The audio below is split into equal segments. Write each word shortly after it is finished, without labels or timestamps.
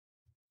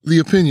The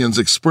opinions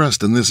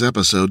expressed in this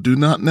episode do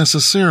not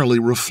necessarily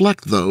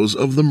reflect those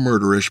of the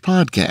Murderish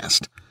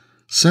podcast.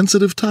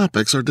 Sensitive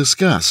topics are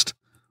discussed.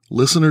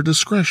 Listener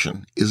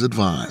discretion is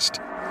advised.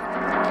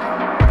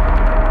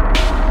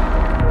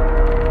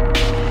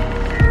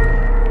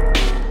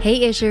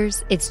 Hey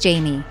Ishers, it's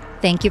Jamie.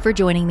 Thank you for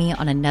joining me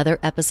on another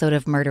episode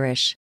of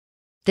Murderish.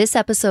 This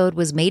episode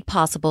was made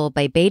possible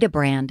by Beta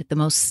Brand, the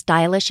most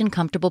stylish and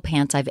comfortable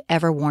pants I've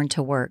ever worn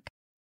to work.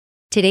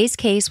 Today's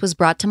case was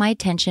brought to my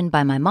attention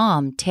by my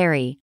mom,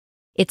 Terry.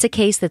 It's a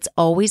case that's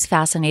always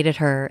fascinated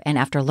her, and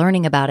after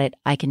learning about it,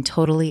 I can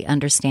totally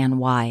understand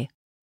why.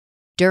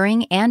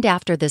 During and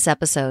after this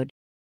episode,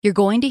 you're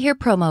going to hear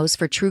promos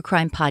for true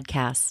crime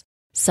podcasts.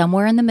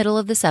 Somewhere in the middle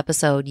of this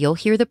episode, you'll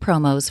hear the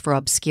promos for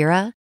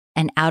Obscura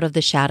and Out of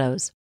the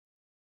Shadows.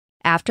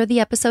 After the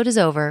episode is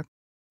over,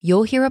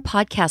 you'll hear a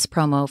podcast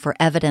promo for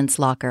Evidence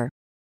Locker.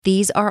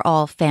 These are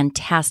all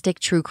fantastic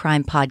true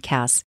crime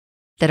podcasts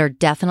that are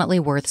definitely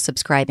worth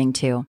subscribing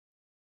to.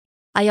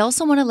 I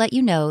also want to let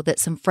you know that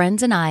some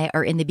friends and I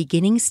are in the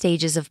beginning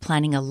stages of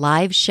planning a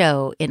live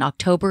show in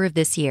October of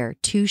this year,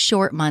 2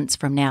 short months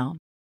from now.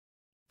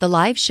 The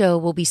live show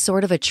will be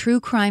sort of a true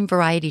crime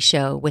variety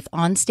show with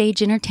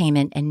onstage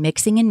entertainment and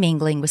mixing and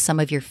mingling with some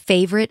of your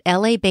favorite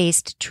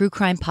LA-based true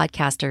crime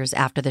podcasters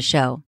after the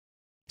show.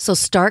 So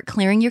start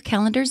clearing your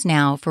calendars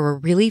now for a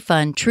really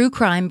fun true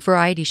crime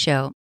variety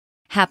show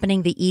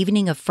happening the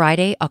evening of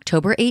Friday,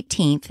 October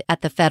 18th at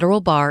the Federal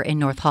Bar in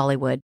North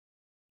Hollywood.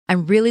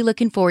 I'm really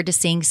looking forward to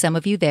seeing some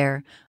of you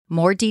there.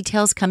 More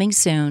details coming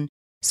soon,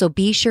 so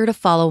be sure to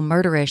follow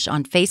Murderish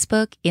on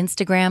Facebook,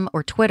 Instagram,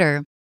 or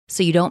Twitter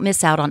so you don't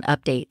miss out on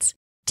updates.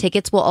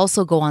 Tickets will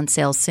also go on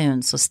sale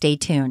soon, so stay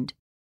tuned.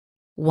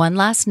 One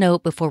last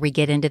note before we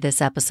get into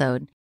this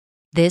episode.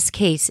 This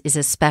case is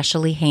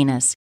especially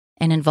heinous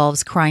and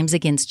involves crimes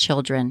against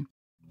children.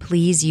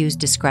 Please use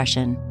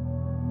discretion.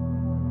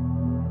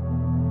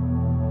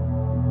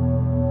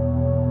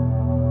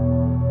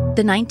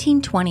 The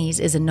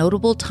 1920s is a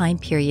notable time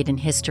period in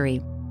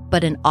history,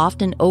 but an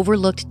often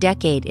overlooked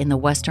decade in the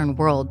Western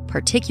world,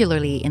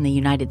 particularly in the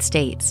United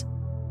States.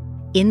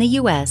 In the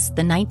U.S.,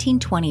 the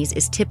 1920s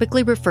is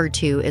typically referred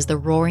to as the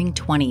Roaring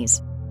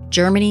Twenties.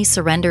 Germany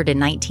surrendered in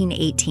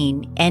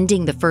 1918,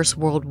 ending the First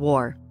World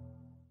War.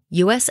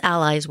 U.S.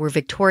 allies were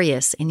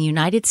victorious, and the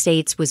United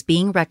States was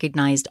being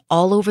recognized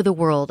all over the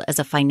world as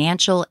a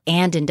financial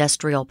and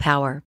industrial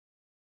power.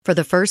 For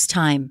the first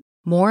time,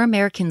 more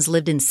Americans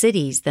lived in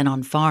cities than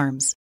on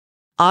farms.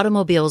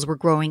 Automobiles were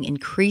growing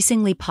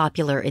increasingly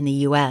popular in the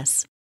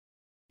U.S.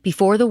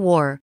 Before the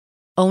war,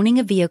 owning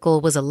a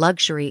vehicle was a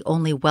luxury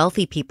only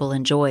wealthy people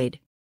enjoyed.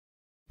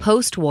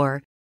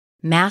 Post-war,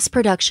 mass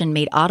production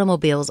made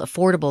automobiles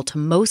affordable to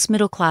most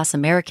middle-class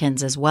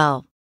Americans as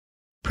well.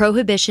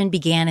 Prohibition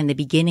began in the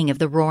beginning of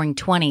the Roaring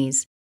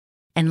Twenties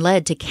and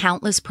led to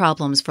countless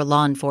problems for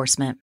law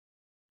enforcement.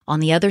 On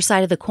the other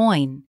side of the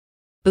coin,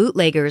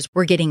 bootleggers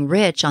were getting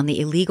rich on the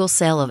illegal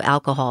sale of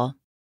alcohol.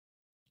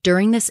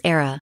 During this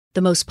era,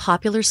 the most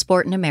popular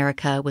sport in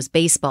America was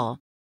baseball,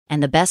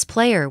 and the best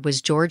player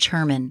was George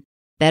Herman,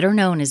 better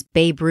known as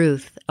Babe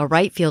Ruth, a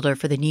right fielder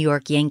for the New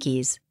York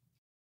Yankees.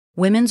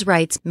 Women's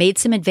rights made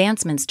some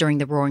advancements during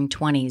the Roaring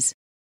Twenties.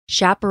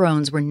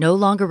 Chaperones were no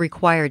longer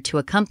required to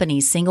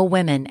accompany single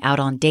women out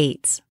on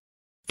dates.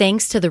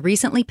 Thanks to the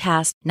recently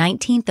passed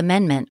 19th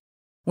Amendment,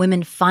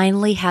 women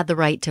finally had the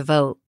right to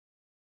vote.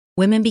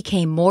 Women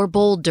became more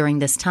bold during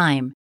this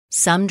time,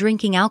 some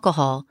drinking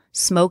alcohol,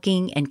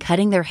 smoking, and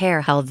cutting their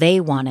hair how they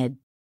wanted.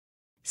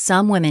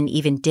 Some women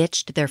even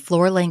ditched their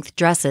floor-length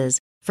dresses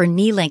for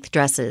knee-length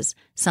dresses,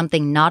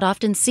 something not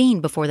often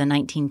seen before the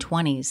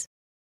 1920s.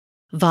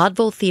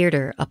 Vaudeville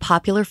theater, a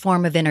popular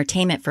form of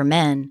entertainment for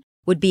men,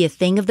 would be a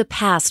thing of the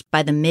past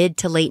by the mid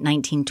to late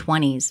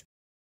 1920s.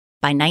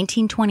 By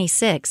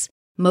 1926,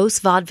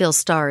 most vaudeville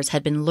stars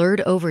had been lured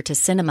over to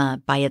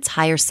cinema by its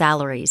higher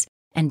salaries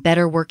and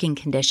better working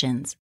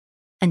conditions.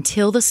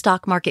 Until the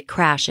stock market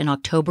crash in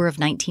October of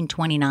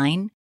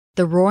 1929,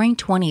 the Roaring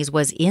Twenties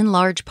was in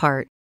large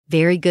part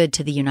very good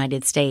to the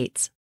United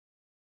States.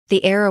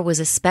 The era was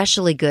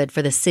especially good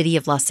for the city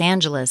of Los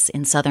Angeles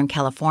in Southern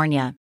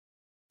California.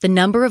 The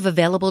number of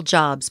available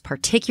jobs,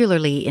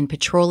 particularly in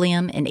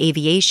petroleum and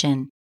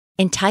aviation,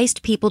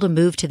 enticed people to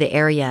move to the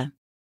area.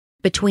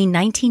 Between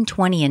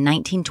 1920 and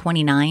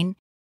 1929,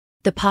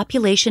 the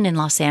population in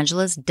Los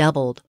Angeles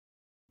doubled.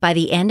 By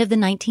the end of the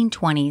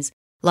 1920s,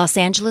 Los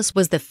Angeles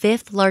was the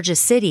 5th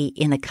largest city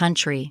in the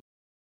country.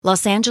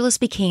 Los Angeles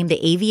became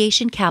the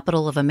aviation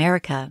capital of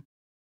America,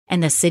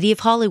 and the city of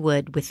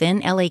Hollywood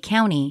within LA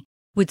County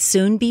would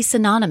soon be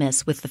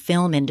synonymous with the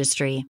film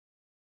industry.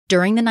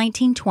 During the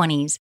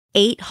 1920s,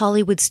 8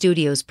 Hollywood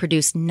studios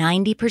produced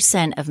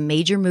 90% of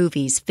major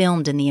movies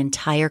filmed in the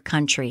entire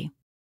country.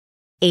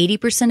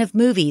 80% of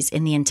movies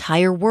in the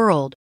entire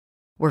world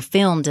were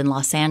filmed in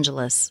Los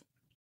Angeles.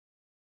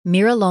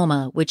 Mira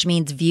Loma, which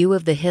means view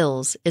of the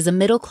hills, is a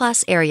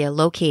middle-class area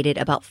located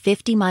about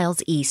 50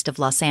 miles east of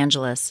Los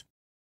Angeles.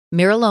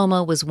 Mira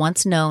Loma was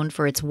once known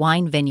for its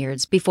wine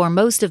vineyards before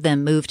most of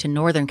them moved to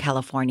Northern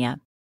California.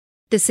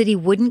 The city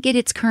wouldn't get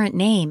its current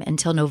name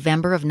until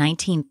November of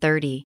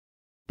 1930.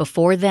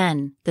 Before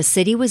then, the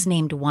city was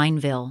named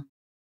Wineville.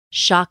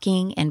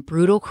 Shocking and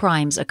brutal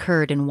crimes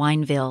occurred in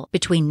Wineville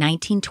between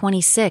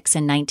 1926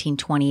 and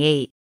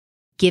 1928,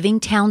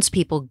 giving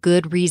townspeople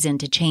good reason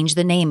to change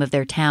the name of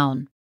their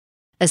town.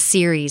 A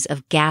series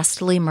of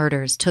ghastly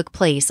murders took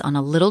place on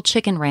a little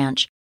chicken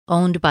ranch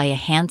owned by a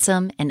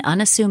handsome and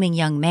unassuming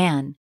young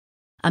man,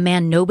 a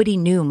man nobody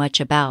knew much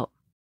about.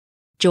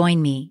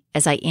 Join me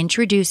as I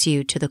introduce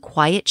you to the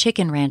quiet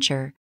chicken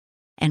rancher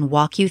and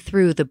walk you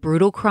through the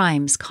brutal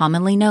crimes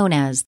commonly known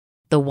as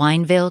the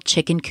Wineville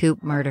Chicken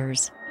Coop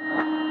murders.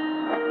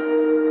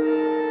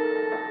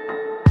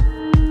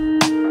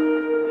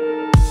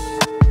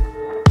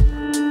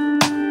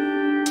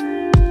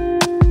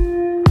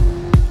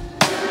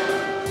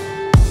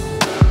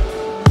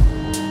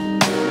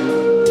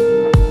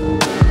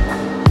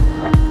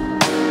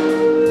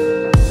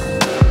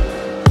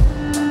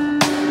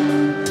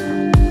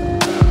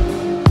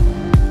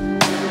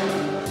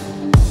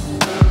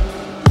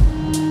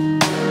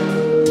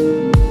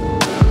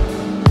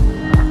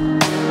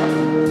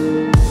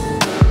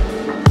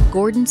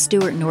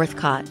 Stewart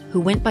Northcott,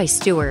 who went by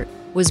Stewart,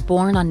 was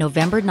born on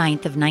November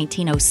 9th of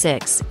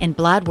 1906 in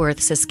Bladworth,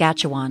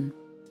 Saskatchewan.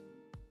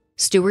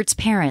 Stewart's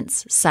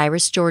parents,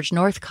 Cyrus George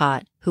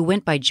Northcott, who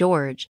went by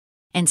George,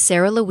 and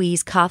Sarah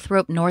Louise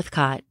Cothrope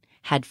Northcott,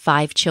 had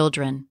 5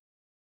 children.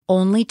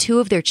 Only 2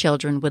 of their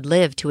children would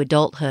live to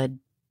adulthood.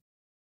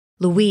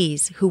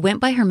 Louise, who went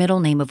by her middle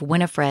name of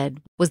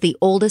Winifred, was the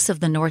oldest of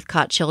the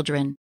Northcott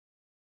children.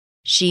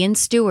 She and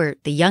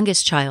Stewart, the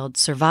youngest child,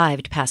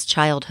 survived past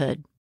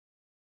childhood.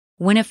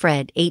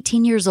 Winifred,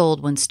 18 years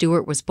old when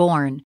Stewart was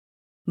born,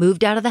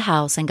 moved out of the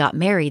house and got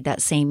married that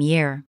same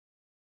year.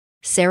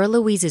 Sarah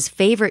Louise's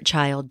favorite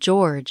child,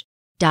 George,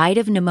 died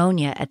of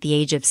pneumonia at the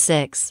age of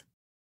 6.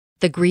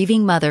 The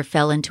grieving mother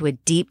fell into a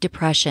deep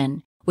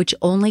depression, which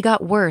only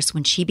got worse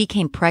when she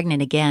became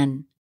pregnant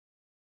again.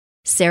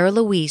 Sarah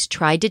Louise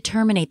tried to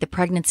terminate the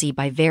pregnancy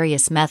by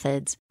various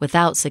methods,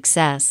 without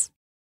success.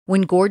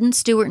 When Gordon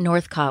Stewart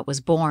Northcott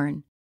was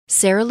born,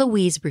 Sarah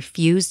Louise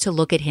refused to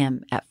look at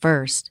him at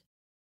first.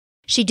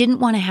 She didn't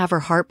want to have her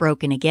heart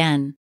broken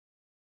again.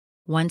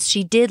 Once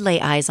she did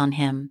lay eyes on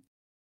him,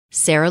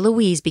 Sarah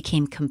Louise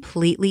became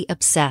completely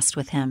obsessed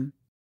with him.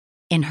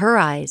 In her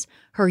eyes,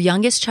 her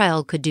youngest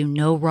child could do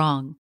no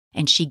wrong,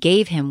 and she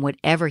gave him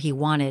whatever he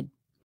wanted.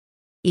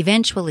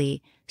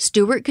 Eventually,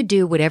 Stewart could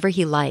do whatever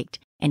he liked,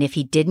 and if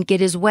he didn't get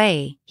his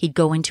way, he'd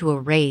go into a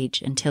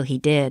rage until he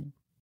did.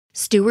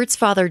 Stewart's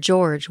father,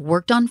 George,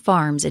 worked on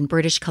farms in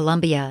British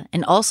Columbia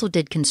and also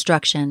did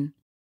construction.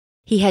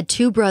 He had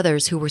 2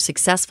 brothers who were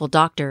successful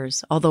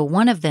doctors, although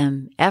one of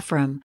them,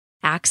 Ephraim,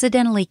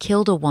 accidentally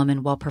killed a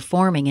woman while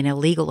performing an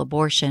illegal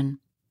abortion.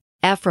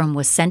 Ephraim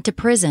was sent to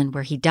prison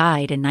where he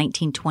died in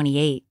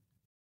 1928.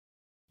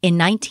 In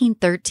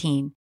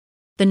 1913,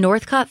 the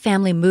Northcott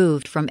family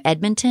moved from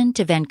Edmonton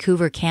to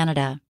Vancouver,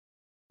 Canada,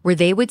 where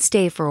they would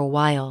stay for a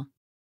while.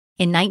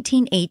 In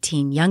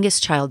 1918,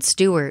 youngest child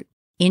Stewart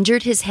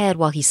injured his head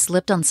while he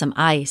slipped on some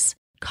ice,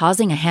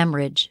 causing a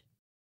hemorrhage.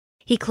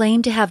 He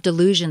claimed to have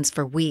delusions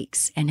for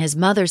weeks, and his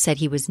mother said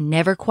he was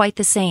never quite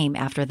the same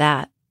after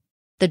that.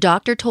 The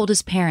doctor told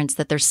his parents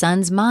that their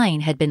son's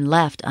mind had been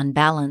left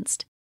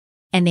unbalanced,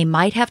 and they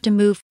might have to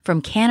move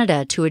from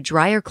Canada to a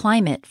drier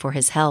climate for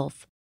his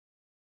health.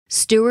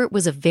 Stewart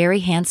was a very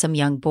handsome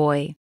young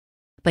boy,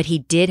 but he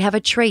did have a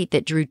trait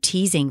that drew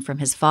teasing from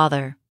his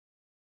father.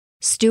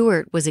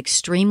 Stewart was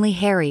extremely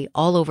hairy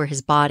all over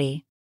his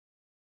body.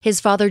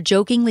 His father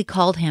jokingly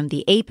called him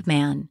the Ape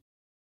Man,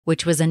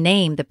 which was a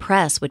name the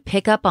press would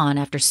pick up on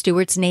after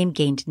Stewart's name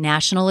gained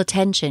national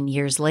attention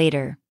years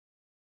later.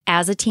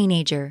 As a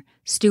teenager,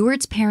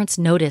 Stewart's parents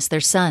noticed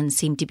their son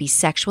seemed to be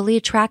sexually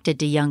attracted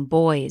to young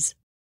boys.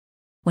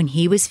 When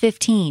he was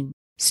 15,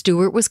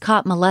 Stewart was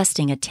caught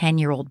molesting a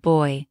 10-year-old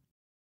boy.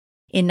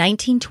 In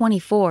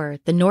 1924,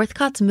 the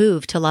Northcotts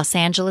moved to Los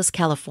Angeles,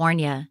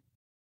 California.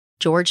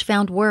 George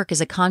found work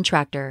as a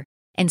contractor,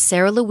 and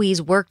Sarah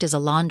Louise worked as a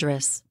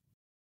laundress.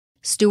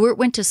 Stewart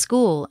went to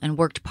school and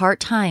worked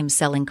part-time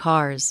selling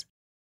cars.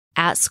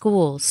 At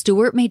school,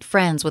 Stewart made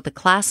friends with a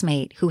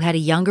classmate who had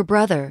a younger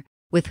brother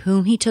with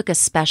whom he took a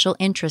special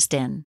interest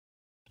in.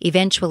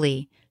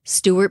 Eventually,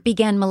 Stewart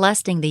began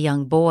molesting the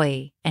young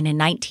boy, and in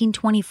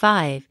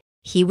 1925,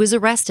 he was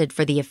arrested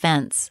for the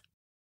offense.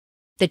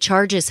 The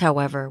charges,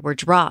 however, were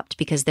dropped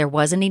because there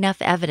wasn't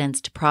enough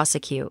evidence to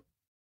prosecute.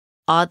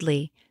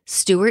 Oddly,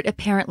 Stewart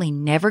apparently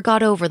never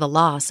got over the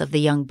loss of the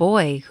young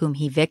boy whom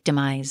he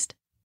victimized.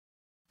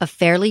 A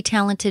fairly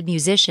talented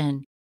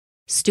musician,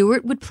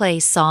 Stewart would play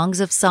Songs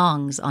of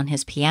Songs on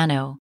his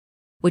piano,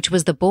 which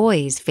was the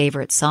boy's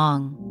favorite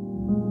song.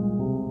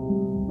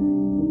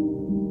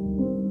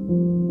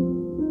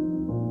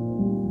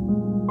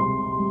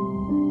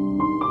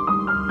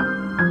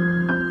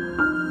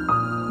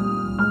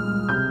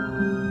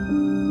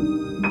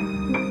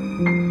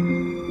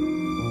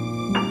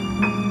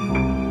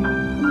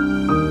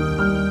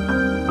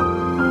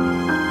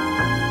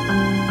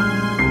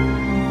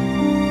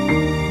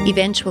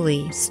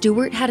 Eventually,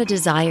 Stewart had a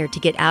desire to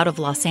get out of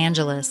Los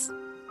Angeles.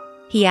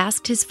 He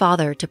asked his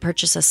father to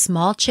purchase a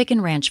small chicken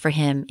ranch for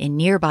him in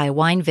nearby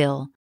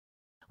Wineville,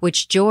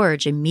 which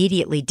George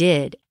immediately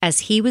did, as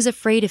he was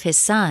afraid of his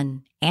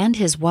son, and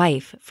his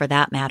wife for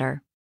that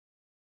matter.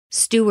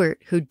 Stewart,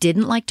 who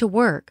didn't like to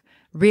work,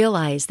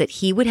 realized that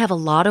he would have a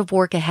lot of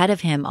work ahead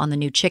of him on the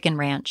new chicken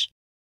ranch.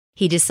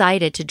 He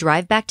decided to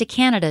drive back to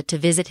Canada to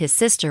visit his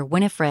sister,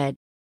 Winifred.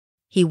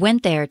 He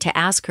went there to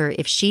ask her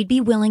if she'd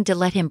be willing to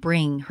let him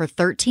bring her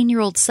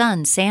 13-year-old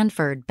son,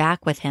 Sanford,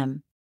 back with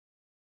him.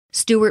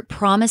 Stewart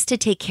promised to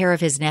take care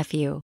of his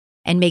nephew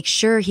and make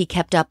sure he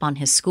kept up on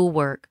his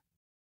schoolwork.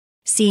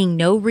 Seeing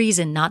no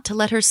reason not to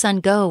let her son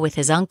go with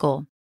his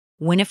uncle,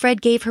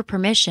 Winifred gave her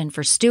permission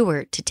for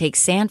Stewart to take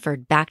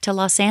Sanford back to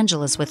Los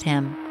Angeles with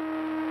him.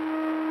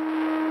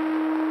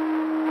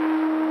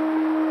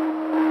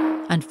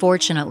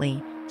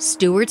 Unfortunately,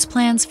 Stewart's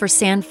plans for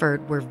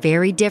Sanford were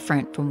very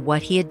different from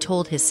what he had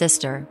told his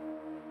sister.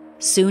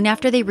 Soon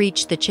after they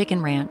reached the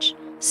chicken ranch,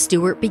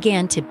 Stewart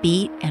began to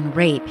beat and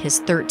rape his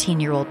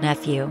 13-year-old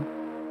nephew.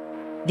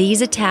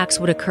 These attacks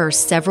would occur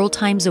several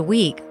times a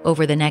week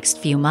over the next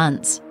few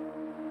months.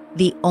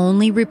 The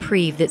only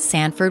reprieve that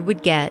Sanford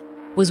would get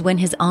was when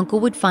his uncle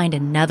would find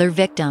another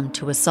victim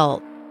to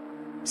assault.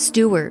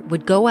 Stewart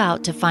would go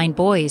out to find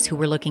boys who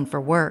were looking for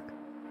work.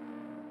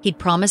 He'd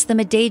promised them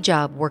a day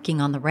job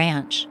working on the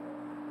ranch.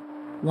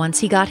 Once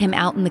he got him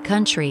out in the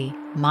country,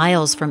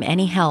 miles from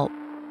any help,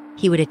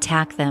 he would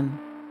attack them.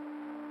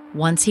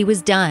 Once he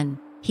was done,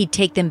 he'd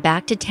take them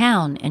back to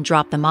town and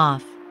drop them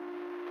off.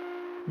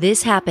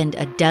 This happened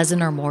a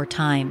dozen or more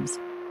times.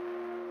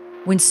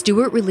 When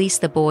Stewart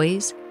released the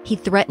boys, he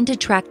threatened to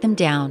track them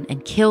down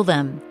and kill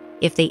them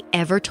if they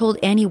ever told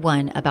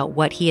anyone about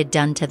what he had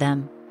done to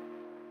them.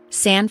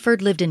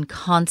 Sanford lived in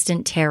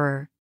constant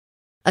terror.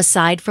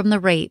 Aside from the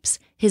rapes,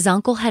 his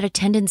uncle had a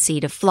tendency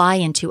to fly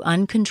into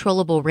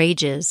uncontrollable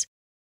rages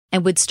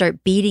and would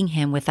start beating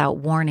him without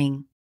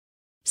warning.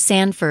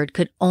 Sanford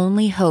could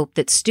only hope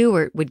that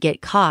Stewart would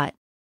get caught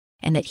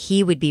and that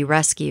he would be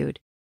rescued.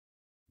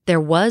 There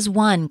was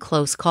one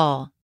close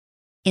call.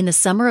 In the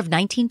summer of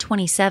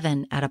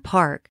 1927, at a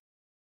park,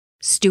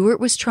 Stewart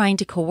was trying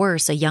to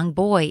coerce a young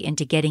boy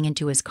into getting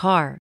into his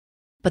car,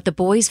 but the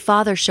boy's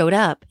father showed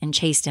up and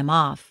chased him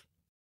off.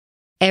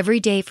 Every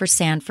day for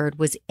Sanford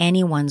was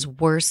anyone's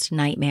worst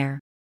nightmare.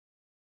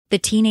 The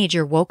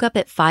teenager woke up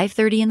at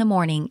 5:30 in the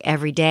morning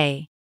every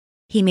day.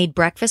 He made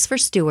breakfast for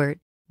Stewart,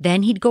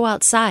 then he'd go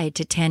outside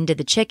to tend to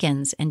the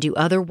chickens and do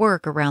other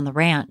work around the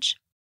ranch.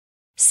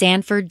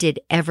 Sanford did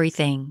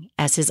everything,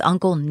 as his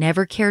uncle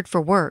never cared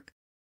for work,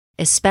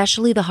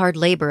 especially the hard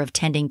labor of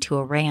tending to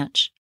a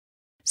ranch.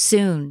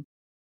 Soon,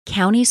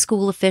 county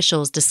school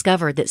officials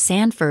discovered that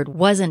Sanford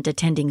wasn't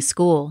attending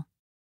school.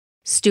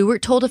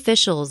 Stewart told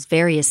officials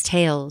various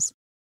tales.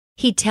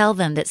 He'd tell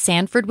them that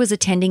Sanford was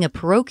attending a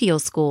parochial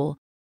school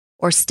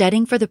or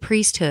studying for the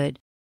priesthood,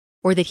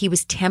 or that he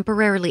was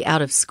temporarily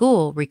out of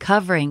school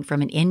recovering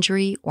from an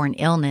injury or an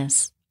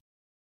illness.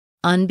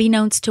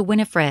 Unbeknownst to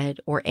Winifred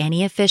or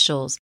any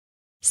officials,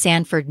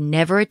 Sanford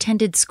never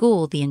attended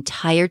school the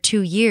entire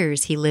 2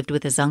 years he lived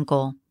with his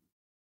uncle.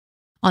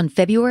 On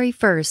February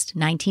 1st,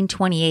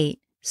 1928,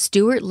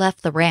 Stewart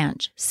left the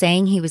ranch,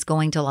 saying he was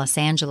going to Los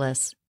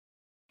Angeles.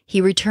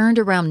 He returned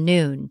around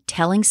noon,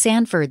 telling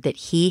Sanford that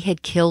he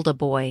had killed a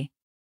boy.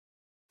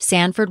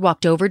 Sanford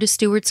walked over to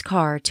Stewart's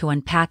car to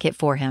unpack it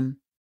for him.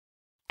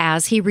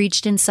 As he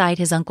reached inside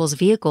his uncle's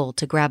vehicle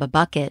to grab a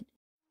bucket,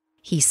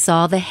 he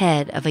saw the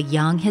head of a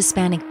young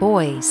Hispanic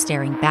boy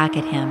staring back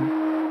at him.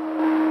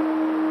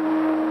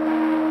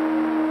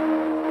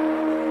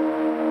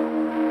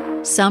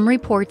 Some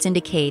reports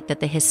indicate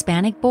that the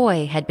Hispanic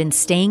boy had been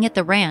staying at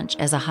the ranch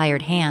as a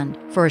hired hand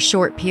for a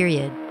short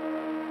period,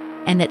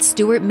 and that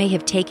Stewart may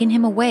have taken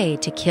him away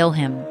to kill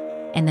him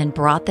and then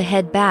brought the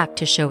head back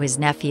to show his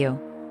nephew.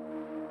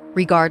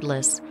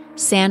 Regardless,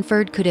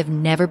 Sanford could have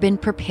never been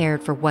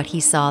prepared for what he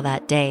saw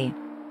that day.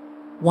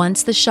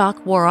 Once the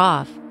shock wore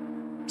off,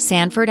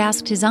 Sanford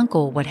asked his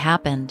uncle what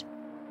happened.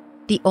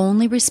 The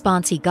only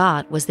response he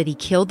got was that he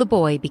killed the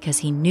boy because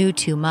he knew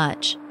too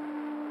much.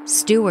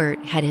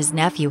 Stewart had his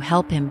nephew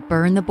help him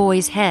burn the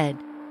boy's head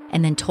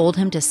and then told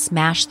him to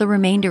smash the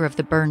remainder of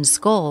the burned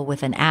skull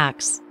with an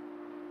axe.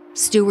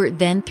 Stewart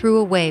then threw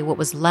away what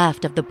was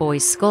left of the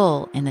boy's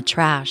skull in the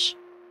trash.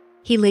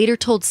 He later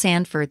told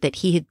Sanford that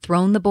he had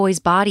thrown the boy's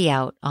body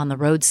out on the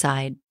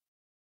roadside.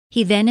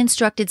 He then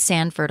instructed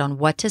Sanford on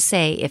what to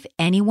say if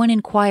anyone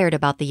inquired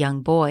about the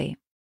young boy.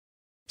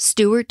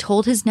 Stewart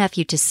told his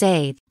nephew to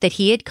say that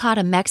he had caught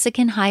a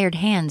Mexican hired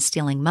hand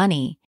stealing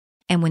money,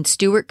 and when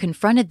Stewart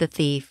confronted the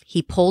thief,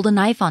 he pulled a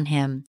knife on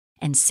him,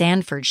 and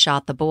Sanford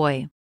shot the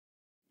boy.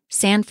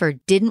 Sanford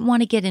didn't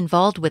want to get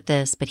involved with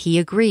this, but he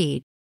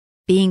agreed,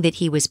 being that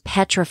he was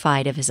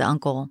petrified of his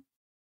uncle.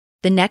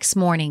 The next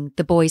morning,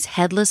 the boy's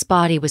headless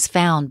body was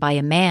found by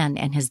a man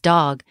and his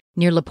dog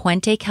near La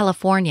Puente,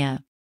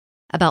 California,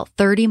 about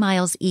 30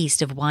 miles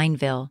east of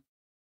Wineville.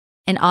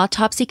 An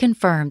autopsy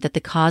confirmed that the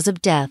cause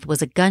of death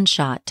was a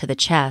gunshot to the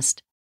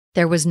chest.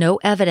 There was no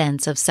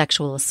evidence of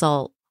sexual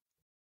assault.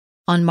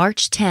 On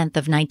March 10th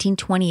of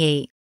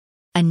 1928,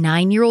 a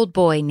 9-year-old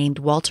boy named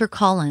Walter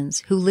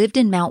Collins, who lived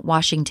in Mount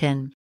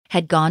Washington,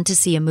 had gone to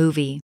see a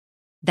movie.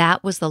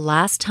 That was the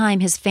last time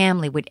his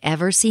family would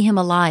ever see him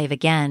alive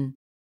again.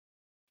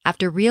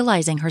 After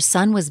realizing her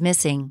son was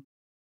missing,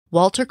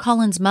 Walter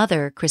Collins'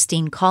 mother,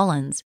 Christine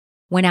Collins,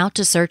 went out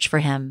to search for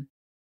him.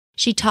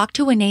 She talked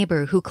to a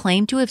neighbor who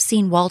claimed to have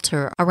seen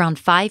Walter around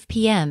 5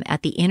 p.m.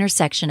 at the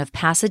intersection of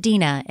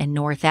Pasadena and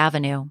North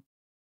Avenue.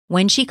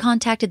 When she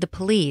contacted the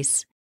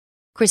police,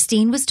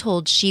 Christine was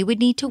told she would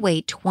need to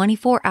wait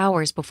 24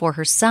 hours before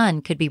her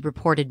son could be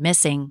reported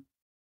missing.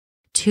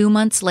 2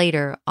 months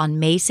later, on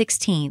May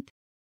 16th,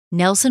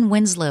 Nelson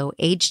Winslow,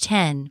 age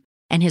 10,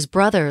 and his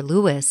brother,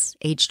 Louis,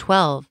 age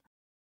 12,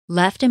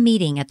 left a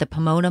meeting at the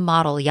Pomona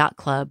Model Yacht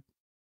Club.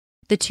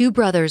 The two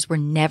brothers were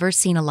never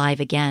seen alive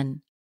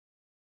again.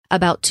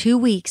 About 2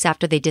 weeks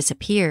after they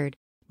disappeared,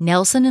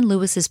 Nelson and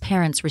Louis's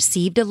parents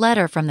received a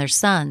letter from their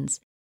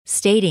sons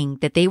stating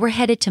that they were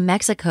headed to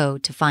Mexico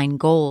to find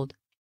gold.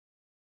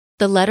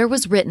 The letter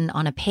was written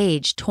on a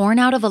page torn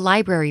out of a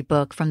library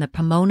book from the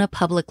Pomona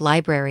Public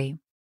Library.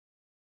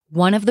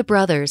 One of the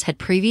brothers had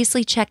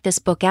previously checked this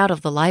book out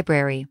of the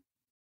library.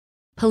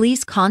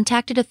 Police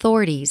contacted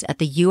authorities at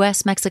the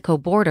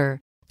U.S.-Mexico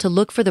border to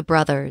look for the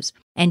brothers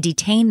and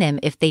detain them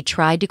if they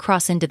tried to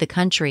cross into the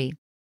country,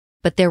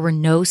 but there were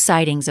no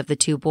sightings of the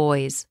two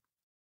boys.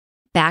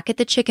 Back at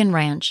the chicken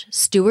ranch,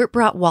 Stewart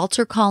brought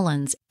Walter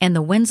Collins and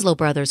the Winslow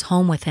brothers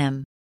home with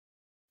him.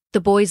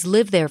 The boys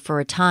lived there for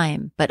a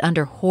time, but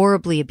under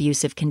horribly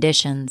abusive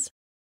conditions.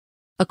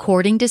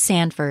 According to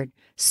Sanford,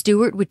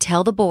 Stewart would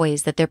tell the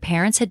boys that their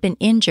parents had been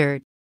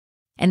injured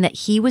and that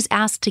he was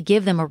asked to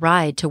give them a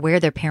ride to where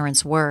their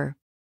parents were.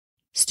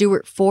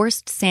 Stewart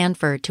forced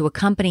Sanford to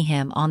accompany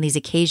him on these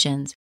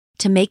occasions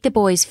to make the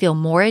boys feel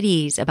more at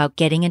ease about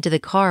getting into the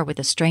car with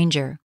a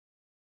stranger.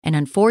 And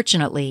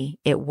unfortunately,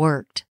 it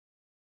worked.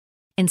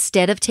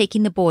 Instead of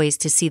taking the boys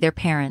to see their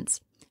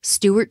parents,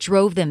 Stewart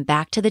drove them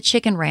back to the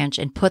chicken ranch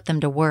and put them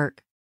to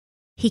work.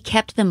 He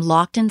kept them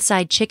locked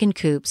inside chicken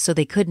coops so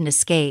they couldn't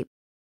escape.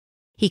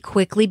 He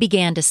quickly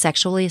began to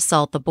sexually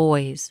assault the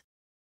boys.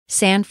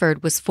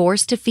 Sanford was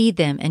forced to feed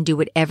them and do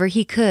whatever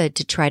he could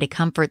to try to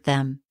comfort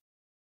them.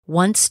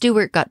 Once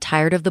Stewart got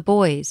tired of the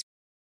boys,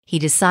 he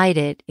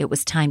decided it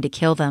was time to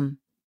kill them.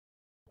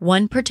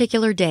 One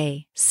particular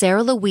day,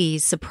 Sarah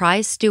Louise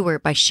surprised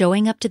Stewart by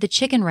showing up to the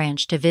chicken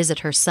ranch to visit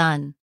her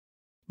son.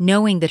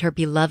 Knowing that her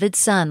beloved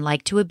son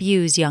liked to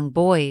abuse young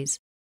boys,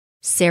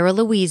 Sarah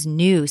Louise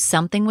knew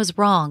something was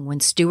wrong when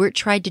Stewart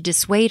tried to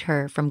dissuade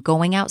her from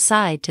going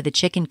outside to the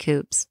chicken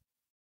coops.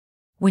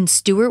 When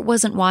Stewart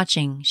wasn't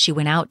watching, she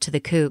went out to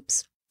the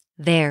coops.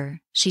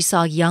 There, she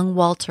saw young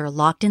Walter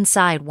locked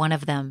inside one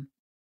of them.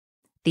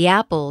 The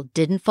apple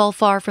didn't fall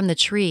far from the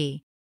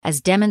tree,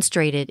 as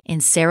demonstrated in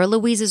Sarah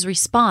Louise's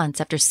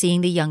response after seeing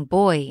the young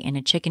boy in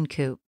a chicken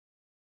coop.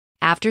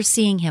 After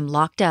seeing him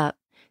locked up,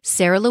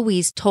 Sarah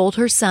Louise told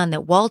her son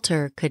that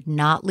Walter could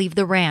not leave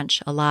the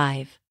ranch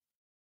alive.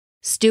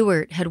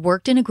 Stewart had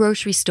worked in a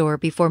grocery store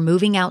before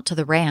moving out to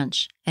the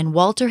ranch, and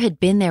Walter had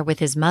been there with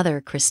his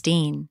mother,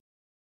 Christine.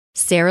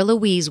 Sarah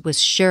Louise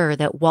was sure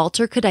that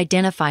Walter could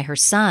identify her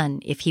son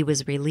if he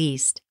was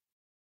released.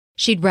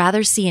 She'd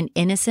rather see an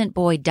innocent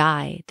boy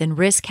die than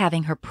risk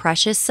having her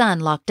precious son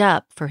locked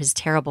up for his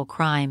terrible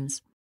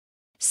crimes.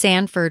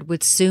 Sanford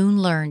would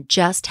soon learn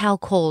just how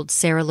cold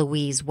Sarah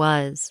Louise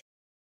was.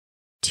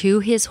 To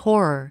his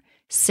horror,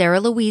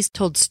 Sarah Louise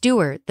told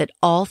Stewart that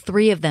all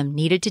three of them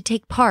needed to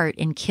take part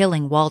in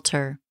killing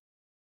Walter.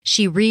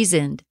 She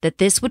reasoned that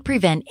this would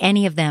prevent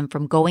any of them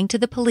from going to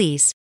the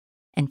police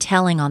and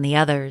telling on the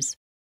others.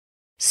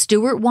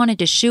 Stewart wanted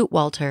to shoot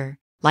Walter,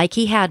 like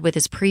he had with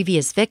his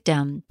previous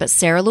victim, but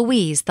Sarah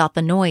Louise thought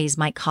the noise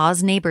might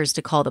cause neighbors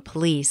to call the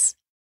police.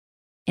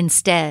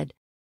 Instead,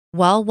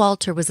 while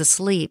Walter was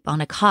asleep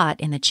on a cot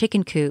in the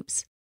chicken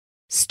coops,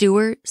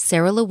 Stewart,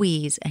 Sarah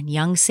Louise, and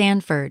young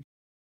Sanford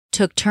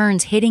took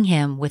turns hitting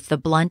him with the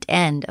blunt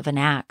end of an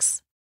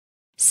axe.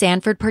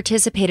 Sanford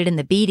participated in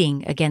the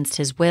beating against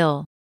his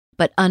will,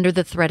 but under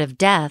the threat of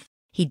death,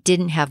 he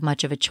didn't have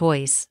much of a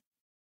choice.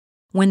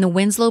 When the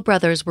Winslow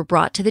brothers were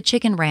brought to the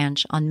chicken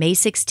ranch on May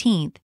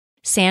 16th,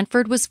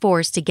 Sanford was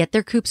forced to get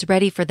their coops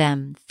ready for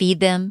them, feed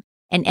them,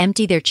 and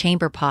empty their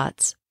chamber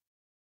pots.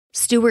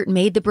 Stewart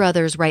made the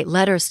brothers write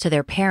letters to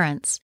their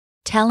parents,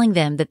 telling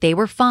them that they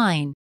were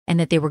fine and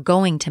that they were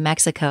going to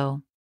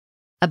Mexico.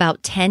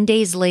 About 10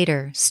 days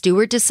later,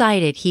 Stewart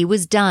decided he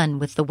was done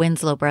with the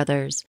Winslow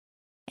brothers,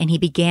 and he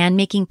began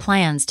making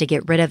plans to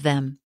get rid of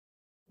them.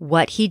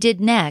 What he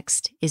did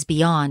next is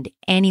beyond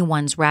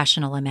anyone's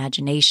rational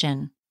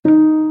imagination.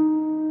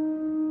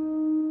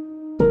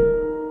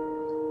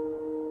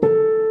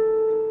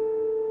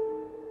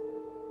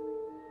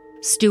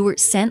 Stewart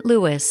sent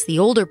Louis, the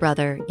older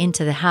brother,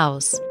 into the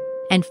house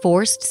and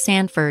forced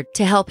Sanford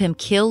to help him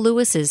kill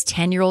Louis's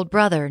 10-year-old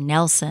brother,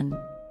 Nelson.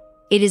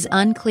 It is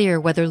unclear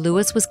whether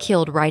Louis was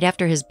killed right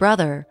after his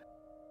brother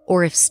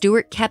or if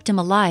Stewart kept him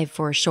alive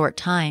for a short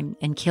time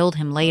and killed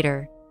him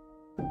later.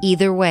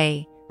 Either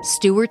way,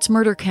 Stewart's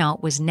murder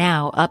count was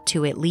now up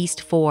to at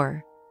least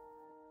 4.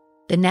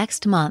 The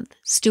next month,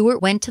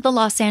 Stewart went to the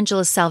Los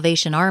Angeles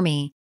Salvation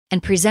Army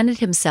and presented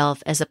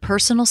himself as a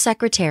personal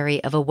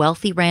secretary of a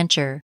wealthy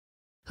rancher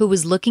who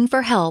was looking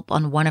for help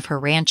on one of her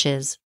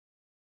ranches.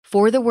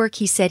 For the work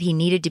he said he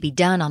needed to be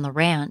done on the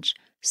ranch,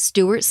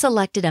 Stewart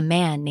selected a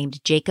man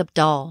named Jacob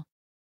Dahl.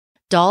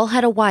 Dahl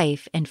had a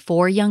wife and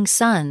 4 young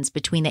sons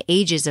between the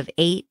ages of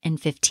 8 and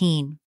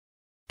 15.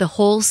 The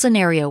whole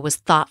scenario was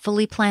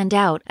thoughtfully planned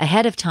out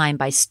ahead of time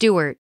by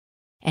Stewart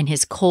and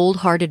his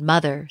cold-hearted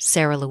mother,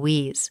 Sarah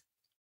Louise.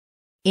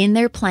 In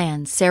their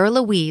plan, Sarah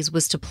Louise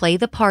was to play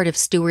the part of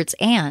Stewart's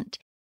aunt,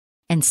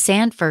 and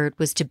Sanford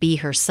was to be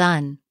her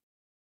son.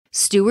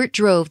 Stewart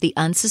drove the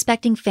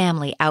unsuspecting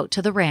family out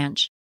to the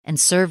ranch and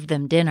served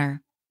them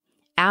dinner.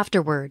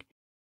 Afterward,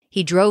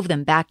 he drove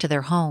them back to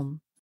their home.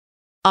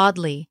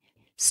 Oddly,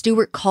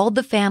 Stewart called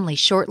the family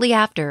shortly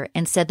after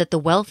and said that the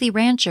wealthy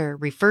rancher,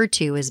 referred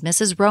to as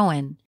Mrs.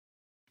 Rowan,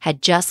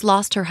 had just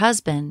lost her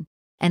husband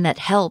and that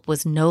help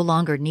was no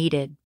longer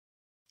needed.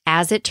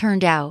 As it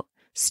turned out,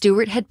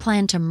 Stewart had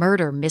planned to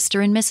murder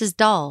Mr. and Mrs.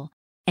 Dahl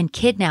and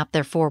kidnap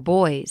their 4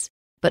 boys,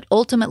 but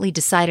ultimately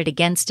decided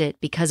against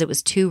it because it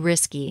was too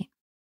risky.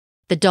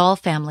 The Dahl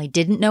family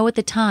didn't know at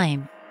the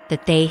time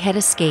that they had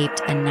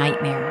escaped a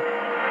nightmare.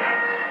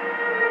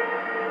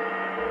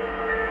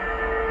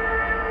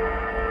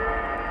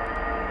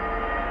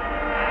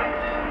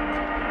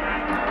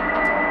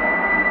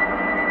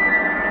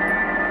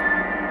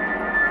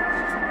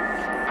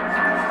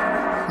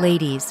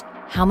 Ladies,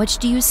 how much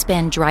do you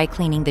spend dry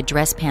cleaning the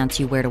dress pants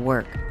you wear to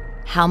work?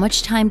 How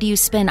much time do you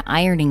spend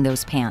ironing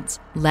those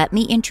pants? Let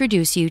me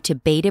introduce you to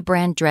Beta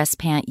brand dress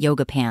pant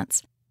yoga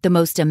pants, the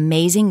most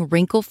amazing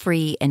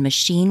wrinkle-free and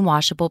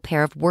machine-washable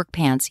pair of work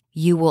pants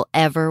you will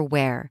ever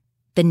wear.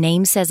 The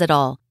name says it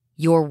all.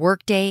 Your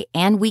workday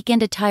and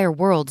weekend attire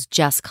worlds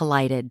just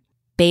collided.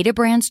 Beta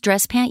brand's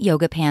dress pant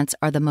yoga pants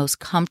are the most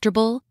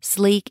comfortable,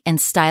 sleek,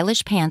 and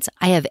stylish pants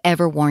I have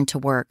ever worn to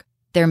work.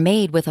 They're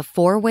made with a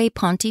 4-way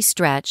ponte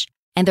stretch,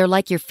 and they're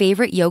like your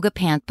favorite yoga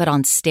pant but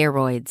on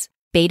steroids.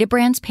 Beta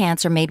brand's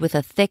pants are made with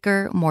a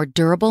thicker, more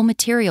durable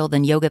material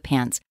than yoga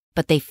pants,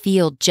 but they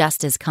feel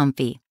just as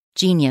comfy.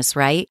 Genius,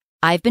 right?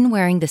 I've been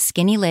wearing the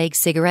skinny leg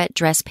cigarette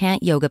dress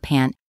pant yoga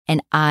pant,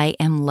 and I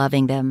am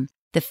loving them.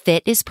 The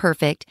fit is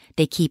perfect,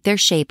 they keep their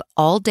shape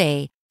all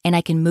day, and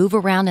I can move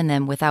around in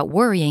them without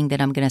worrying that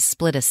I'm going to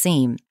split a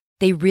seam.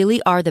 They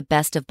really are the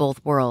best of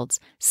both worlds,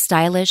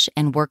 stylish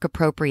and work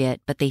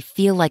appropriate, but they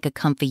feel like a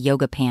comfy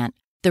yoga pant.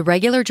 The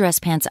regular dress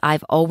pants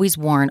I've always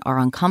worn are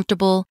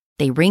uncomfortable,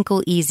 they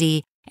wrinkle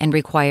easy, and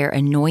require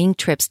annoying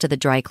trips to the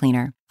dry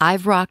cleaner.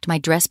 I've rocked my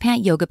dress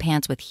pant yoga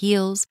pants with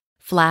heels,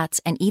 flats,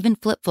 and even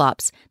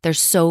flip-flops. They're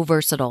so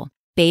versatile.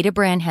 Beta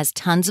brand has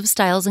tons of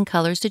styles and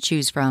colors to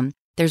choose from.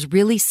 There's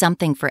really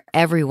something for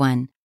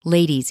everyone.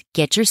 Ladies,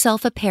 get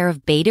yourself a pair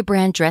of Beta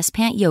brand dress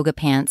pant yoga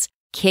pants,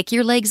 kick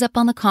your legs up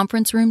on the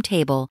conference room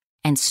table,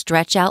 and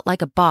stretch out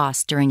like a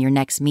boss during your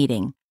next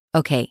meeting.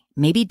 Okay,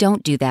 maybe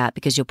don't do that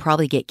because you'll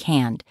probably get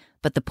canned,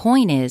 but the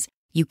point is,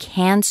 you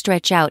can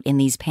stretch out in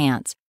these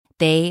pants.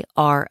 They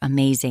are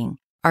amazing.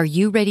 Are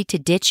you ready to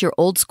ditch your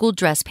old school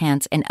dress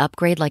pants and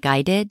upgrade like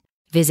I did?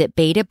 Visit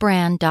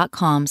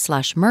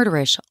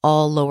betabrand.com/murderish,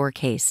 all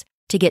lowercase,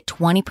 to get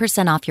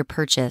 20% off your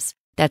purchase.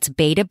 That's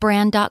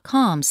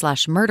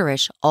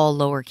betabrand.com/murderish, all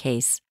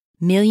lowercase.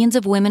 Millions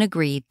of women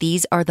agree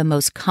these are the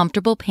most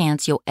comfortable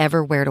pants you'll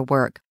ever wear to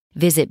work.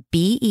 Visit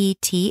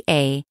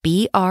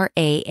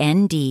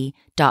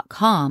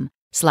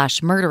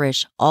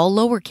betabrand.com/murderish, all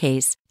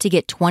lowercase, to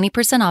get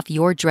 20% off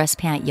your dress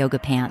pant yoga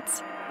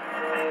pants.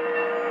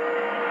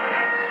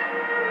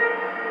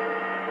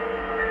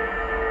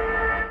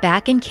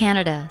 Back in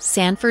Canada,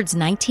 Sanford's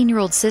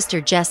 19-year-old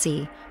sister,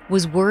 Jessie,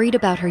 was worried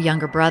about her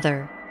younger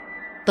brother.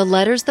 The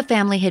letters the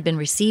family had been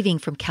receiving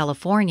from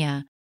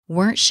California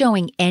weren't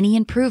showing any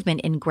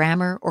improvement in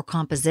grammar or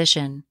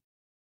composition.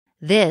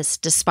 This,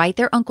 despite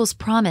their uncle's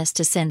promise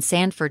to send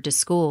Sanford to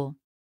school.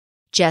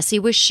 Jessie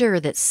was sure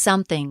that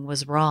something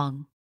was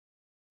wrong.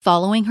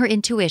 Following her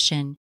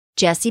intuition,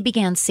 Jessie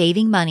began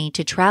saving money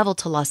to travel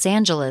to Los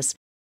Angeles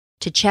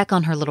to check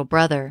on her little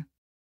brother.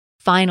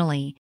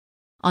 Finally,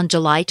 on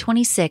July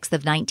 26th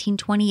of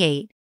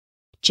 1928,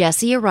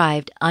 Jessie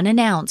arrived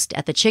unannounced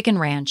at the chicken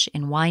ranch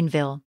in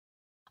Wineville.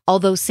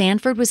 Although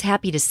Sanford was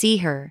happy to see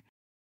her,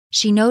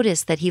 she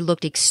noticed that he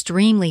looked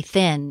extremely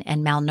thin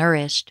and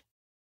malnourished.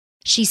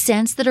 She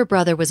sensed that her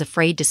brother was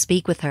afraid to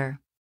speak with her.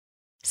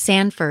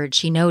 Sanford,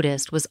 she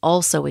noticed, was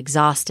also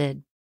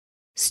exhausted.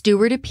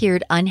 Stewart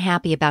appeared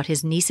unhappy about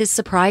his niece's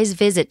surprise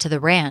visit to the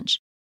ranch,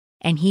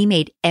 and he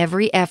made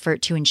every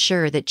effort to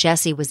ensure that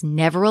Jessie was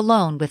never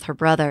alone with her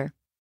brother.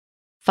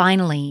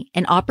 Finally,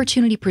 an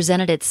opportunity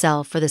presented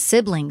itself for the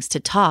siblings to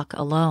talk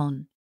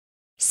alone.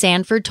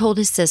 Sanford told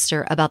his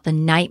sister about the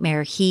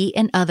nightmare he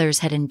and others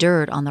had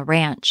endured on the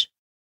ranch.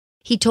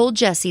 He told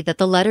Jessie that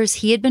the letters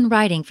he had been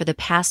writing for the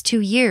past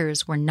 2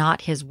 years were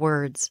not his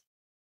words.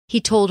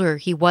 He told her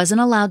he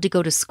wasn't allowed to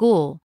go to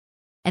school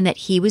and that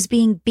he was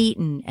being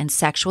beaten and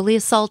sexually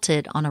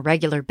assaulted on a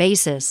regular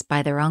basis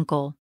by their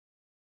uncle.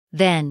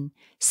 Then,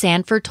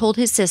 Sanford told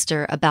his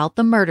sister about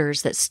the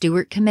murders that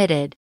Stewart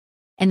committed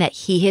and that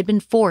he had been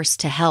forced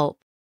to help.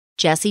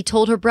 Jessie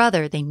told her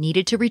brother they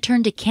needed to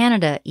return to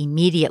Canada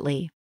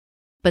immediately.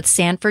 But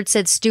Sanford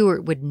said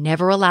Stewart would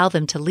never allow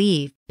them to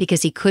leave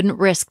because he couldn't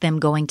risk them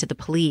going to the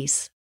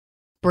police.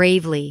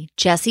 Bravely,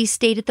 Jessie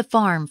stayed at the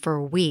farm for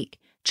a week,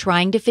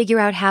 trying to figure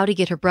out how to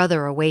get her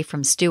brother away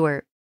from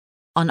Stewart.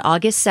 On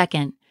August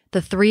 2nd,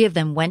 the three of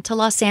them went to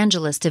Los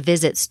Angeles to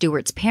visit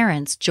Stewart's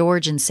parents,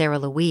 George and Sarah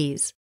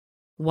Louise.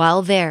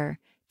 While there,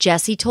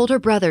 Jessie told her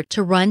brother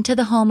to run to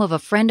the home of a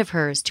friend of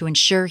hers to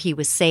ensure he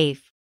was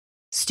safe.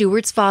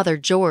 Stewart's father,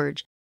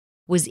 George,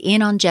 was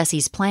in on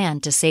Jessie's plan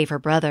to save her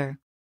brother.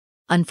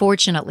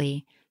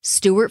 Unfortunately,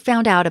 Stewart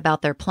found out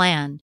about their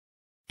plan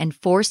and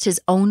forced his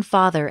own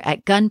father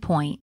at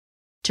gunpoint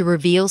to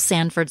reveal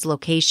Sanford's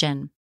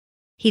location.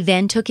 He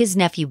then took his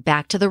nephew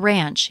back to the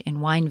ranch in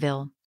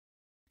Wineville.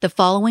 The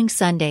following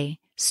Sunday,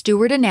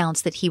 Stewart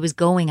announced that he was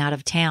going out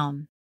of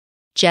town.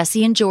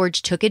 Jessie and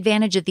George took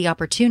advantage of the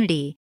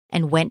opportunity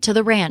and went to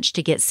the ranch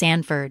to get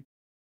Sanford.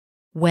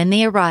 When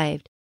they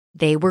arrived,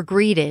 they were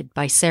greeted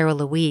by Sarah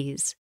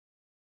Louise.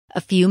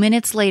 A few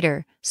minutes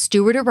later,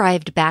 Stewart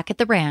arrived back at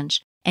the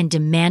ranch and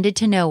demanded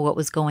to know what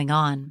was going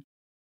on.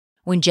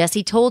 When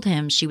Jessie told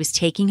him she was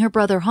taking her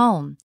brother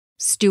home,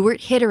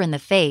 Stewart hit her in the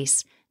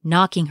face,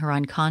 knocking her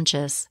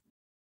unconscious.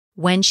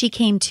 When she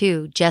came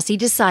to, Jessie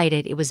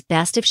decided it was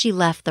best if she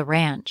left the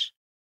ranch.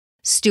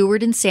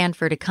 Stewart and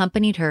Sanford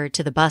accompanied her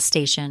to the bus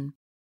station.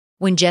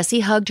 When Jessie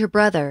hugged her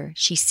brother,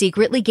 she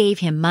secretly gave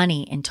him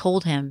money and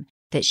told him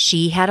that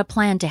she had a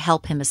plan to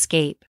help him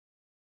escape.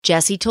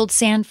 Jessie told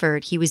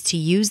Sanford he was to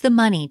use the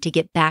money to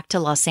get back to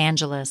Los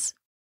Angeles.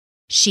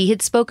 She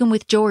had spoken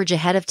with George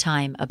ahead of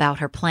time about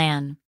her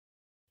plan.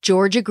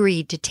 George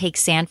agreed to take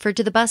Sanford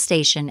to the bus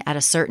station at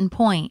a certain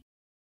point,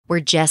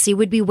 where Jessie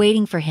would be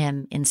waiting for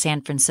him in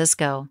San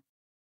Francisco.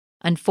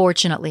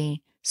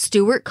 Unfortunately,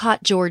 Stewart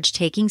caught George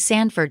taking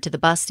Sanford to the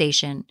bus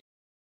station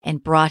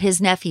and brought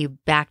his nephew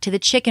back to the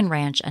chicken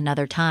ranch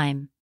another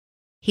time.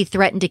 He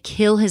threatened to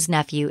kill his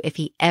nephew if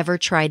he ever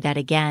tried that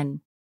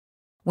again.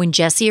 When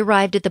Jessie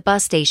arrived at the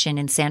bus station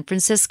in San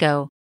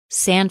Francisco,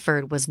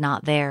 Sanford was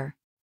not there.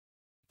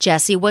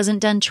 Jessie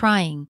wasn't done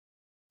trying.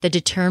 The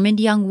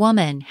determined young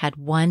woman had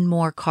one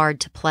more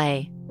card to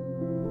play.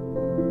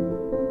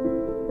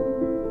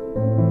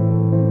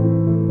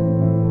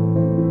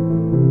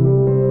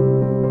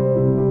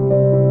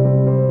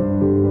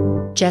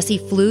 Jessie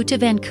flew to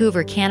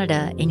Vancouver,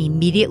 Canada, and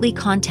immediately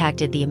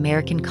contacted the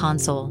American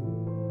consul.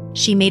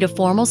 She made a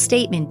formal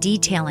statement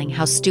detailing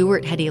how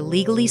Stewart had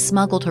illegally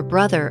smuggled her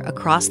brother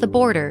across the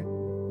border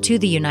to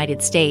the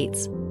United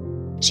States.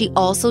 She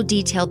also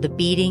detailed the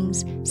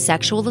beatings,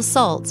 sexual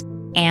assaults,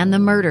 and the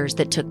murders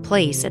that took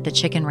place at the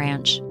chicken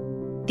ranch.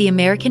 The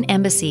American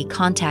embassy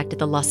contacted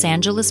the Los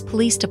Angeles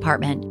Police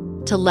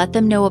Department to let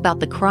them know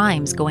about the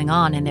crimes going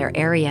on in their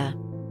area.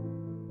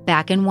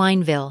 Back in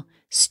Wineville,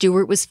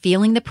 Stewart was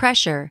feeling the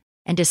pressure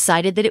and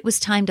decided that it was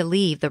time to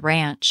leave the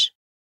ranch.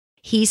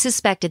 He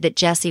suspected that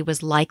Jessie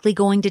was likely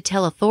going to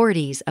tell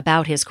authorities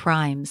about his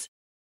crimes.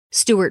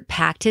 Stewart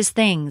packed his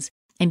things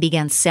and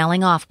began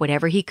selling off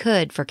whatever he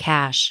could for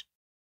cash.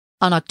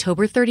 On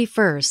October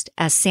 31st,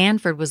 as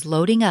Sanford was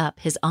loading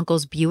up his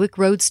uncle's Buick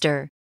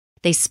Roadster,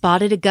 they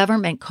spotted a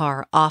government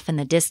car off in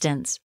the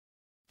distance.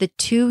 The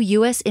two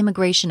U.S.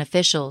 immigration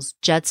officials,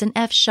 Judson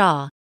F.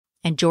 Shaw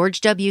and George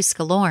W.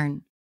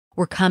 Scalorn,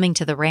 were coming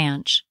to the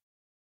ranch.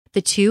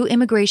 The two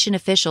immigration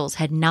officials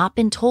had not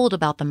been told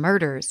about the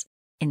murders.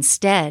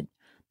 Instead,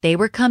 they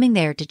were coming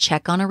there to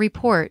check on a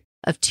report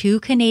of two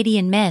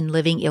Canadian men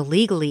living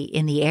illegally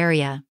in the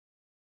area.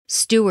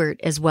 Stewart,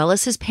 as well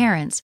as his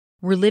parents,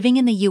 were living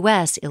in the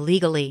U.S.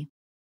 illegally.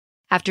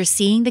 After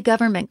seeing the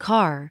government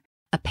car,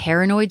 a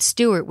paranoid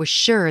Stewart was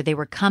sure they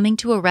were coming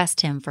to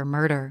arrest him for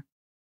murder.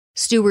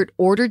 Stewart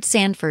ordered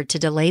Sanford to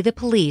delay the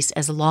police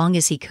as long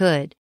as he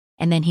could,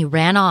 and then he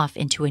ran off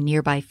into a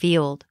nearby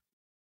field.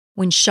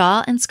 When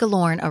Shaw and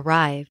Scalorn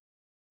arrived,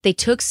 they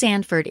took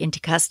Sanford into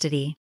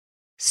custody.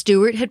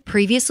 Stewart had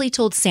previously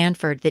told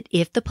Sanford that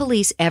if the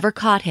police ever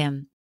caught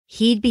him,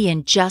 he'd be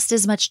in just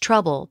as much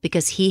trouble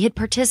because he had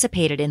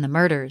participated in the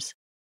murders.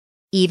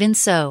 Even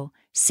so,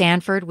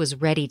 Sanford was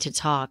ready to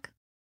talk.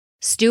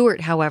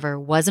 Stewart, however,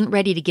 wasn't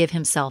ready to give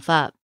himself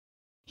up.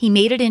 He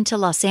made it into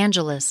Los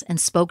Angeles and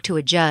spoke to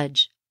a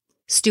judge.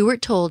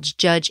 Stewart told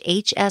Judge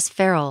H.S.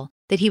 Farrell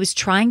that he was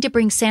trying to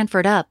bring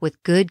Sanford up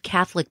with good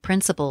Catholic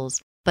principles,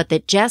 but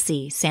that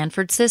Jessie,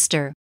 Sanford's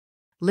sister,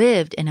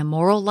 lived an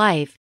immoral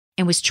life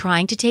and was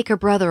trying to take her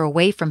brother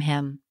away from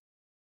him.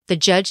 The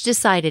judge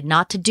decided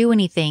not to do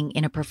anything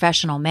in a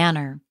professional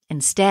manner.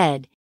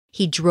 Instead,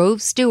 he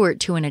drove Stewart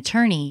to an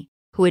attorney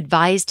who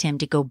advised him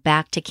to go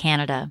back to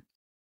Canada.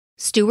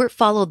 Stewart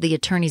followed the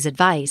attorney's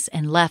advice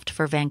and left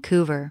for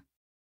Vancouver.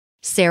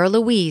 Sarah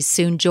Louise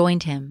soon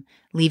joined him,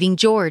 leaving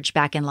George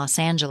back in Los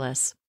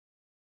Angeles.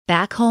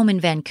 Back home in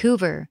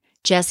Vancouver,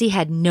 Jessie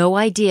had no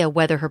idea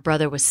whether her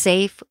brother was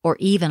safe or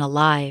even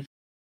alive.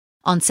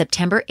 On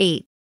September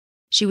 8th,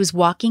 she was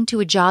walking to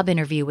a job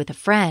interview with a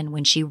friend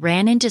when she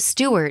ran into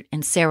Stewart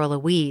and Sarah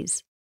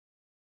Louise.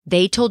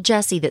 They told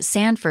Jesse that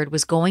Sanford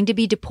was going to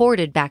be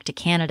deported back to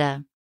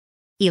Canada.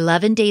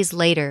 11 days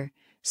later,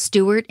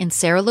 Stewart and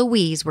Sarah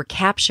Louise were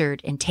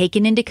captured and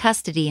taken into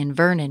custody in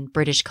Vernon,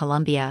 British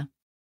Columbia.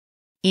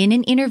 In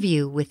an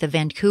interview with the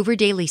Vancouver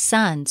Daily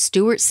Sun,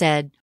 Stewart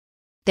said,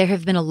 "There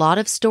have been a lot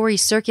of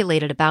stories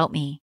circulated about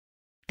me.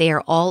 They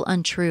are all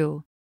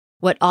untrue.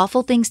 What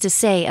awful things to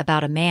say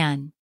about a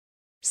man.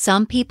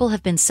 Some people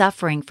have been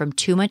suffering from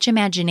too much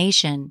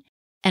imagination,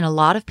 and a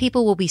lot of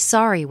people will be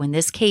sorry when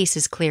this case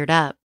is cleared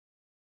up."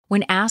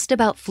 When asked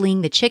about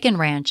fleeing the chicken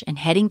ranch and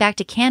heading back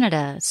to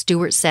Canada,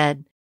 Stewart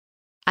said,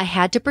 "I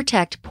had to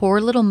protect poor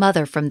little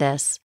mother from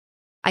this.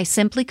 I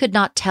simply could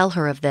not tell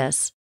her of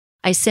this.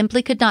 I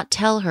simply could not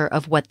tell her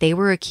of what they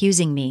were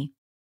accusing me.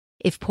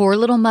 If poor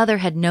little mother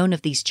had known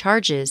of these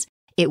charges,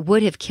 it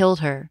would have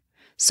killed her.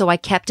 So I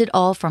kept it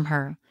all from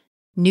her.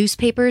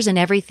 Newspapers and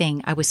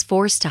everything, I was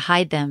forced to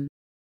hide them.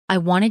 I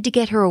wanted to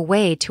get her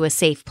away to a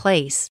safe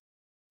place.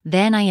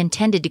 Then I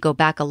intended to go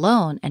back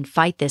alone and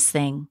fight this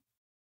thing."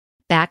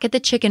 Back at the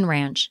chicken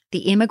ranch,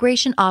 the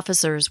immigration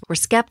officers were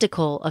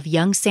skeptical of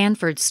young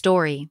Sanford's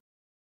story.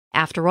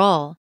 After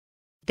all,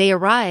 they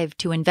arrived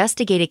to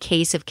investigate a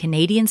case of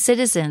Canadian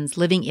citizens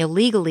living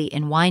illegally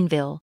in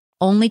Wineville,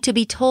 only to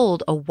be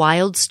told a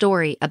wild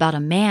story about a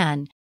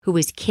man who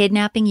was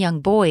kidnapping young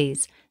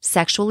boys,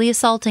 sexually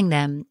assaulting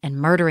them, and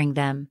murdering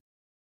them.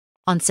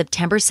 On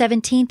September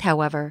 17th,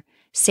 however,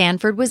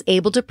 Sanford was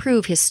able to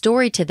prove his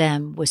story to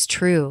them was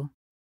true.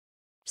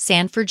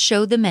 Sanford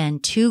showed the men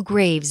 2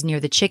 graves near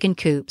the chicken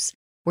coops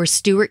where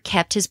Stewart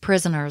kept his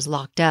prisoners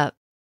locked up.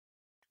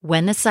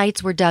 When the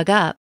sites were dug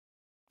up,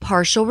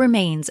 partial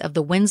remains of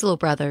the Winslow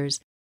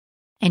brothers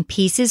and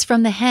pieces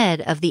from the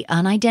head of the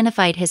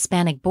unidentified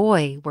Hispanic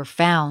boy were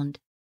found.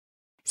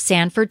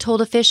 Sanford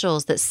told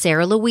officials that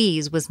Sarah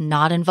Louise was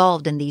not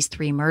involved in these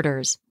 3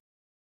 murders.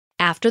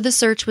 After the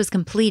search was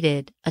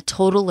completed, a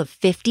total of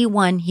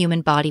 51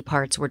 human body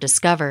parts were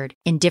discovered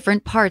in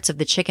different parts of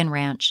the chicken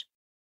ranch.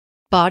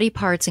 Body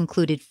parts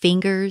included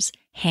fingers,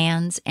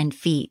 hands, and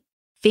feet,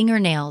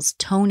 fingernails,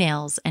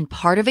 toenails, and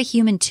part of a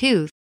human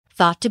tooth,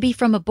 thought to be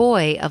from a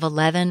boy of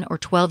 11 or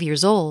 12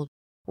 years old,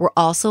 were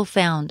also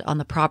found on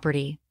the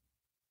property.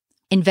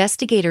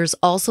 Investigators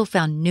also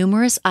found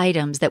numerous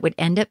items that would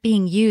end up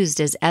being used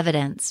as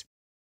evidence.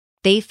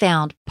 They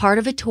found part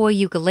of a toy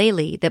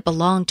ukulele that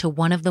belonged to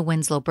one of the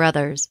Winslow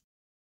brothers.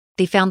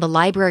 They found the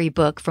library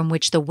book from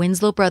which the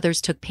Winslow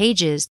brothers took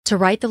pages to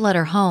write the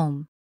letter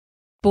home.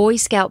 Boy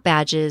Scout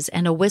badges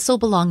and a whistle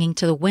belonging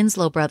to the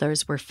Winslow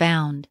brothers were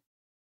found.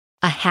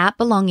 A hat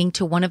belonging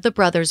to one of the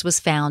brothers was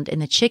found in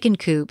the chicken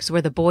coops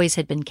where the boys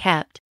had been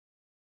kept.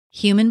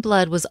 Human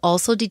blood was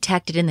also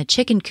detected in the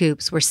chicken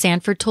coops where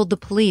Sanford told the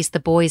police the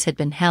boys had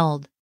been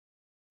held.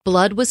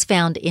 Blood was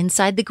found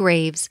inside the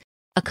graves,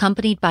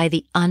 accompanied by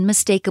the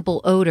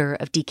unmistakable odor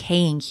of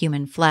decaying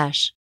human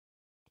flesh.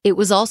 It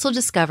was also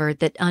discovered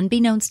that,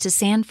 unbeknownst to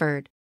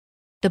Sanford,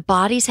 the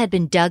bodies had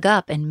been dug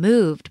up and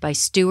moved by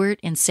Stewart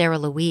and Sarah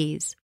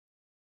Louise.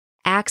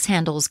 Axe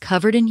handles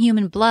covered in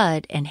human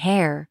blood and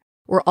hair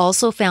were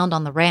also found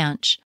on the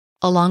ranch,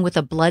 along with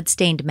a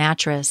blood-stained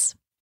mattress.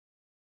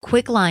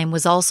 Quicklime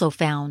was also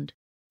found.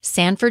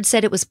 Sanford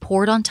said it was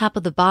poured on top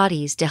of the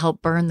bodies to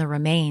help burn the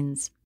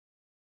remains.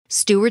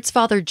 Stewart's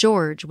father,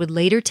 George, would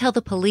later tell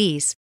the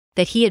police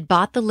that he had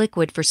bought the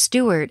liquid for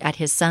Stewart at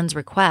his son's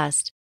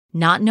request,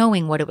 not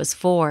knowing what it was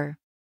for.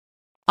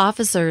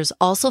 Officers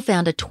also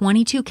found a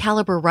 .22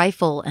 caliber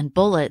rifle and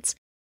bullets,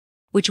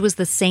 which was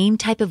the same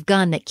type of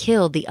gun that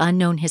killed the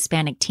unknown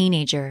Hispanic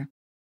teenager.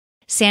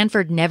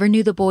 Sanford never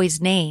knew the boy's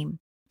name,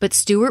 but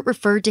Stewart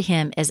referred to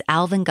him as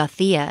Alvin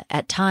Garcia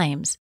at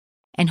times,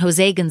 and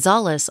Jose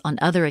Gonzalez on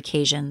other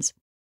occasions.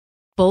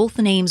 Both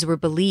names were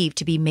believed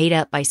to be made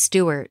up by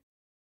Stewart.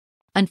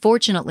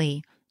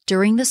 Unfortunately,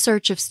 during the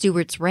search of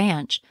Stewart's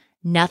ranch,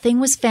 nothing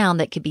was found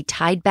that could be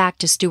tied back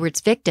to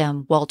Stewart's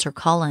victim, Walter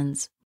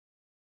Collins.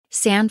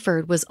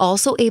 Sanford was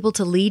also able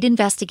to lead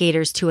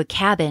investigators to a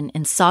cabin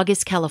in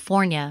Saugus,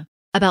 California,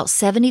 about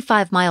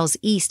 75 miles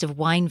east of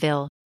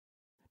Wineville.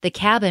 The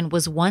cabin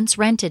was once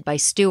rented by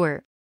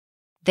Stewart.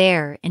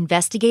 There,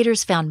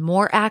 investigators found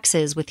more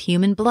axes with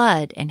human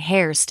blood and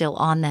hair still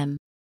on them.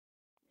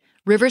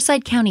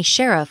 Riverside County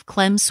Sheriff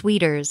Clem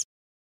Sweeters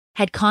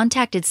had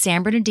contacted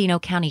San Bernardino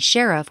County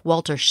Sheriff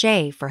Walter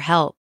Shea for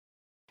help.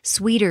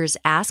 Sweeters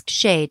asked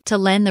Shea to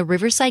lend the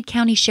Riverside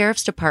County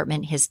Sheriff's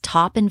Department his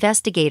top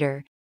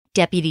investigator,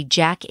 Deputy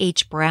Jack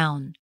H.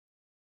 Brown.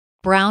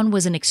 Brown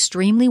was an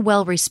extremely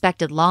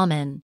well-respected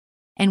lawman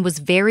and was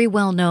very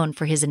well known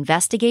for his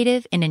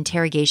investigative and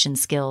interrogation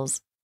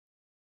skills.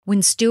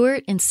 When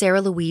Stewart and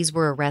Sarah Louise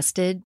were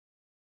arrested,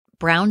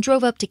 Brown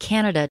drove up to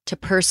Canada to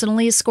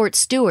personally escort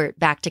Stewart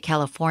back to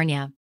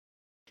California.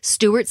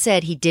 Stewart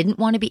said he didn't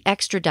want to be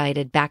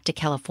extradited back to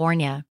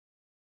California.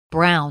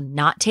 Brown,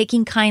 not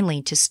taking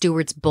kindly to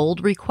Stewart's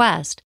bold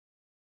request,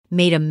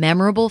 made a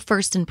memorable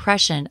first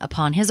impression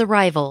upon his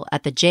arrival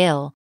at the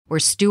jail where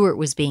Stewart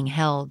was being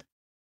held.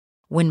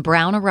 When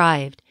Brown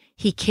arrived,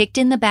 he kicked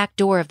in the back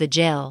door of the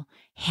jail,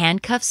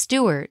 handcuffed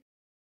Stewart,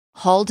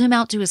 hauled him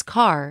out to his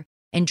car,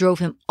 and drove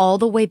him all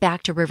the way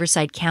back to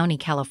Riverside County,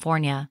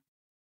 California.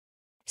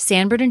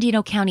 San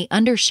Bernardino County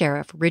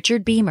Undersheriff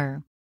Richard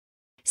Beamer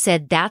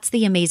said that's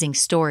the amazing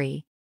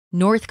story.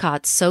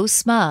 Northcott's so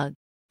smug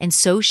and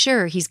so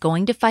sure he's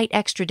going to fight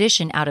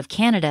extradition out of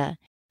Canada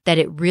that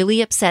it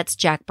really upsets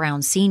Jack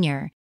Brown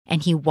Sr.,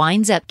 and he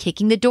winds up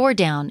kicking the door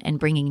down and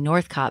bringing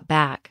Northcott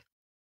back.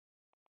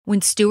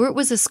 When Stewart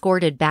was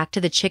escorted back to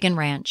the chicken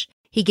ranch,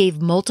 he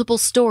gave multiple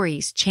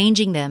stories,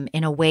 changing them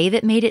in a way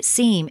that made it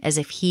seem as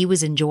if he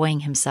was enjoying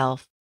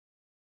himself.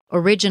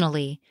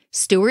 Originally,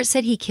 Stewart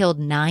said he killed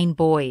 9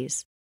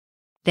 boys.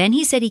 Then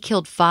he said he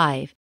killed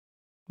 5,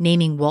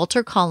 naming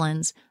Walter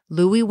Collins,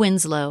 Louis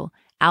Winslow,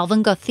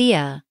 Alvin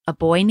Gothea, a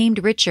boy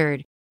named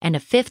Richard, and a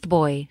 5th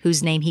boy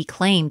whose name he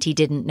claimed he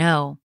didn't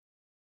know.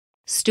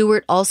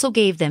 Stewart also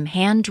gave them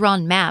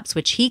hand-drawn maps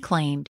which he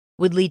claimed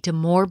would lead to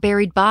more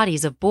buried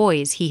bodies of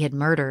boys he had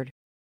murdered.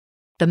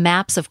 The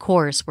maps, of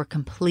course, were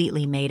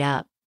completely made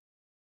up.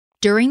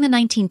 During the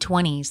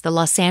 1920s, the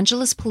Los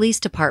Angeles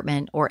Police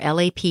Department, or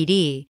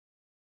LAPD,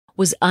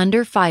 was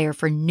under fire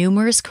for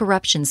numerous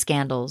corruption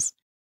scandals.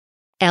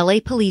 LA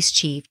Police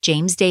Chief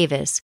James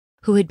Davis,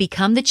 who had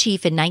become the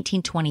chief in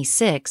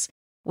 1926,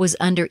 was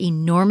under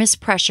enormous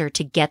pressure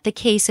to get the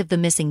case of the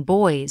missing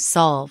boys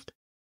solved.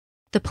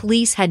 The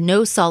police had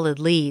no solid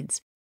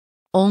leads,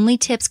 only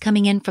tips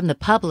coming in from the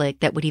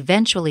public that would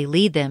eventually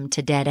lead them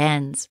to dead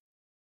ends.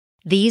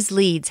 These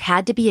leads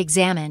had to be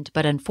examined,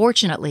 but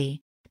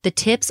unfortunately, the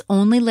tips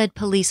only led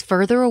police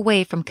further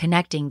away from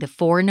connecting the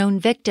 4 known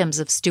victims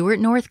of Stewart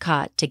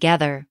Northcott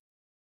together.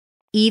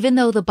 Even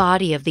though the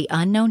body of the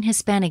unknown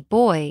Hispanic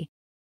boy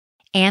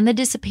and the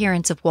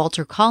disappearance of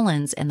Walter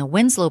Collins and the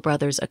Winslow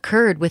brothers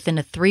occurred within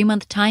a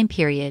 3-month time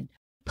period,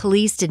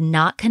 police did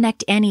not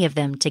connect any of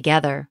them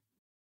together.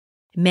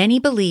 Many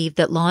believe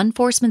that law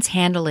enforcement's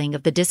handling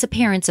of the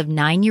disappearance of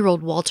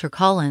 9-year-old Walter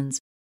Collins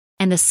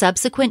and the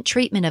subsequent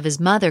treatment of his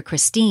mother,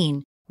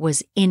 Christine,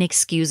 was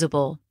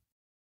inexcusable.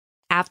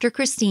 After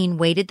Christine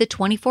waited the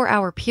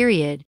 24-hour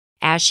period,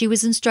 as she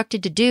was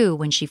instructed to do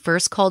when she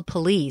first called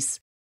police,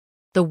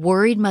 the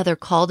worried mother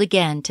called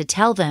again to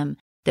tell them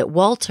that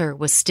Walter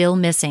was still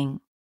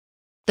missing.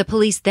 The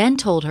police then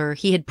told her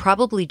he had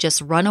probably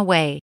just run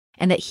away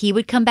and that he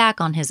would come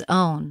back on his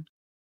own.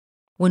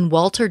 When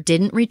Walter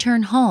didn't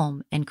return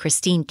home and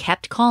Christine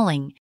kept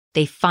calling,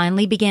 they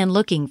finally began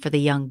looking for the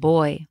young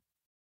boy.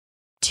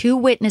 2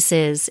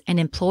 witnesses, an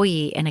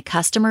employee and a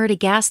customer at a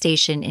gas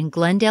station in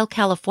Glendale,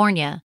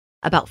 California,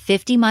 about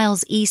 50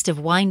 miles east of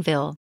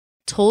Wineville,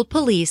 told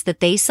police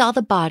that they saw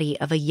the body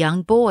of a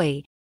young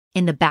boy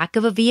in the back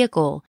of a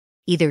vehicle,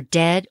 either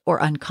dead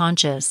or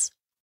unconscious.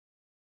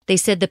 They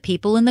said the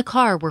people in the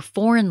car were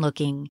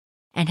foreign-looking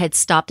and had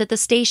stopped at the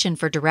station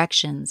for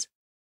directions.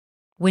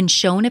 When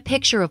shown a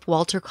picture of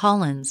Walter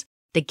Collins,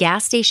 the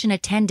gas station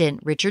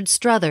attendant, Richard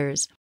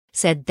Struthers,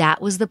 said that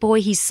was the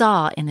boy he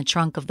saw in the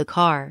trunk of the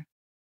car.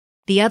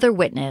 The other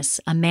witness,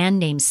 a man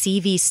named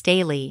C.V.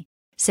 Staley,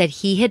 said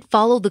he had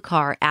followed the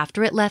car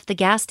after it left the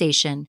gas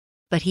station,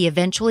 but he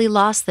eventually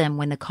lost them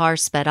when the car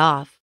sped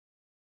off.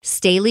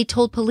 Staley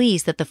told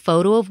police that the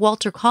photo of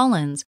Walter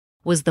Collins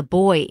was the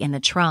boy in the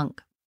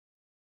trunk.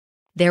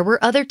 There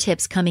were other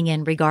tips coming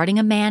in regarding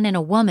a man and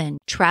a woman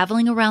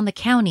traveling around the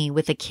county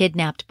with a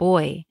kidnapped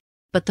boy,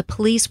 but the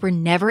police were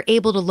never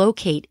able to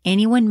locate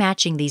anyone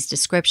matching these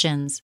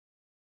descriptions.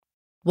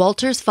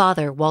 Walter's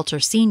father, Walter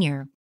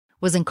Sr.,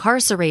 was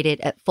incarcerated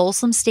at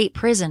Folsom State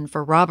Prison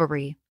for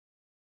robbery.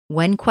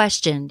 When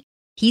questioned,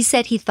 he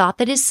said he thought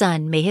that his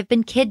son may have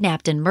been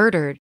kidnapped and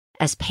murdered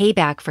as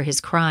payback for his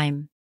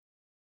crime.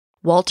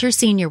 Walter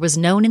Sr. was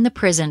known in the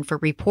prison for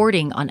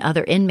reporting on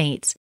other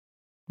inmates,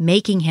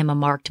 making him a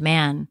marked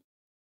man.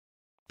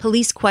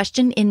 Police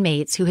questioned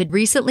inmates who had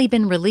recently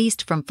been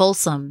released from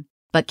Folsom,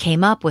 but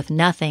came up with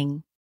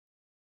nothing.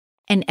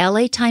 An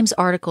LA Times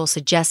article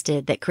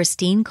suggested that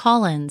Christine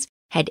Collins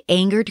had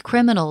angered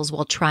criminals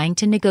while trying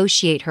to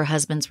negotiate her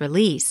husband's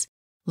release,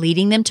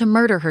 leading them to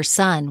murder her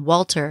son,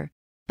 Walter,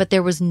 but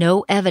there was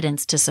no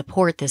evidence to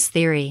support this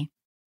theory.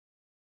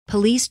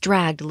 Police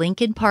dragged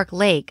Lincoln Park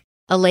Lake,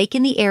 a lake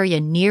in the area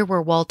near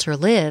where Walter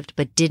lived,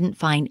 but didn't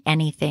find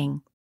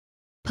anything.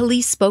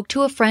 Police spoke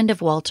to a friend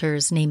of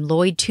Walter's named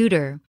Lloyd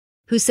Tudor,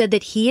 who said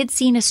that he had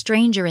seen a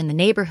stranger in the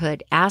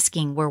neighborhood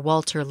asking where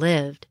Walter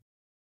lived.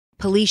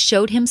 Police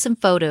showed him some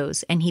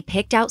photos, and he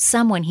picked out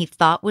someone he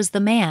thought was the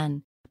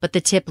man, but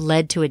the tip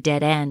led to a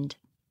dead end.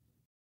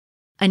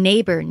 A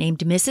neighbor named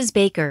Mrs.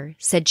 Baker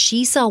said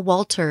she saw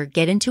Walter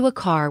get into a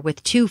car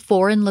with 2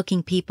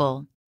 foreign-looking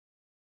people.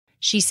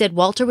 She said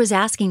Walter was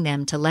asking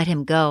them to let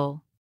him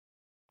go.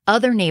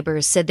 Other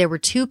neighbors said there were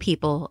 2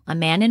 people, a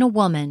man and a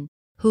woman,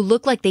 who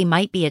looked like they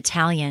might be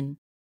Italian.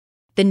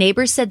 The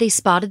neighbors said they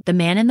spotted the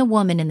man and the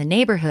woman in the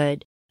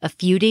neighborhood a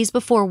few days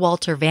before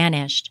Walter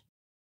vanished.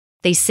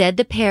 They said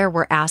the pair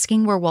were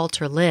asking where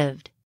Walter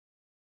lived.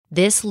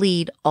 This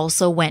lead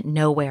also went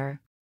nowhere.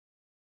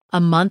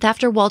 A month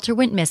after Walter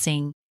went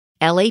missing,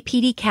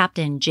 LAPD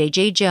Captain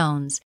J.J.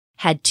 Jones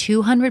had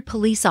 200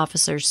 police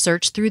officers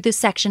search through the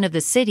section of the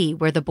city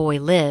where the boy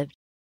lived.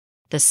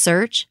 The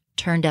search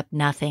turned up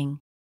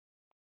nothing.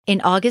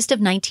 In August of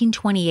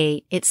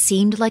 1928, it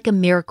seemed like a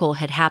miracle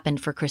had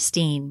happened for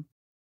Christine.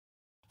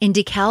 In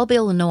DeKalb,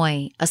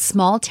 Illinois, a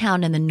small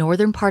town in the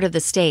northern part of the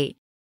state,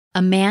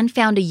 a man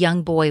found a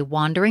young boy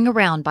wandering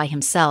around by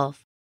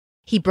himself.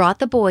 He brought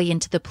the boy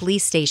into the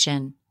police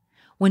station.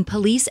 When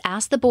police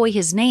asked the boy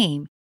his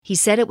name, he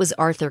said it was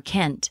Arthur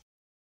Kent.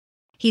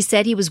 He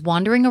said he was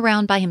wandering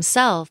around by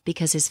himself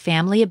because his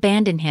family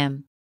abandoned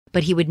him,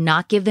 but he would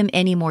not give them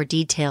any more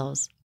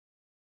details.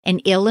 An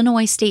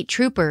Illinois state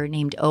trooper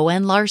named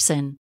O.N.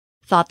 Larson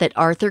thought that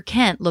Arthur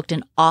Kent looked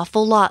an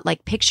awful lot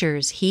like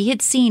pictures he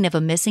had seen of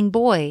a missing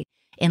boy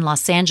in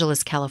Los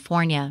Angeles,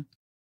 California.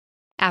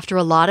 After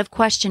a lot of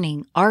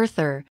questioning,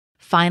 Arthur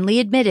finally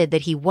admitted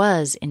that he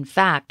was, in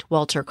fact,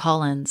 Walter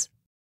Collins.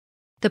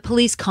 The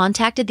police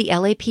contacted the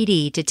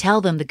LAPD to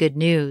tell them the good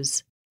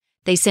news.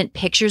 They sent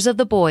pictures of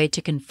the boy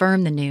to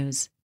confirm the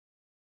news.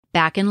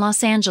 Back in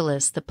Los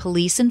Angeles, the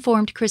police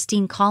informed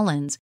Christine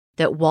Collins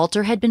that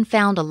Walter had been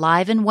found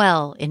alive and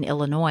well in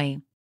Illinois.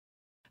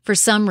 For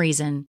some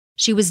reason,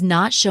 she was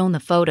not shown the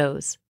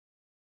photos.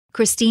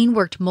 Christine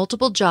worked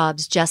multiple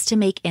jobs just to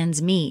make ends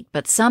meet,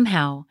 but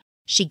somehow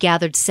she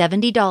gathered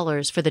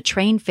 $70 for the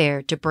train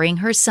fare to bring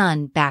her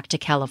son back to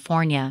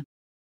California.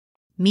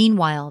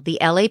 Meanwhile, the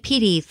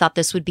LAPD thought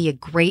this would be a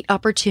great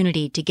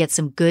opportunity to get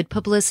some good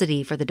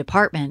publicity for the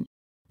department,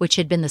 which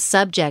had been the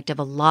subject of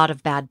a lot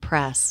of bad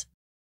press.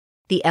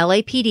 The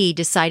LAPD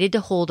decided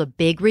to hold a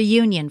big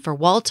reunion for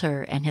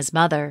Walter and his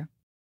mother.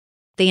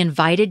 They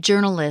invited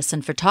journalists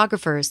and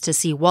photographers to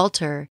see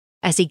Walter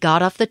as he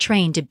got off the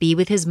train to be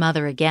with his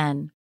mother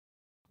again.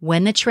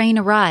 When the train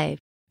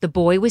arrived, the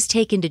boy was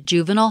taken to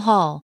juvenile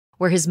hall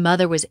where his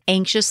mother was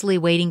anxiously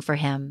waiting for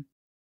him.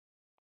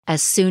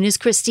 As soon as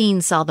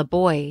Christine saw the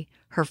boy,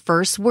 her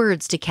first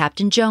words to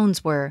Captain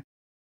Jones were,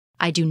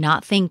 "I do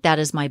not think that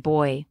is my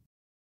boy."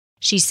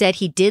 She said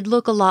he did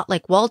look a lot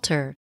like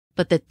Walter,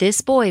 but that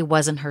this boy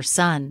wasn't her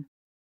son.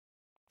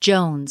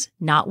 Jones,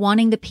 not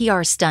wanting the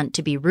PR stunt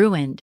to be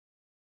ruined,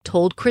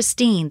 told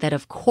Christine that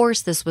of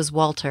course this was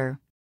Walter.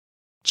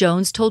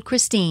 Jones told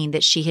Christine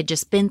that she had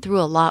just been through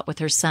a lot with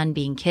her son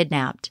being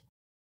kidnapped.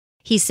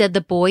 He said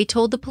the boy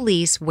told the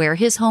police where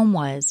his home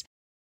was,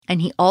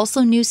 and he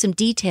also knew some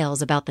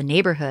details about the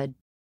neighborhood.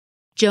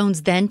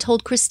 Jones then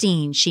told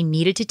Christine she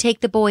needed to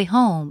take the boy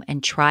home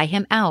and try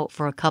him out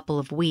for a couple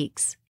of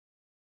weeks.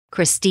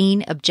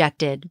 Christine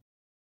objected.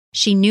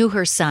 She knew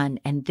her son,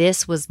 and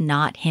this was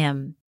not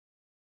him.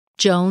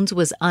 Jones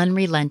was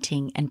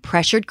unrelenting and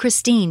pressured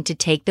Christine to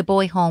take the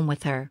boy home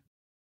with her.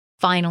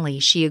 Finally,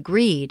 she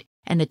agreed,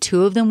 and the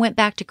two of them went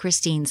back to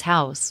Christine's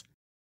house.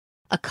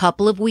 A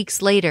couple of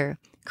weeks later,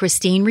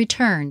 Christine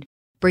returned,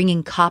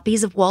 bringing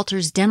copies of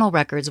Walter's dental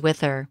records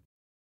with her.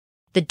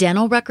 The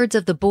dental records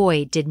of the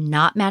boy did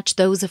not match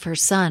those of her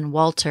son,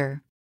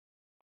 Walter.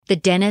 The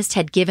dentist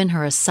had given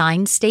her a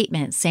signed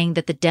statement saying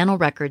that the dental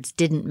records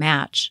didn't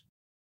match.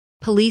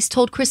 Police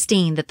told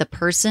Christine that the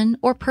person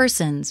or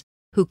persons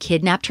who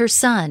kidnapped her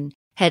son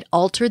had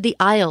altered the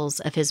aisles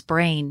of his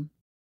brain.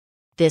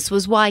 This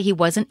was why he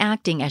wasn't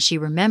acting as she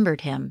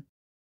remembered him.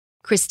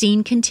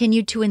 Christine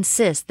continued to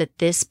insist that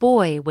this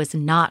boy was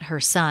not her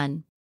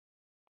son.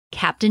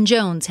 Captain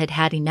Jones had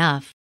had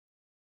enough.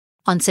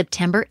 On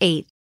September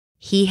 8th,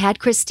 he had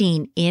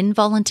Christine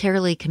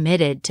involuntarily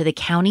committed to the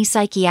county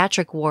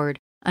psychiatric ward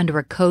under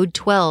a Code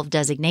 12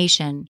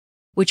 designation,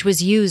 which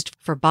was used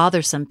for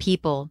bothersome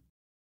people.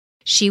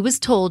 She was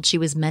told she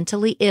was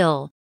mentally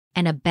ill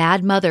and a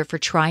bad mother for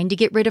trying to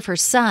get rid of her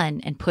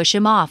son and push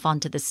him off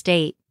onto the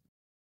state.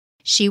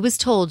 She was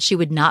told she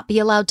would not be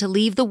allowed to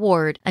leave the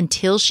ward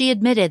until she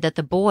admitted that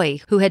the boy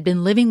who had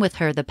been living with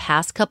her the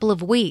past couple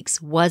of weeks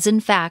was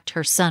in fact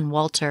her son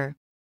Walter.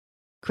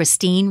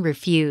 Christine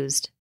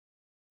refused.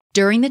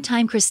 During the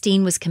time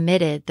Christine was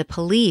committed, the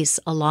police,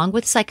 along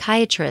with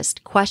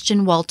psychiatrists,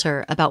 questioned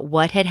Walter about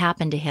what had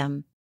happened to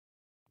him.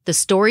 The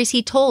stories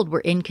he told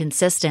were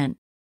inconsistent.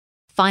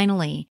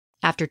 Finally,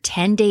 after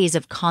 10 days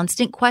of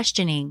constant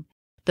questioning,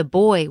 the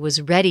boy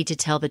was ready to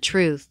tell the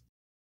truth.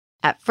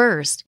 At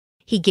first,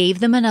 he gave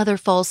them another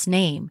false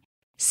name,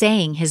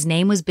 saying his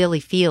name was Billy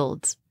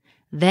Fields.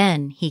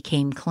 Then he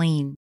came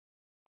clean.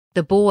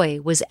 The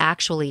boy was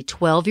actually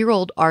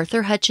 12-year-old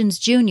Arthur Hutchins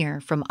Jr.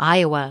 from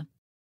Iowa.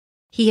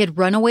 He had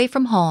run away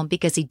from home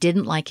because he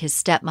didn't like his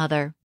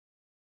stepmother.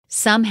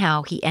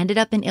 Somehow he ended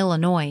up in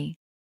Illinois.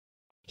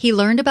 He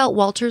learned about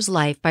Walter's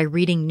life by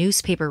reading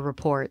newspaper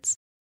reports.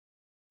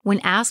 When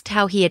asked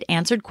how he had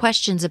answered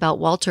questions about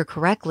Walter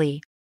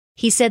correctly,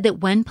 he said that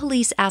when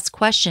police asked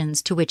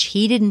questions to which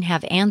he didn't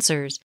have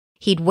answers,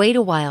 he'd wait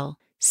a while,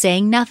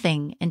 saying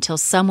nothing until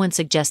someone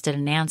suggested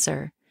an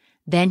answer.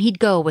 Then he'd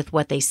go with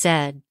what they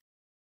said.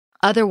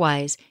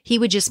 Otherwise, he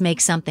would just make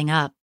something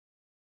up.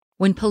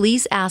 When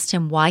police asked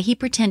him why he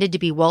pretended to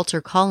be Walter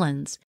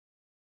Collins,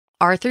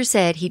 Arthur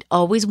said he'd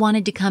always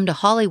wanted to come to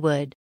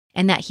Hollywood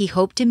and that he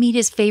hoped to meet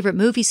his favorite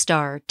movie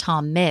star,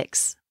 Tom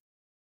Mix.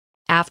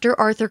 After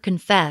Arthur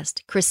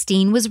confessed,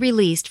 Christine was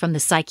released from the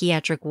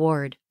psychiatric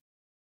ward.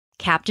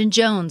 Captain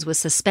Jones was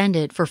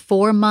suspended for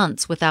 4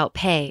 months without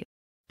pay,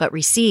 but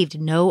received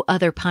no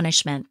other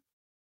punishment.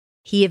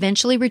 He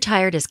eventually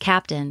retired as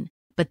captain,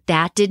 but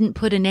that didn't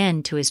put an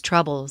end to his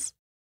troubles.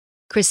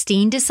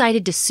 Christine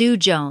decided to sue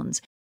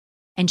Jones,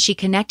 and she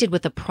connected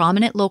with a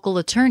prominent local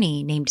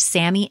attorney named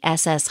Sammy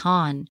S.S.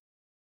 Hahn,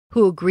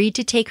 who agreed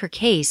to take her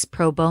case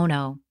pro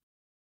bono.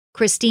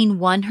 Christine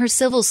won her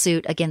civil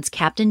suit against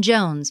Captain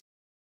Jones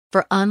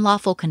for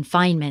unlawful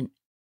confinement.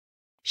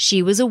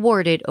 She was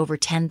awarded over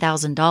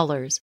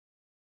 $10,000,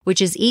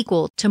 which is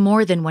equal to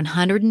more than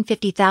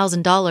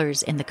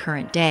 $150,000 in the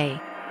current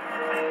day.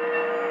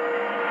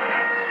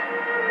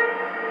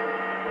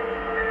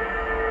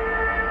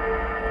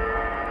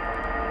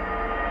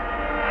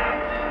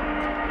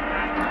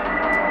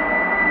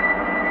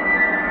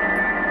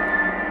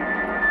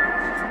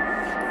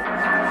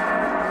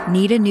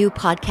 Need a new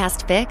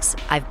podcast fix?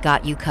 I've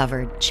got you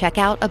covered. Check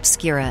out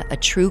Obscura, a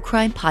true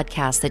crime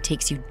podcast that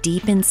takes you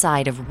deep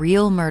inside of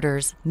real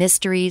murders,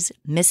 mysteries,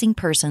 missing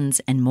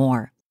persons, and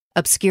more.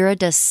 Obscura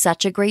does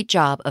such a great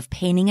job of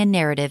painting a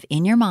narrative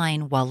in your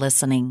mind while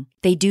listening.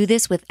 They do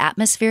this with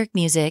atmospheric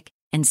music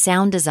and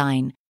sound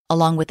design,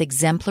 along with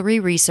exemplary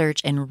research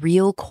and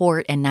real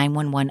court and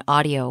 911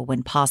 audio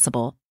when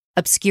possible.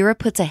 Obscura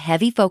puts a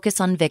heavy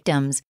focus on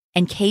victims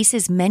and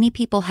cases many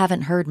people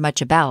haven't heard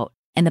much about.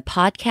 And the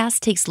podcast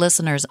takes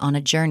listeners on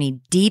a journey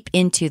deep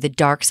into the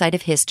dark side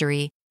of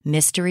history,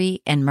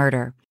 mystery, and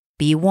murder.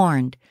 Be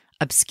warned,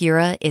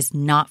 Obscura is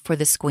not for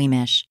the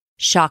squeamish.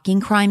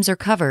 Shocking crimes are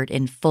covered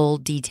in full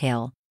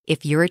detail.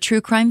 If you're a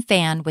true crime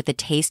fan with a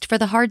taste for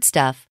the hard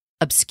stuff,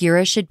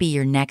 Obscura should be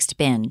your next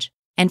binge.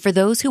 And for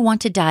those who want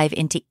to dive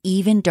into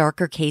even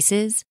darker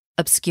cases,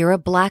 Obscura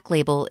Black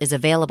Label is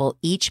available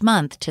each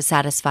month to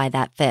satisfy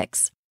that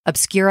fix.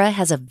 Obscura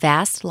has a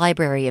vast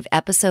library of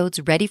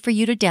episodes ready for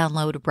you to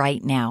download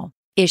right now.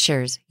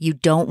 Ishers, you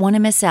don't want to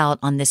miss out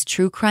on this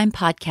true crime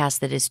podcast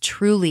that is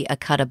truly a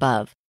cut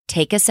above.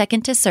 Take a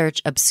second to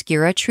search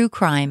Obscura True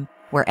Crime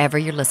wherever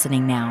you're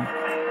listening now.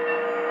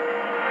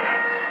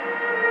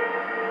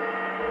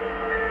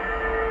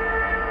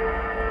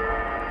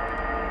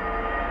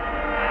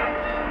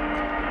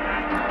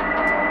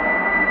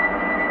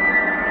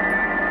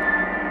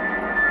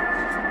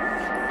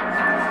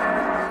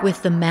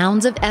 With the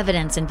mounds of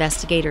evidence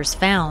investigators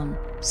found,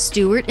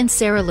 Stewart and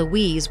Sarah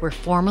Louise were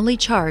formally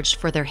charged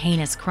for their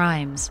heinous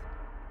crimes.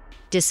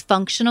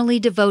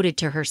 Dysfunctionally devoted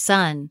to her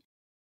son,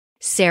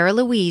 Sarah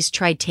Louise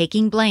tried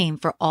taking blame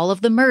for all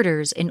of the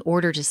murders in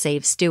order to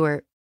save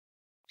Stewart.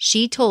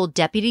 She told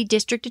Deputy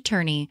District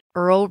Attorney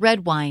Earl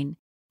Redwine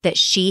that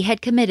she had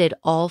committed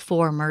all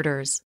 4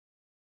 murders.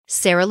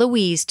 Sarah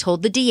Louise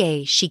told the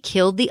DA she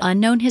killed the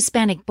unknown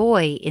Hispanic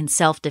boy in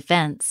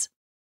self-defense.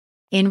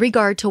 In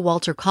regard to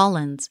Walter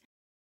Collins,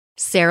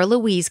 Sarah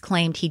Louise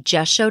claimed he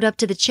just showed up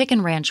to the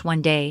chicken ranch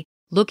one day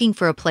looking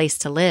for a place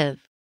to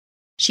live.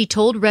 She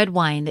told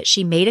Redwine that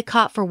she made a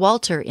cot for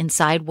Walter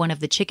inside one of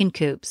the chicken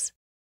coops.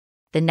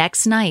 The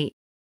next night,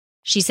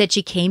 she said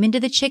she came into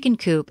the chicken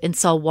coop and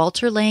saw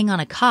Walter laying on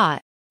a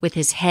cot with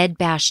his head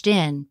bashed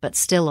in but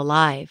still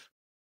alive.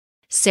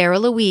 Sarah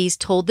Louise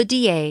told the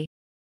DA,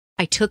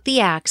 "I took the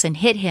axe and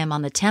hit him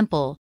on the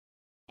temple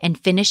and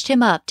finished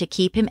him up to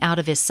keep him out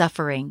of his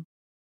suffering."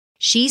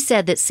 She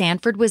said that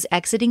Sanford was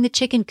exiting the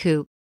chicken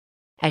coop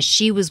as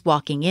she was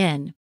walking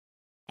in,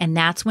 and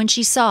that's when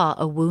she saw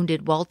a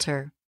wounded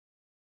Walter.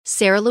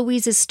 Sarah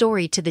Louise's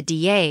story to the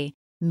DA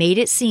made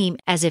it seem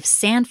as if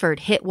Sanford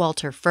hit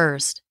Walter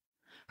first.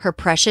 Her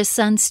precious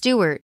son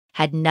Stewart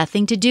had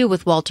nothing to do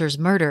with Walter's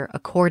murder,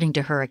 according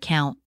to her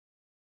account.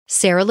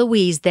 Sarah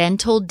Louise then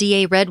told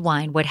DA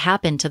Redwine what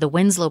happened to the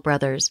Winslow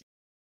brothers,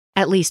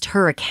 at least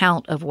her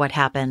account of what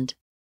happened.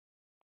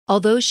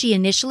 Although she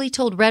initially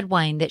told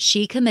Redwine that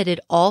she committed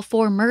all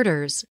 4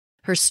 murders,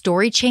 her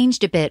story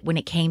changed a bit when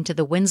it came to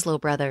the Winslow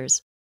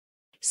brothers.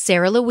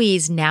 Sarah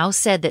Louise now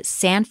said that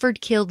Sanford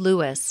killed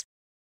Lewis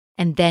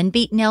and then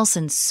beat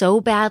Nelson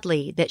so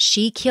badly that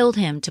she killed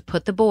him to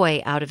put the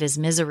boy out of his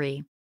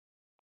misery.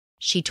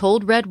 She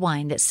told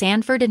Redwine that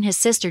Sanford and his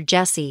sister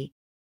Jessie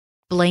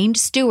blamed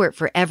Stewart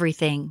for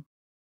everything.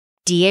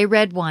 DA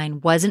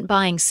Redwine wasn't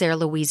buying Sarah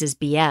Louise's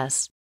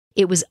BS.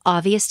 It was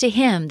obvious to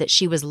him that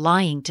she was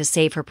lying to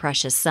save her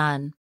precious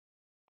son.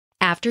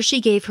 After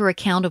she gave her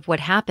account of what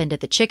happened at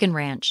the chicken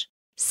ranch,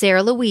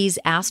 Sarah Louise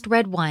asked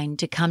Redwine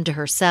to come to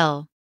her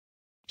cell.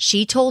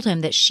 She told him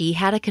that she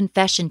had a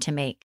confession to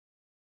make.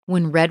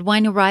 When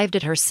Redwine arrived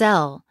at her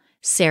cell,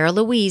 Sarah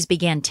Louise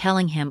began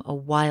telling him a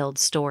wild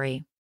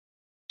story.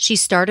 She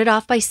started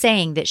off by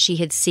saying that she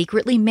had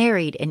secretly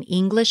married an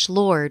English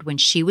lord when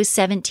she was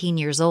 17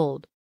 years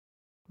old.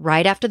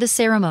 Right after the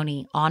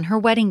ceremony, on her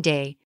wedding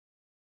day,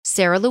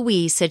 Sarah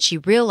Louise said she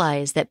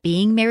realized that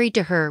being married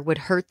to her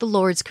would hurt the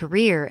lord's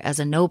career as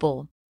a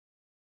noble.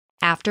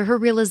 After her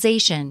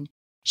realization,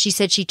 she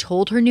said she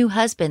told her new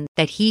husband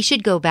that he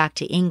should go back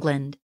to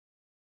England.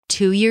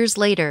 2 years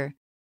later,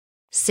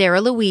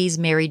 Sarah Louise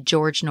married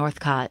George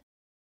Northcott.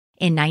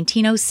 In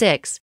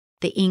 1906,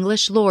 the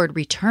English lord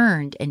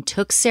returned and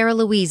took Sarah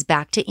Louise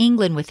back to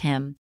England with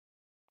him,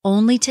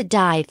 only to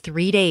die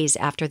 3 days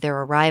after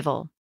their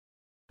arrival.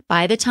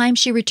 By the time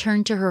she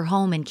returned to her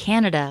home in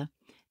Canada,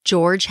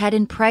 George had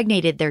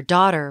impregnated their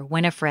daughter,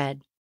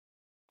 Winifred.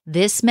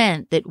 This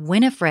meant that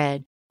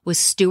Winifred was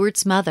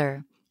Stewart's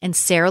mother, and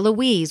Sarah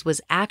Louise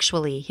was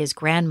actually his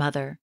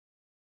grandmother.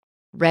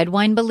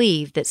 Redwine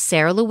believed that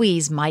Sarah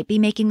Louise might be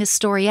making this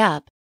story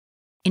up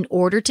in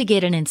order to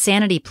get an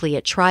insanity plea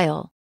at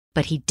trial,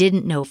 but he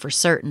didn't know for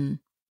certain.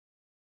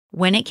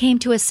 When it came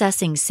to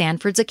assessing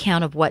Sanford's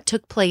account of what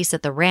took place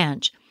at the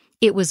ranch,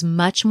 it was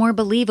much more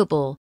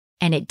believable,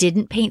 and it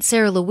didn't paint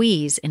Sarah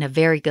Louise in a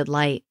very good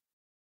light.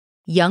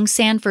 Young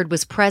Sanford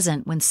was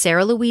present when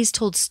Sarah Louise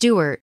told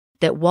Stewart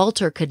that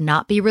Walter could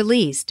not be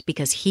released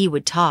because he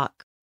would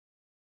talk.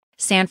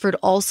 Sanford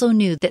also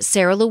knew that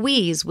Sarah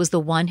Louise was the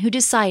one who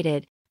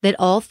decided that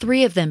all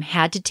 3 of them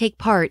had to take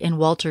part in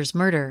Walter's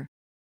murder,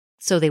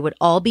 so they would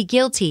all be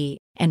guilty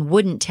and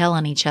wouldn't tell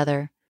on each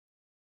other.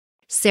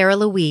 Sarah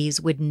Louise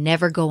would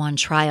never go on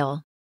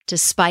trial.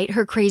 Despite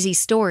her crazy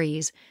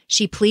stories,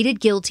 she pleaded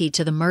guilty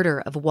to the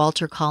murder of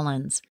Walter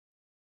Collins.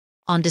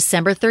 On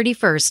December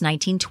 31st,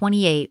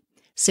 1928,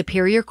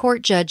 Superior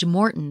Court Judge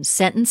Morton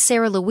sentenced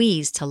Sarah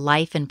Louise to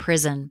life in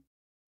prison.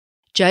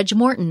 Judge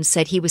Morton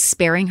said he was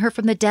sparing her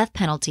from the death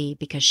penalty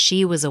because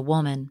she was a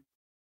woman.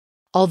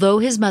 Although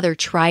his mother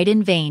tried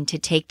in vain to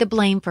take the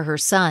blame for her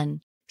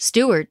son,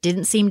 Stewart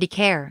didn't seem to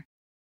care.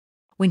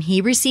 When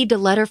he received a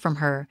letter from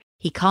her,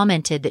 he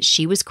commented that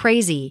she was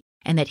crazy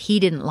and that he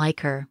didn't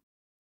like her.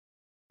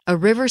 A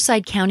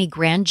Riverside County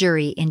grand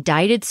jury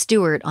indicted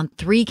Stewart on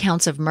 3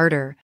 counts of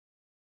murder.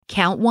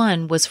 Count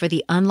 1 was for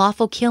the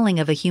unlawful killing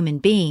of a human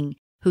being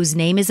whose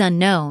name is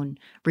unknown,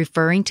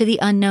 referring to the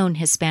unknown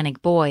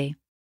Hispanic boy.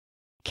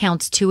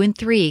 Counts 2 and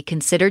 3,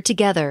 considered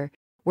together,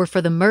 were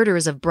for the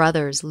murders of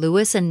brothers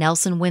Lewis and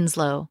Nelson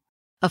Winslow.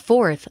 A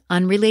 4th,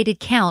 unrelated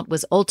count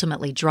was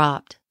ultimately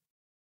dropped.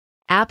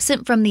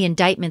 Absent from the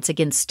indictments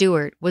against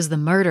Stewart was the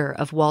murder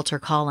of Walter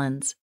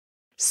Collins.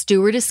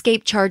 Stewart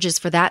escaped charges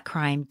for that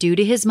crime due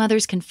to his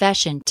mother's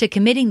confession to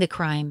committing the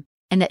crime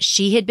and that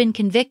she had been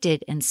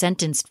convicted and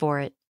sentenced for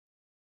it.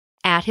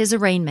 At his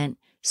arraignment,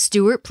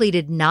 Stewart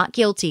pleaded not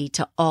guilty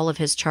to all of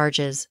his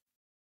charges.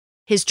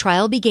 His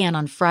trial began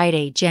on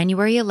Friday,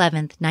 January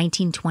 11,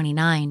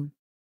 1929.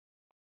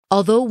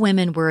 Although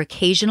women were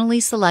occasionally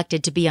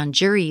selected to be on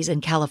juries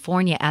in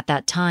California at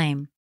that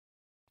time,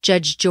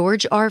 Judge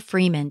George R.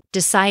 Freeman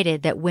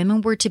decided that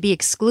women were to be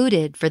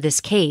excluded for this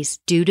case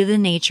due to the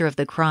nature of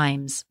the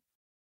crimes.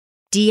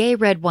 D.A.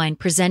 Redwine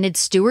presented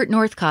Stewart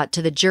Northcott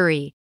to the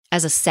jury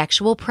as a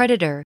sexual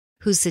predator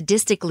who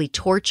sadistically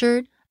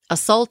tortured,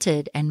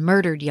 assaulted, and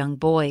murdered young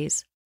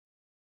boys.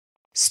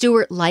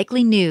 Stewart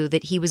likely knew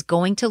that he was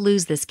going to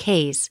lose this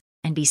case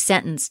and be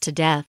sentenced to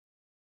death.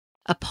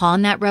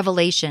 Upon that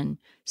revelation,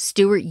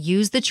 Stewart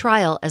used the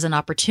trial as an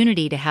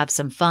opportunity to have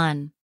some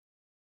fun.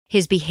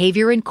 His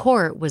behavior in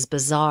court was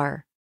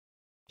bizarre.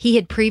 He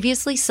had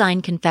previously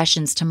signed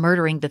confessions to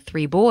murdering the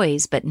 3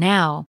 boys, but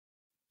now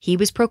he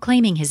was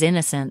proclaiming his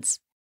innocence.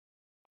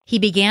 He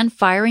began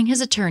firing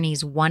his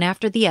attorneys one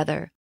after the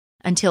other,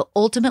 until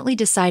ultimately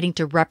deciding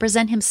to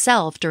represent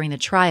himself during the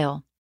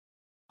trial.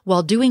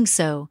 While doing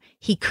so,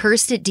 he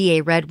cursed at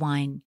D.A.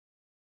 Redwine.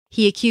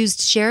 He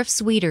accused Sheriff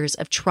Sweeters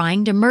of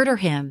trying to murder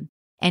him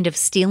and of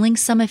stealing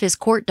some of his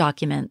court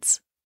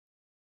documents.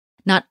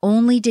 Not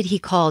only did he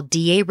call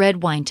D.A.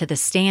 Redwine to the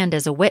stand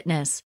as a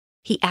witness,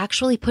 he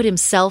actually put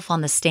himself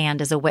on the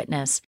stand as a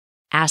witness,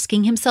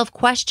 asking himself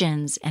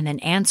questions and then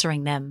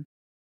answering them.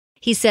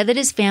 He said that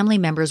his family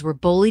members were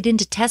bullied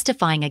into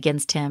testifying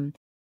against him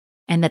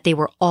and that they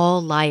were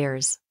all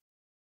liars.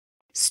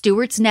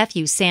 Stewart's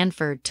nephew,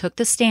 Sanford, took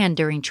the stand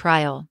during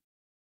trial.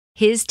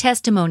 His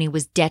testimony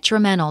was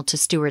detrimental to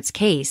Stewart's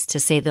case, to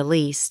say the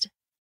least.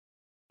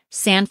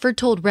 Sanford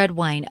told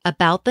Redwine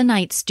about the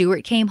night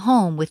Stewart came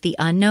home with the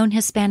unknown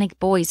Hispanic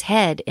boy's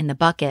head in the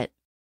bucket.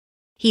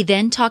 He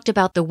then talked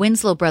about the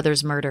Winslow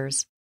brothers'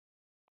 murders.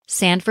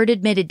 Sanford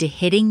admitted to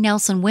hitting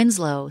Nelson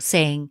Winslow,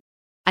 saying,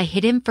 "I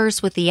hit him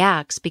first with the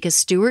axe because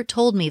Stewart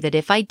told me that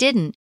if I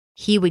didn't,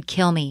 he would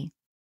kill me."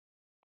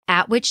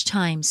 At which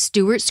time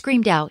Stewart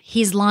screamed out,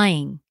 "He's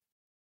lying."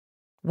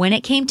 When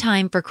it came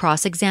time for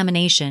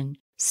cross-examination,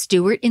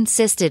 Stewart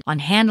insisted on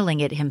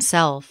handling it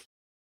himself.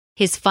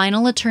 His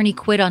final attorney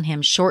quit on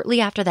him shortly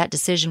after that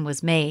decision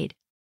was made.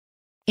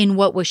 In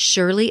what was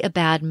surely a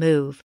bad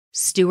move,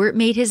 Stewart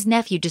made his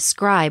nephew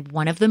describe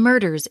one of the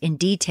murders in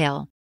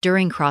detail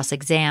during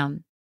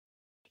cross-exam.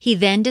 He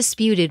then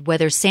disputed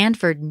whether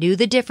Sanford knew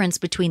the difference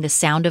between the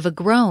sound of a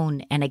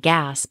groan and a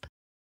gasp.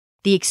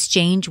 The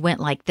exchange went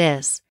like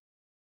this.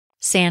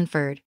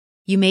 Sanford,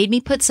 "You made me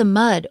put some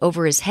mud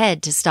over his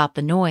head to stop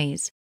the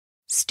noise."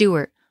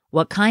 Stewart,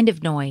 "What kind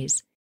of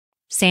noise?"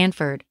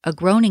 Sanford, "A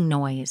groaning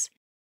noise."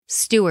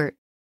 Stewart,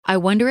 "I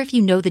wonder if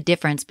you know the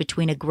difference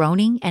between a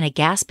groaning and a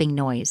gasping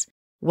noise.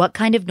 What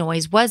kind of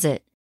noise was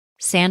it?"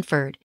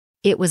 Sanford,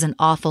 "It was an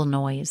awful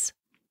noise."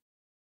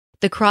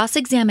 The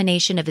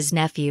cross-examination of his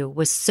nephew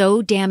was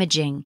so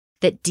damaging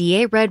that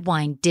DA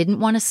Redwine didn't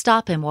want to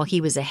stop him while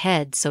he was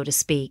ahead, so to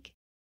speak.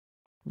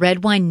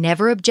 Redwine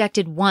never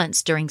objected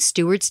once during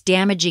Stewart's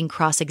damaging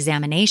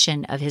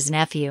cross-examination of his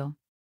nephew.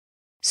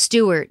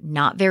 Stewart,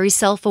 not very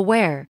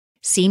self-aware,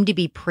 seemed to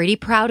be pretty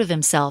proud of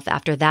himself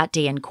after that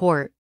day in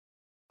court.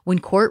 When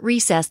court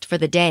recessed for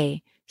the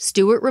day,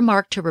 Stewart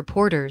remarked to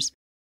reporters,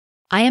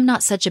 "I am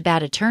not such a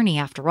bad attorney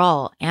after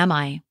all, am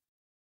I?"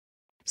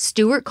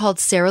 Stewart called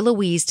Sarah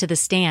Louise to the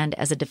stand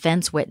as a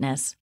defense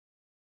witness.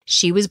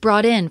 She was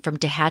brought in from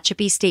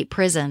Tehachapi State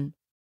Prison.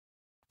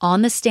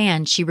 On the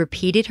stand, she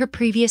repeated her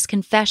previous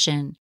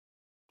confession,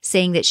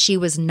 saying that she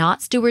was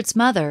not Stewart's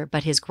mother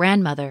but his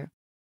grandmother,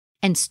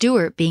 and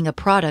Stewart being a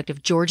product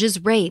of George's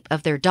rape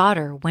of their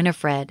daughter,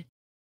 Winifred.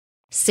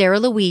 Sarah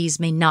Louise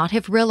may not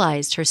have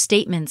realized her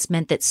statements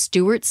meant that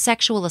Stewart's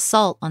sexual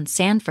assault on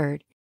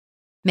Sanford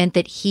meant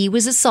that he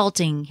was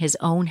assaulting his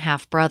own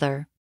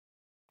half-brother.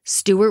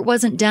 Stewart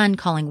wasn't done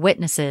calling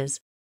witnesses.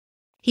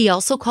 He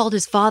also called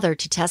his father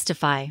to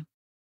testify.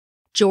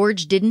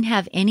 George didn't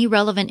have any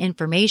relevant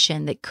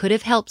information that could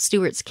have helped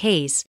Stewart's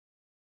case,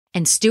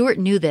 and Stewart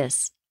knew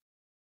this.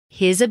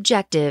 His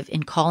objective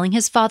in calling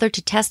his father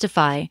to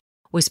testify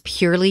was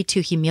purely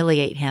to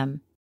humiliate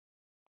him.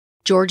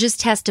 George's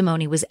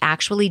testimony was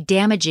actually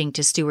damaging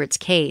to Stewart's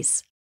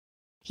case.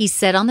 He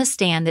said on the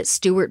stand that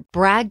Stewart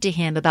bragged to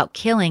him about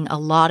killing a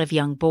lot of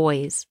young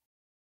boys.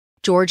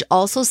 George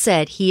also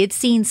said he had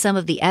seen some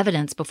of the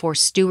evidence before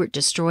Stewart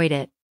destroyed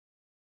it.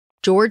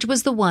 George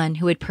was the one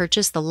who had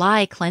purchased the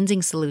lye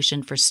cleansing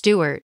solution for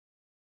Stewart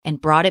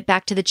and brought it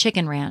back to the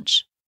chicken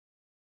ranch.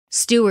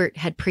 Stewart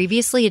had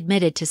previously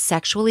admitted to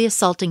sexually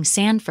assaulting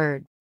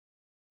Sanford,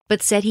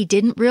 but said he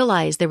didn't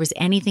realize there was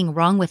anything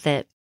wrong with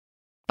it.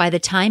 By the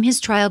time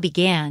his trial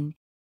began,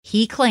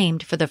 he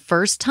claimed for the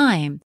first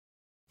time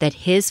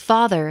that his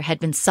father had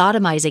been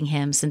sodomizing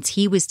him since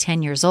he was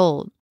 10 years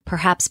old,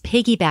 perhaps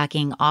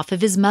piggybacking off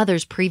of his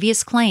mother's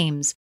previous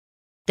claims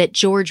that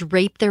George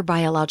raped their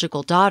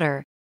biological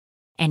daughter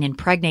and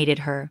impregnated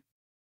her.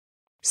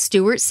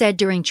 Stewart said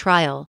during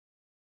trial,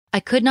 "I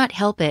could not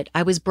help it.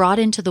 I was brought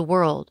into the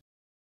world.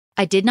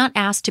 I did not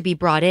ask to be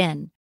brought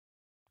in.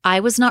 I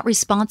was not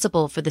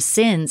responsible for the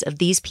sins of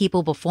these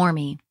people before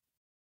me."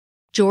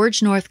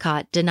 George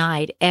Northcott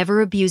denied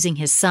ever abusing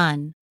his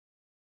son.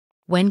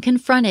 When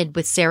confronted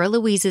with Sarah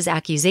Louise's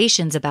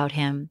accusations about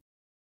him,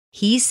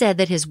 he said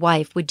that his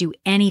wife would do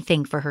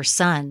anything for her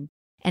son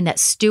and that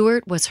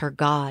Stewart was her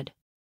god.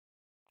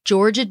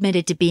 George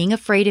admitted to being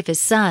afraid of his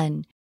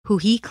son, who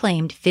he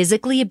claimed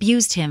physically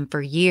abused him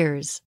for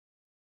years.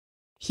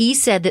 He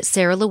said that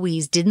Sarah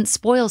Louise didn't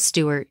spoil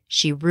Stewart,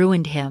 she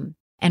ruined him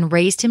and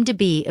raised him to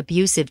be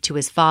abusive to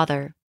his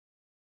father.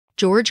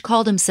 George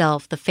called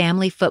himself the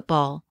family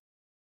football.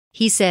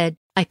 He said,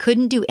 "I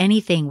couldn't do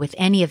anything with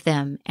any of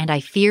them, and I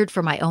feared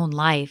for my own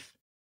life.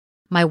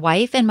 My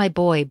wife and my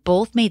boy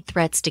both made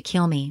threats to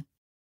kill me.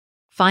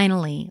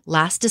 Finally,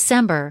 last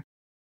December,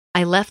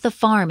 I left the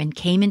farm and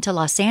came into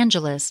Los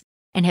Angeles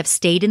and have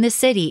stayed in the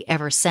city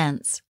ever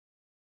since."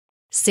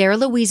 Sarah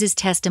Louise's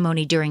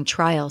testimony during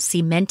trial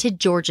cemented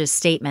George's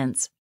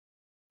statements.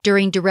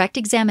 During direct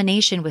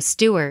examination with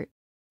Stewart,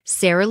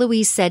 Sarah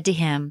Louise said to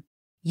him,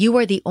 "You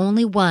are the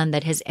only one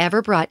that has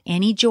ever brought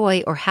any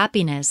joy or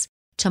happiness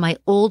to my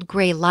old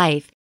gray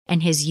life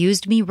and has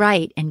used me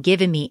right and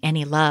given me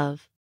any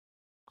love."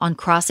 On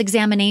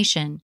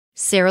cross-examination,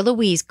 Sarah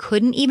Louise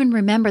couldn't even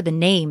remember the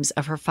names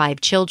of her 5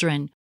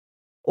 children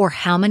or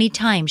how many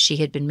times she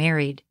had been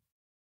married.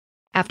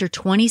 After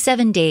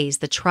 27 days,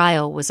 the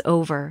trial was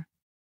over.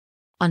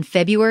 On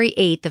February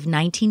 8th of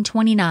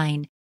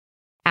 1929,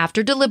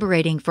 after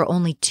deliberating for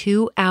only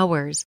 2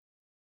 hours,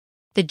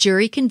 the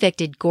jury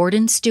convicted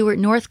Gordon Stewart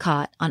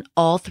Northcott on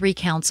all 3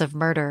 counts of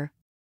murder.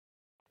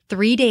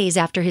 3 days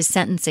after his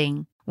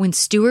sentencing, when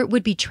Stewart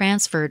would be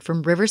transferred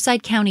from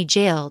Riverside County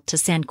Jail to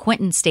San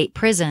Quentin State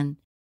Prison,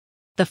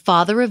 the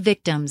father of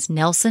victims,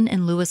 Nelson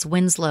and Louis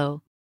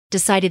Winslow,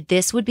 decided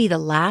this would be the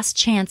last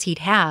chance he'd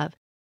have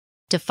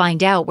to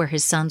find out where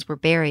his sons were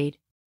buried.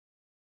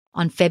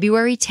 On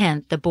February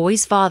 10th, the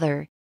boy's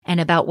father and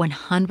about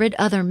 100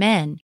 other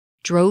men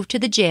drove to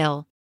the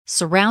jail,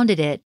 surrounded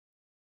it,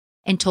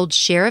 and told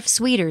Sheriff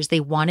Sweeters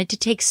they wanted to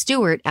take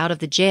Stewart out of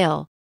the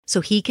jail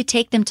so he could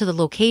take them to the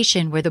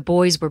location where the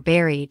boys were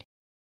buried.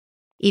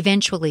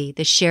 Eventually,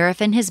 the sheriff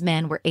and his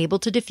men were able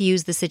to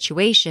defuse the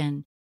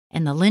situation,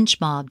 and the lynch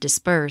mob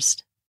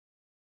dispersed.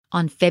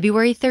 On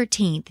February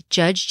 13th,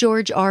 Judge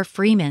George R.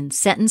 Freeman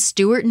sentenced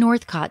Stewart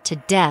Northcott to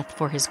death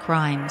for his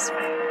crimes.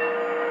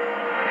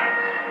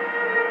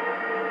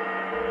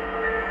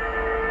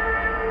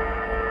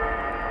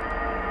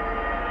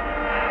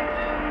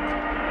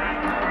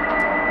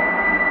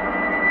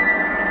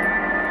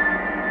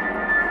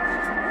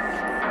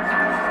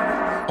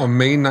 On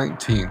May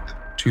 19th,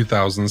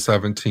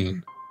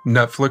 2017,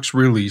 Netflix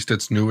released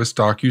its newest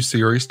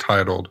docuseries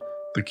titled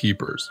The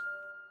Keepers.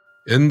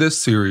 In this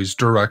series,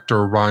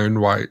 director Ryan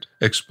White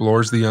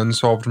explores the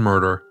unsolved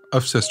murder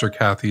of Sister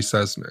Kathy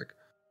Sesnick,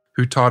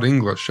 who taught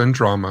English and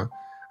drama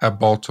at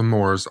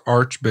Baltimore's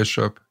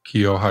Archbishop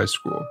Keough High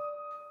School.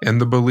 and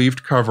the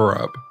believed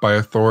cover-up by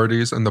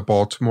authorities in the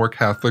Baltimore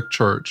Catholic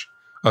Church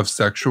of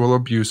sexual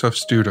abuse of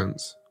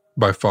students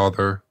by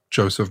Father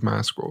Joseph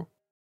Maskell.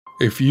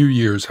 A few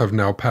years have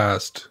now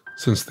passed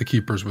since The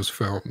Keepers was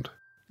filmed.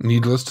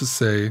 Needless to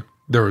say,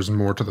 there is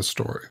more to the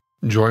story.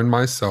 Join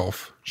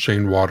myself,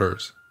 Shane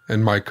Waters,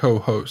 and my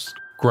co-host,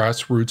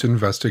 grassroots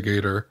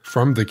investigator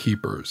from The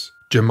Keepers,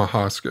 Gemma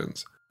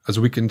Hoskins, as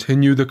we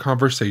continue the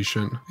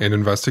conversation and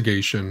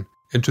investigation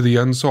into the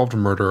unsolved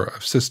murder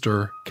of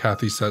Sister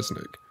Kathy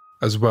Sesnick,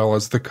 as well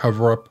as the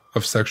cover-up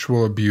of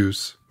sexual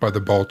abuse by the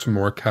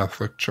Baltimore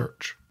Catholic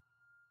Church.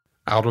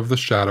 Out of the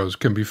Shadows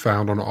can be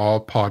found on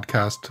all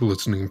podcast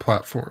listening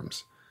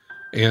platforms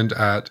and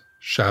at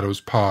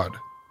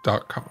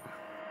shadowspod.com.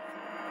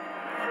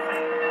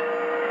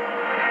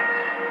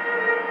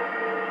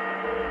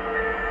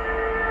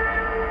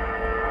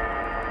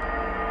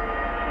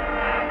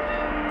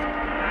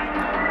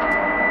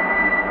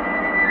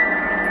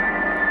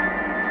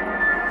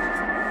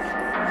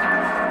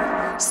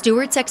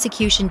 Stewart's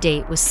execution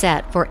date was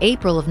set for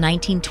April of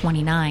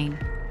 1929.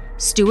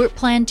 Stewart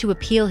planned to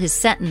appeal his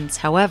sentence,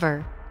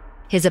 however.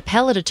 His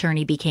appellate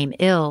attorney became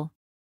ill.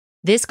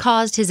 This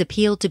caused his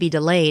appeal to be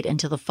delayed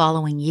until the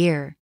following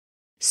year.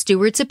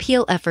 Stewart's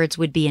appeal efforts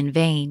would be in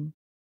vain.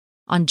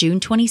 On June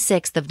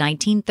 26 of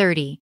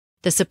 1930,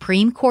 the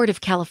Supreme Court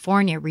of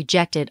California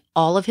rejected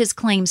all of his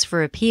claims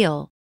for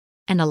appeal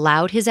and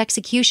allowed his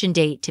execution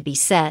date to be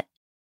set.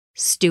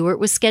 Stewart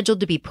was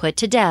scheduled to be put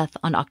to death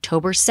on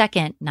October 2,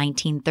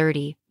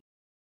 1930.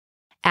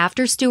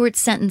 After Stewart's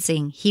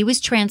sentencing, he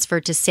was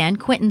transferred to San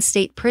Quentin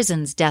State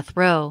Prison's death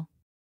row.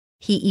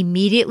 He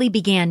immediately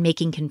began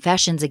making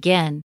confessions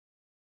again,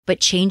 but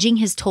changing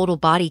his total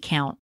body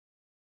count.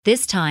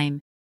 This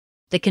time,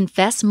 the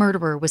confessed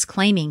murderer was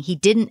claiming he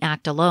didn't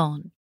act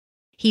alone.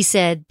 He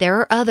said, "There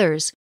are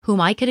others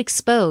whom I could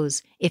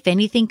expose if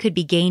anything could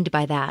be gained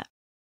by that."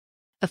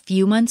 A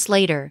few months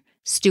later,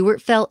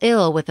 Stewart fell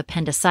ill with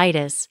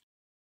appendicitis.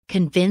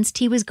 Convinced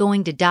he was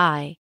going to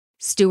die,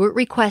 Stewart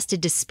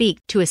requested to speak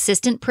to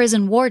Assistant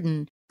Prison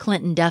Warden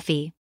Clinton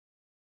Duffy.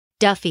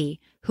 Duffy,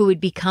 who would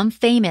become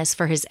famous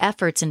for his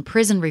efforts in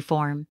prison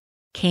reform,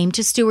 came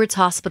to Stewart's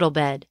hospital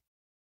bed.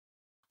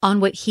 On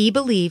what he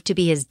believed to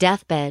be his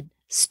deathbed,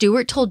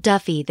 Stewart told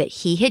Duffy that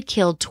he had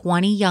killed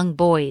 20 young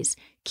boys,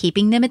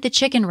 keeping them at the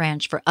chicken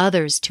ranch for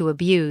others to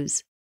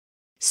abuse.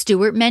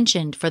 Stewart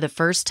mentioned for the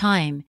first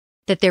time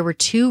that there were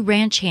 2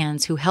 ranch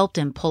hands who helped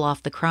him pull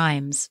off the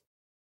crimes.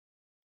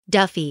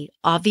 Duffy,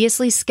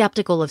 obviously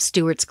skeptical of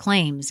Stewart's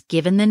claims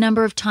given the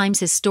number of times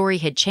his story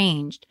had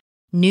changed,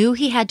 knew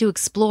he had to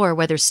explore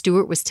whether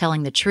Stewart was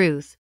telling the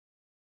truth.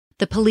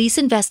 The police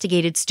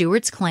investigated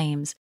Stewart's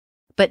claims,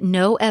 but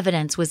no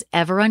evidence was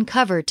ever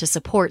uncovered to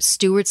support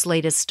Stewart's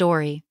latest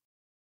story.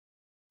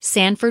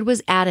 Sanford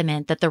was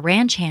adamant that the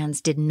ranch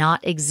hands did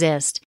not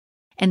exist,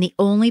 and the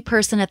only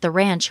person at the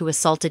ranch who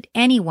assaulted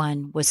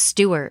anyone was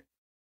Stewart.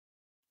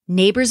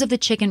 Neighbors of the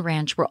chicken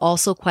ranch were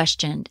also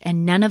questioned,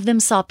 and none of them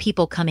saw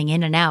people coming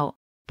in and out,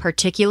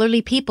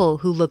 particularly people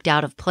who looked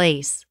out of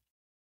place.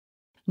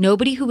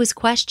 Nobody who was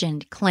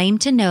questioned claimed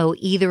to know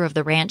either of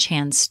the ranch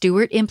hands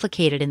Stewart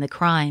implicated in the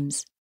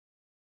crimes.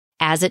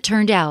 As it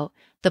turned out,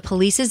 the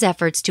police's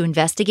efforts to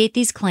investigate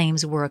these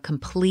claims were a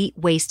complete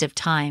waste of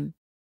time.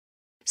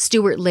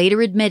 Stewart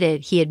later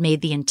admitted he had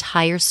made the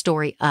entire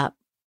story up.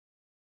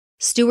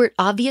 Stewart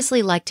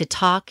obviously liked to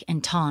talk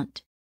and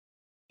taunt.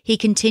 He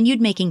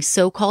continued making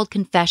so-called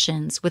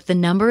confessions with the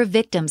number of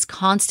victims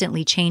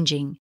constantly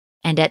changing,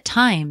 and at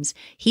times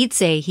he'd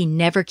say he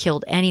never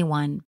killed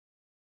anyone.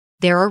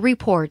 There are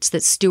reports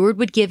that Stewart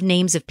would give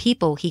names of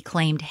people he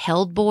claimed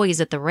held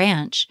boys at the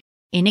ranch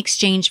in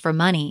exchange for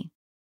money.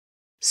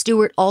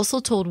 Stewart also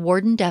told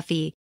Warden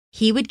Duffy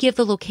he would give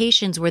the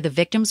locations where the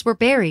victims were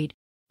buried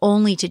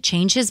only to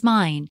change his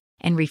mind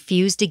and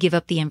refuse to give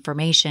up the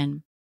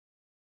information.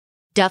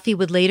 Duffy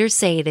would later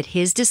say that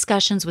his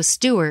discussions with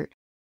Stewart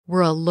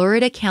were a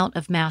lurid account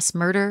of mass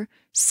murder,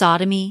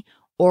 sodomy,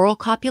 oral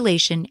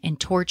copulation, and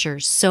torture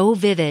so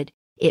vivid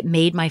it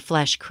made my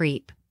flesh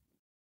creep.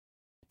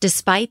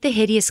 Despite the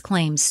hideous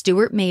claims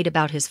Stewart made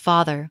about his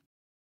father,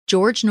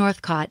 George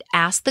Northcott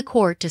asked the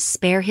court to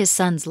spare his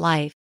son's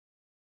life,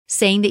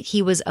 saying that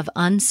he was of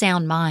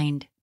unsound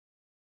mind.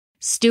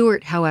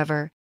 Stewart,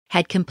 however,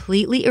 had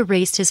completely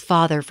erased his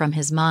father from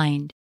his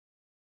mind.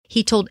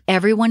 He told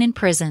everyone in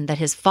prison that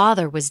his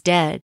father was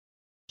dead.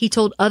 He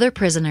told other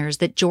prisoners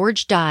that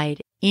George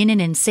died in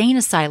an insane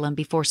asylum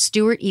before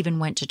Stewart even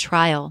went to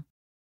trial.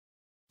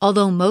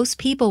 Although most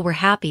people were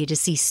happy to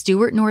see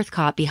Stewart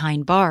Northcott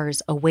behind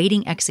bars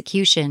awaiting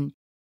execution,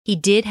 he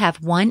did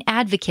have one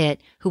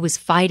advocate who was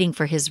fighting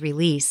for his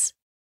release.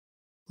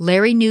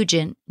 Larry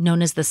Nugent,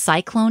 known as the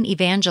Cyclone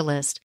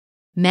Evangelist,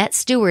 met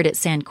Stewart at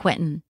San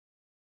Quentin.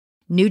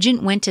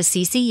 Nugent went to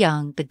C.C.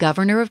 Young, the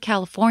governor of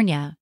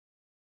California.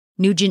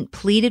 Nugent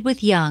pleaded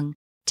with Young,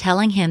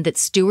 telling him that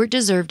Stewart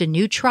deserved a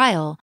new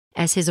trial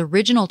as his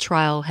original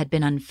trial had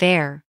been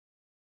unfair.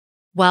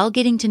 While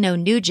getting to know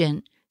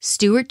Nugent,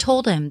 Stewart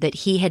told him that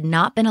he had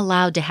not been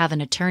allowed to have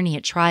an attorney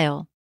at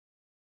trial.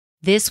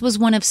 This was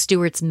one of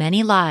Stewart's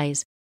many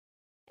lies,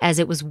 as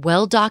it was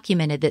well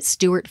documented that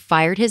Stewart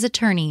fired his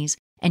attorneys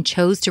and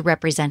chose to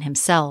represent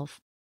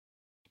himself.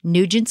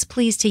 Nugent's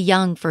pleas to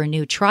Young for a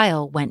new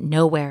trial went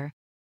nowhere,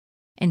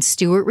 and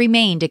Stewart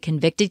remained a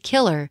convicted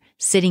killer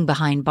sitting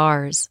behind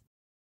bars.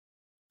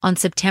 On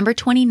September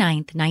 29,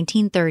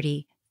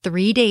 1930,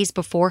 3 days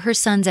before her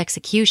son's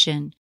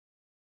execution,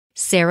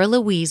 Sarah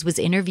Louise was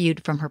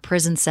interviewed from her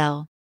prison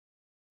cell.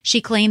 She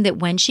claimed that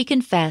when she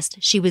confessed,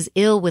 she was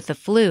ill with the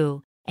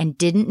flu and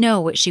didn't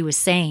know what she was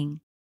saying.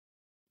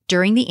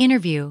 During the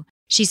interview,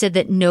 she said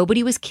that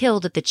nobody was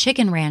killed at the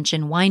chicken ranch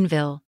in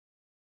Wineville.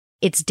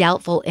 It's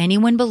doubtful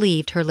anyone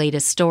believed her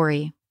latest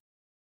story.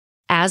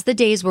 As the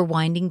days were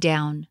winding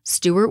down,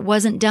 Stewart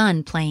wasn't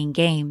done playing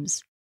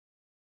games.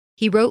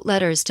 He wrote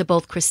letters to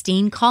both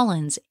Christine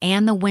Collins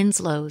and the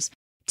Winslows,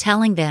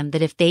 telling them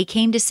that if they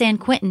came to San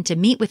Quentin to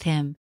meet with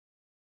him,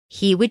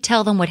 he would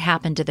tell them what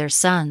happened to their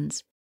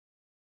sons.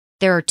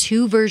 There are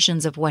 2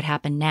 versions of what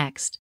happened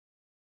next.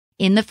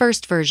 In the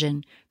first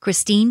version,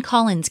 Christine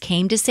Collins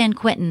came to San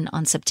Quentin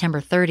on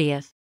September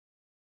 30th.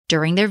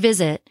 During their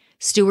visit,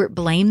 Stewart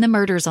blamed the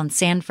murders on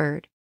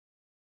Sanford.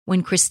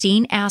 When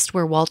Christine asked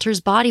where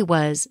Walter's body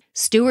was,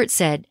 Stewart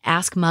said,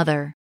 "Ask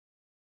Mother."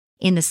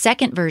 In the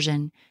second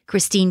version,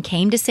 Christine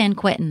came to San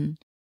Quentin.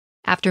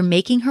 After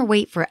making her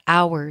wait for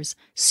hours,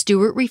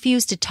 Stewart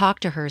refused to talk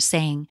to her,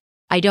 saying,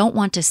 "I don't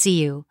want to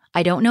see you.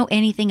 I don't know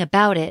anything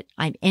about it.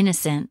 I'm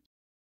innocent."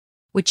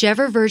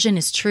 Whichever version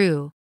is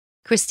true,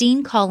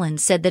 Christine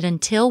Collins said that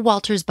until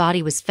Walter's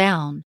body was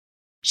found,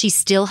 she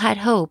still had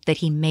hope that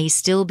he may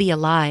still be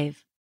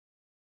alive.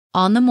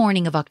 On the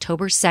morning of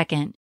October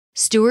 2nd,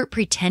 Stewart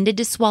pretended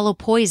to swallow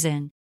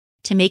poison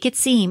to make it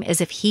seem as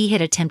if he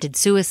had attempted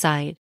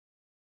suicide.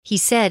 He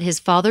said his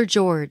father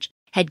George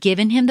had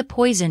given him the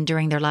poison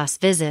during their last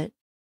visit.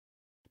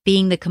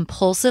 Being the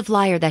compulsive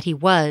liar that he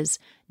was,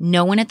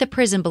 no one at the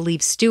prison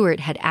believed Stewart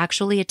had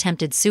actually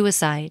attempted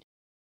suicide.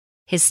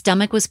 His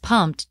stomach was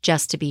pumped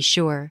just to be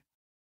sure.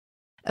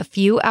 A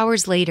few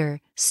hours later,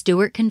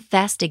 Stewart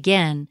confessed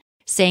again,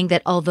 saying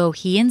that although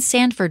he and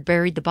Sanford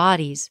buried the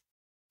bodies,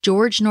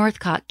 George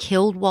Northcott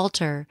killed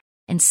Walter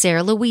and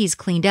Sarah Louise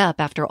cleaned up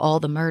after all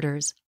the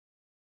murders.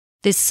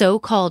 This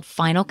so-called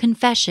final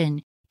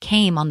confession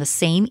came on the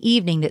same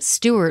evening that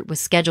Stewart was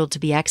scheduled to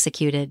be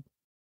executed.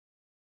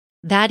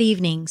 That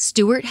evening,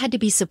 Stewart had to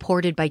be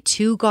supported by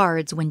 2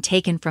 guards when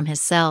taken from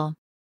his cell.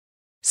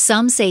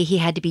 Some say he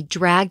had to be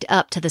dragged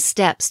up to the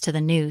steps to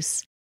the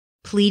noose,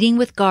 pleading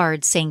with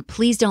guards saying,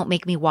 "Please don't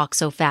make me walk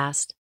so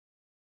fast."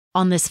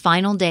 On this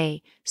final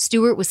day,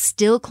 Stewart was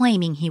still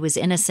claiming he was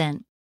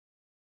innocent.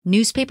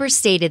 Newspapers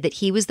stated that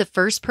he was the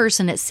first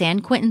person at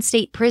San Quentin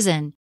State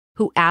Prison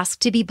who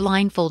asked to be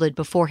blindfolded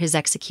before his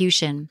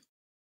execution.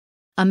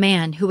 A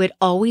man who had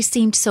always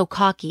seemed so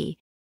cocky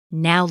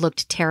now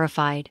looked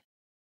terrified.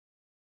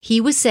 He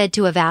was said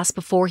to have asked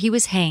before he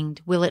was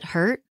hanged, "Will it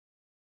hurt?"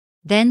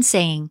 Then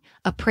saying,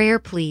 "A prayer,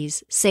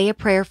 please, say a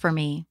prayer for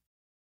me."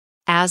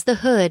 As the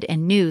hood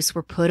and noose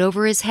were put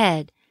over his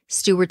head,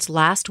 Stewart's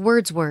last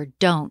words were,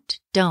 "Don't,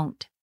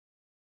 don't."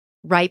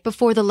 Right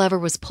before the lever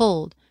was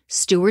pulled,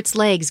 Stewart's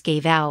legs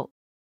gave out.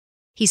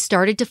 He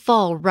started to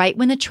fall right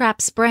when the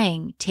trap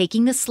sprang,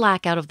 taking the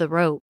slack out of the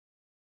rope.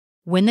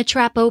 When the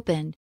trap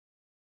opened,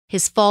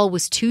 his fall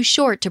was too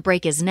short to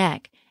break his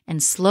neck,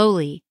 and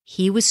slowly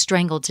he was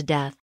strangled to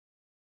death.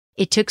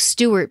 It took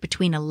Stewart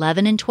between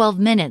 11 and 12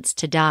 minutes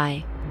to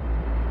die.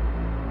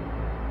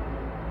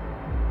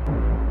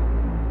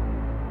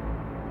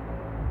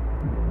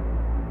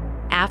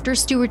 After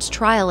Stewart's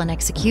trial and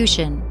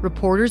execution,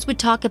 reporters would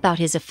talk about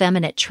his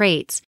effeminate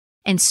traits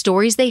and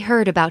stories they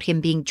heard about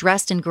him being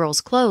dressed in girls'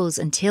 clothes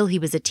until he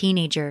was a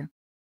teenager.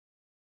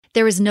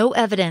 There is no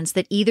evidence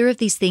that either of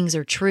these things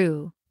are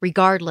true.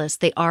 Regardless,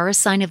 they are a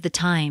sign of the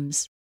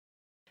times.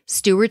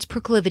 Stewart's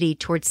proclivity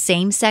towards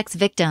same-sex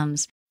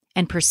victims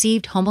and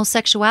perceived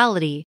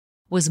homosexuality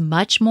was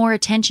much more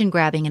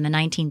attention-grabbing in the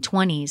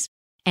 1920s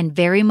and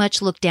very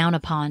much looked down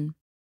upon.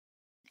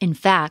 In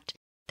fact,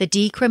 the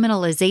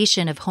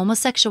decriminalization of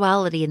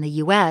homosexuality in the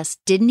U.S.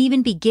 didn't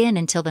even begin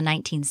until the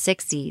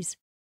 1960s.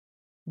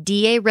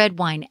 D.A.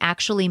 Redwine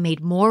actually made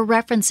more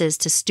references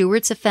to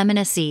Stewart's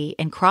effeminacy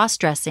and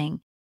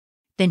cross-dressing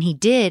than he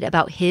did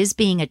about his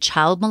being a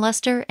child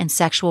molester and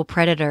sexual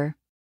predator.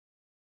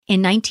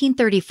 In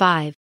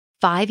 1935,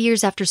 5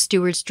 years after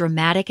Stewart's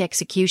dramatic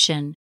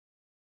execution,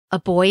 a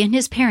boy and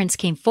his parents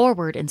came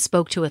forward and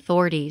spoke to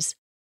authorities.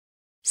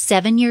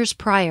 7 years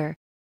prior,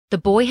 the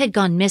boy had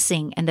gone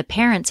missing and the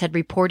parents had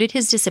reported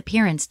his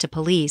disappearance to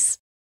police.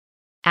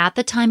 At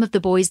the time of the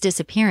boy's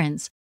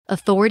disappearance,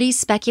 authorities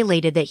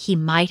speculated that he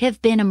might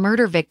have been a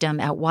murder victim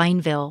at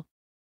Wineville.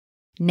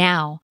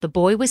 Now, the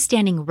boy was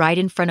standing right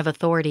in front of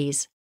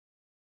authorities.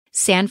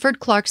 Sanford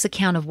Clark's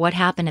account of what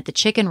happened at the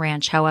chicken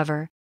ranch,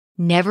 however,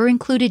 never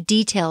included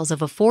details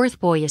of a 4th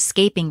boy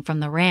escaping from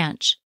the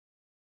ranch.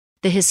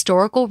 The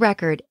historical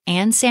record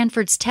and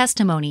Sanford's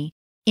testimony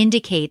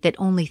indicate that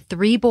only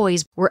 3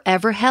 boys were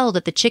ever held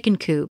at the chicken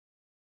coop,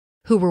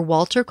 who were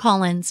Walter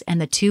Collins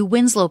and the 2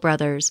 Winslow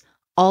brothers,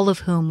 all of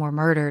whom were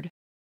murdered.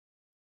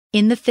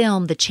 In the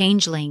film The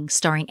Changeling,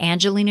 starring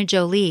Angelina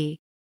Jolie,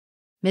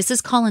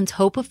 Mrs. Collins'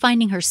 hope of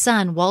finding her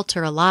son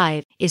Walter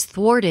alive is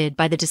thwarted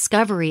by the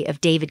discovery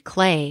of David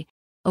Clay,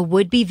 a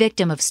would-be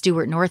victim of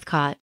Stewart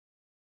Northcott.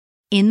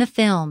 In the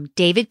film,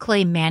 David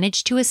Clay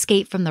managed to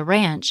escape from the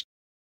ranch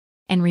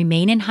and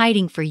remain in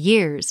hiding for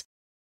years,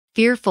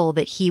 fearful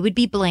that he would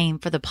be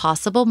blamed for the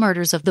possible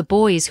murders of the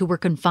boys who were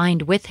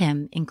confined with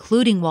him,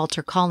 including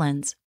Walter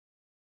Collins.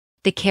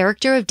 The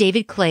character of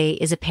David Clay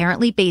is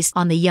apparently based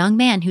on the young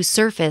man who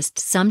surfaced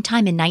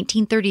sometime in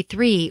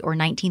 1933 or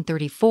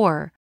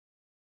 1934,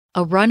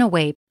 a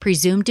runaway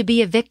presumed to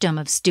be a victim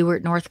of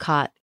Stewart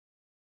Northcott.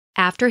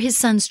 After his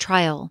son's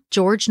trial,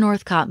 George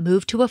Northcott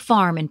moved to a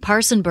farm in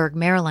Parsonburg,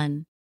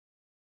 Maryland.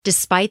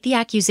 Despite the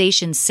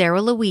accusations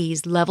Sarah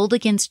Louise leveled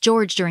against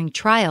George during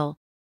trial,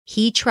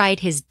 he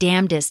tried his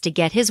damnedest to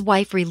get his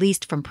wife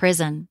released from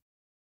prison.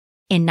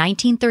 In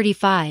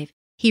 1935,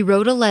 he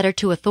wrote a letter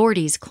to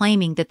authorities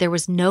claiming that there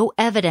was no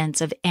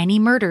evidence of any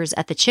murders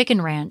at the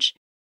chicken ranch,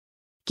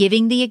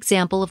 giving the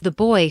example of the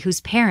boy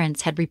whose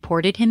parents had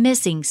reported him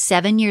missing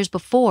 7 years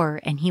before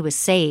and he was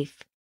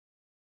safe.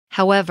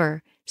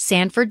 However,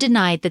 Sanford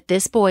denied that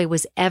this boy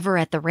was ever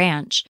at the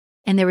ranch,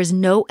 and there is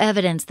no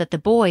evidence that the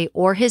boy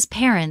or his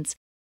parents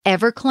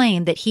ever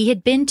claimed that he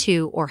had been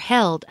to or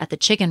held at the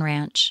chicken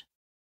ranch.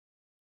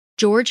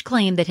 George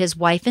claimed that his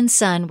wife and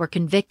son were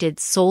convicted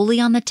solely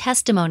on the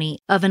testimony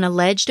of an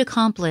alleged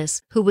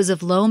accomplice who was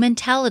of low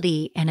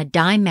mentality and a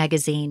dime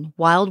magazine,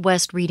 Wild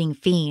West reading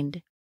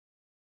fiend.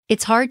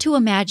 It's hard to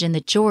imagine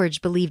that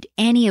George believed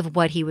any of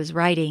what he was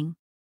writing.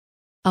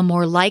 A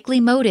more likely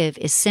motive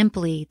is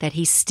simply that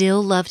he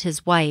still loved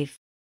his wife.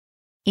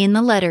 In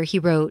the letter he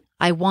wrote,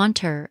 "I want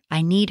her,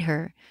 I need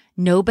her.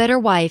 No better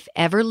wife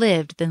ever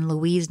lived than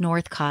Louise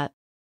Northcott."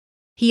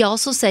 He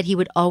also said he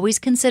would always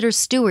consider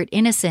Stewart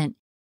innocent,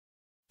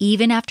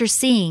 even after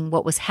seeing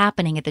what was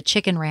happening at the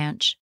chicken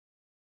ranch.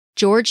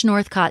 George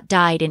Northcott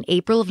died in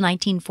April of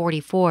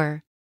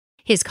 1944.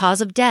 His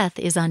cause of death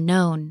is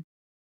unknown.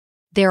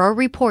 There are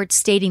reports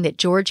stating that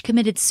George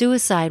committed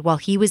suicide while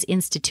he was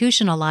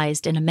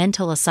institutionalized in a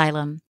mental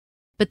asylum,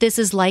 but this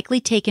is likely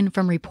taken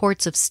from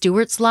reports of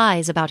Stewart's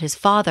lies about his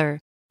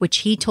father, which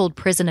he told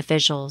prison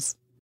officials.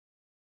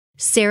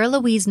 Sarah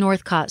Louise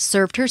Northcott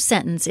served her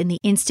sentence in the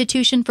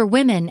Institution for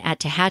Women at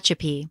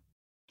Tehachapi.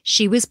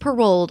 She was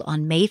paroled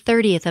on May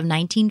 30th of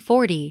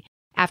 1940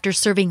 after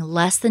serving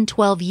less than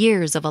 12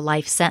 years of a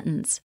life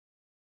sentence.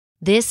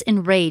 This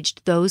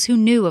enraged those who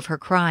knew of her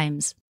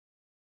crimes.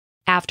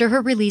 After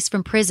her release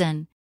from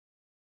prison,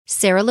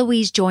 Sarah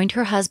Louise joined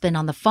her husband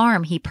on the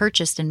farm he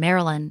purchased in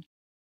Maryland.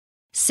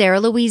 Sarah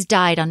Louise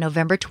died on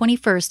November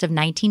 21st of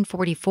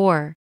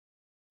 1944.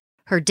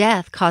 Her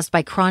death caused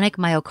by chronic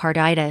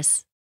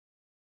myocarditis.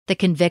 The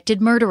convicted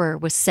murderer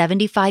was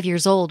 75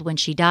 years old when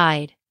she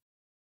died.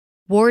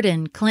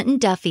 Warden Clinton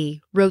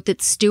Duffy wrote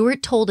that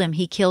Stewart told him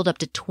he killed up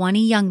to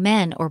 20 young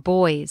men or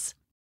boys.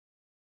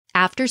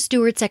 After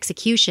Stewart's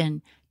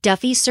execution,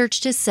 Duffy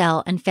searched his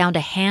cell and found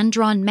a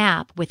hand-drawn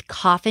map with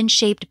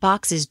coffin-shaped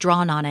boxes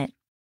drawn on it.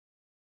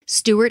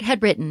 Stewart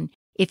had written,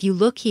 "If you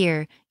look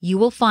here, you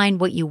will find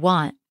what you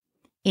want."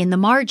 In the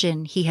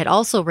margin, he had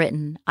also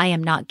written, "I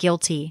am not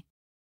guilty."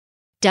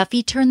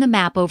 Duffy turned the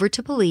map over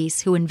to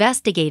police who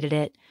investigated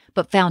it,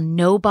 but found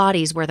no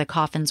bodies where the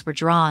coffins were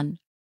drawn.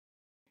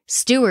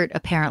 Stewart,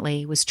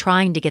 apparently, was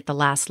trying to get the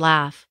last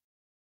laugh.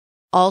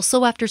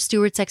 Also after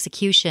Stewart's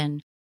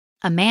execution,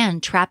 a man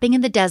trapping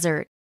in the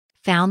desert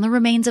found the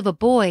remains of a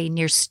boy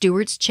near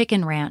Stewart's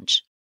chicken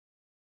ranch.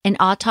 An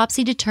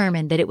autopsy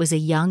determined that it was a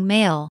young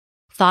male,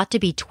 thought to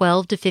be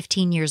 12 to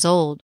 15 years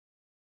old.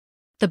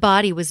 The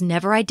body was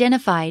never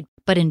identified,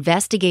 but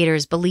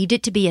investigators believed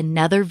it to be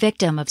another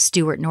victim of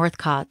Stewart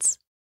Northcott's.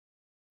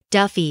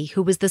 Duffy,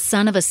 who was the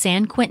son of a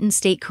San Quentin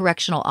State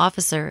Correctional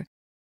Officer,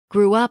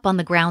 grew up on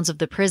the grounds of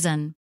the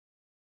prison.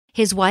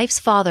 His wife's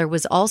father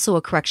was also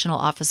a correctional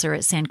officer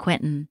at San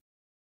Quentin.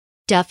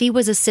 Duffy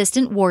was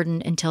assistant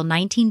warden until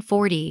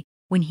 1940,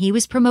 when he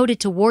was promoted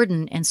to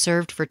warden and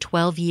served for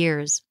 12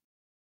 years.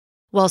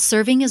 While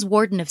serving as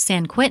warden of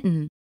San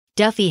Quentin,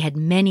 Duffy had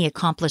many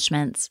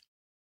accomplishments.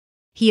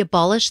 He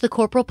abolished the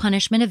corporal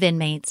punishment of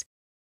inmates,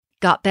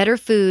 got better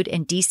food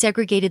and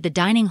desegregated the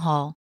dining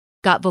hall,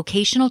 got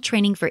vocational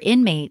training for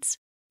inmates,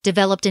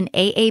 developed an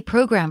AA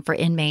program for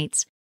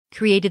inmates,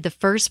 created the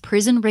first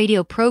prison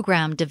radio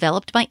program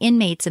developed by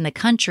inmates in the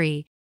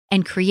country,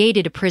 and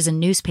created a prison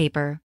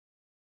newspaper.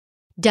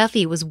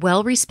 Duffy was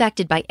well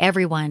respected by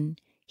everyone.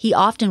 He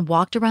often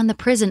walked around the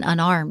prison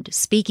unarmed,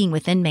 speaking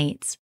with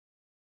inmates.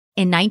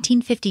 In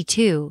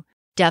 1952,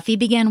 Duffy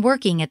began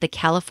working at the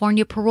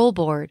California Parole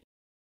Board,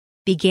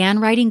 began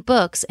writing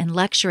books and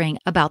lecturing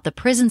about the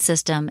prison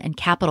system and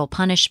capital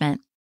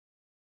punishment.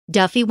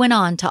 Duffy went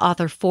on to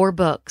author 4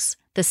 books: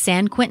 The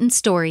San Quentin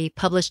Story,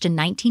 published in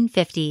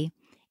 1950,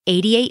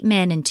 88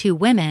 Men and 2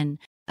 Women,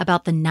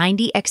 about the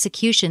 90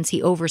 executions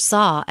he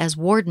oversaw as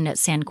warden at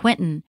San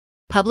Quentin,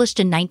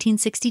 published in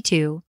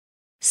 1962,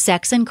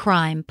 Sex and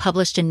Crime,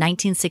 published in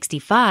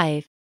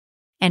 1965,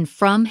 and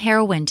From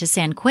Heroin to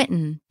San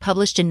Quentin,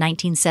 published in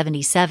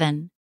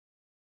 1977.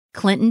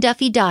 Clinton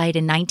Duffy died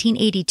in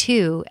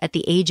 1982 at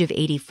the age of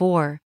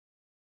 84.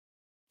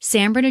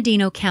 San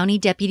Bernardino County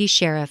Deputy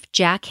Sheriff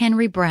Jack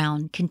Henry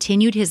Brown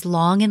continued his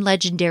long and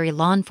legendary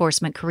law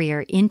enforcement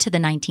career into the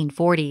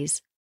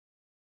 1940s.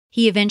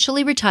 He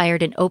eventually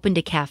retired and opened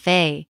a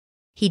cafe.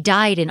 He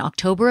died in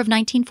October of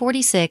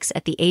 1946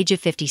 at the age of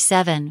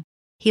 57.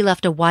 He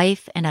left a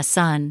wife and a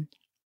son.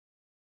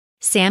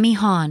 Sammy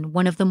Hahn,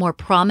 one of the more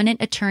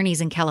prominent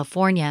attorneys in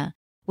California,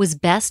 was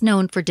best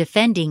known for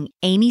defending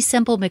Amy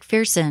Semple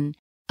McPherson,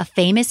 a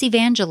famous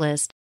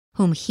evangelist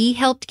whom he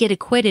helped get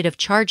acquitted of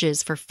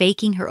charges for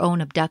faking her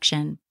own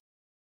abduction.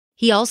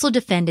 He also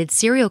defended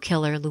serial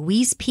killer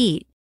Louise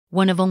Pete,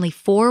 one of only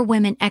 4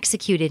 women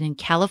executed in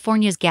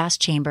California's gas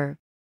chamber.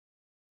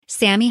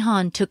 Sammy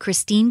Hahn took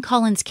Christine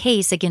Collins'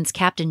 case against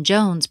Captain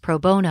Jones pro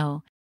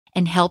bono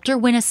and helped her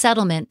win a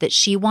settlement that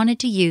she wanted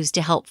to use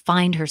to help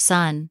find her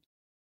son.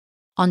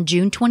 On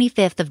June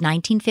 25th of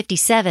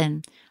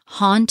 1957,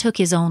 Hahn took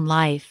his own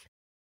life.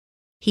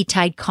 He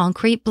tied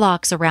concrete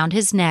blocks around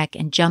his neck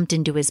and jumped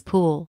into his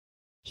pool.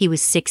 He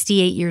was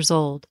 68 years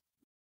old.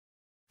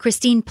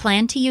 Christine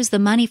planned to use the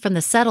money from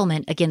the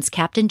settlement against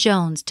Captain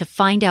Jones to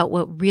find out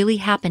what really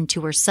happened to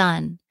her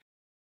son.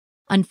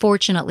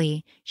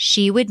 Unfortunately,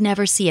 she would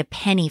never see a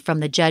penny from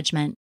the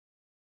judgment.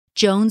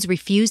 Jones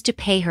refused to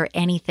pay her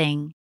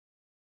anything.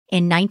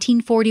 In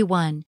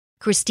 1941,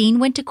 Christine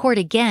went to court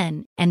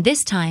again, and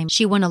this time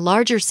she won a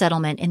larger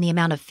settlement in the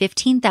amount of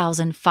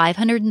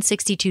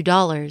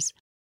 $15,562.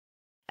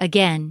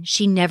 Again,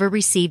 she never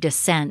received a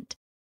cent.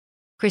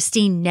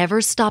 Christine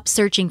never stopped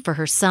searching for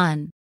her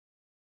son.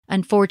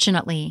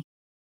 Unfortunately,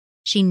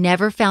 she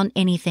never found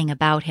anything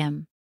about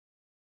him.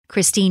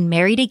 Christine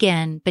married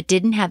again but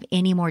didn't have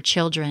any more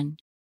children.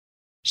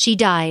 She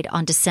died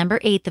on December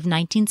 8th of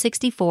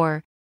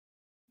 1964,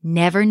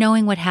 never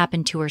knowing what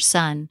happened to her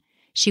son.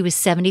 She was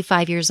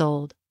 75 years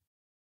old.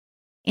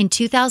 In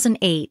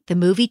 2008, the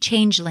movie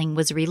Changeling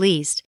was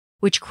released,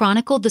 which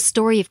chronicled the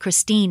story of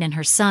Christine and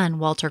her son,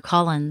 Walter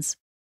Collins.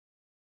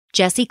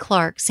 Jessie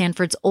Clark,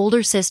 Sanford's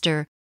older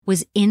sister,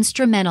 was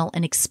instrumental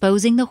in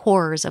exposing the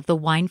horrors of the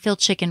Winefield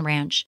Chicken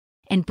Ranch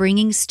and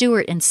bringing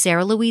Stewart and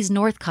Sarah Louise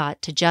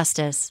Northcott to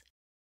justice.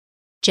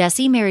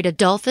 Jessie married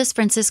Adolphus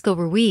Francisco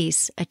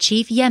Ruiz, a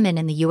chief yeoman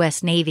in the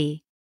U.S.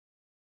 Navy.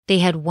 They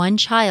had 1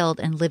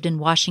 child and lived in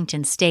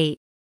Washington State.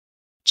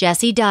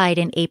 Jessie died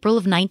in April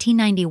of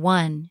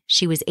 1991.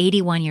 She was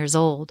 81 years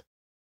old.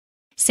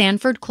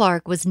 Sanford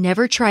Clark was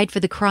never tried for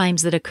the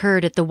crimes that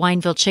occurred at the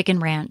Winefield Chicken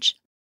Ranch.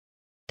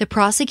 The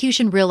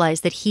prosecution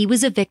realized that he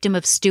was a victim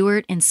of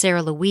Stewart and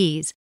Sarah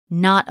Louise,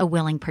 not a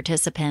willing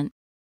participant.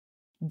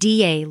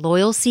 DA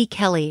Loyal C.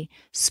 Kelly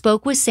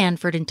spoke with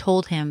Sanford and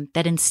told him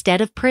that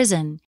instead of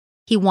prison,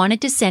 he wanted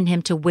to send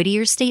him to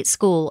Whittier State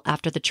School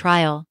after the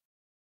trial.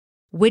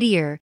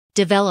 Whittier,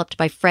 developed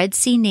by Fred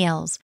C.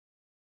 Nails,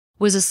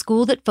 was a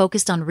school that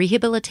focused on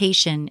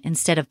rehabilitation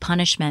instead of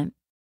punishment.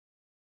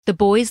 The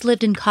boys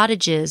lived in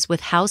cottages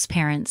with house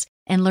parents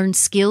and learned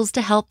skills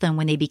to help them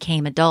when they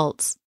became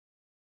adults.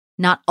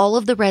 Not all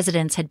of the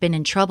residents had been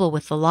in trouble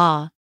with the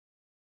law.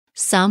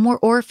 Some were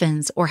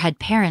orphans or had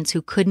parents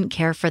who couldn't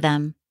care for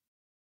them.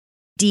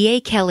 D.A.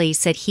 Kelly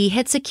said he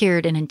had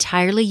secured an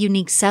entirely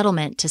unique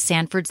settlement to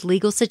Sanford's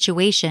legal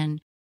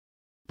situation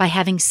by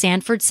having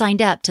Sanford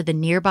signed up to the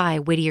nearby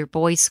Whittier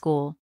Boys'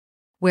 School,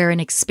 where an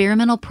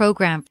experimental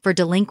program for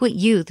delinquent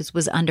youths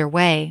was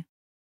underway.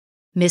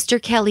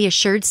 Mr. Kelly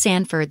assured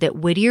Sanford that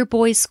Whittier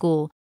Boys'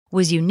 School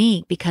was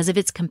unique because of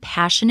its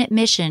compassionate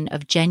mission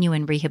of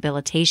genuine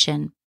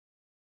rehabilitation.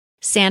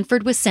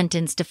 Sanford was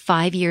sentenced to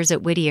 5 years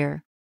at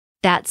Whittier.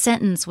 That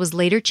sentence was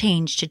later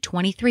changed to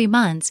 23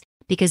 months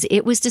because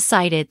it was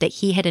decided that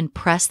he had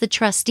impressed the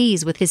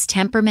trustees with his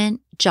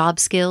temperament, job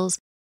skills,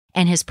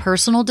 and his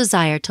personal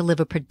desire to live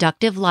a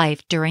productive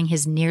life during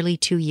his nearly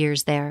 2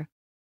 years there.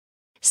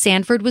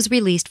 Sanford was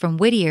released from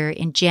Whittier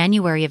in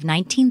January of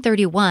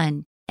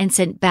 1931 and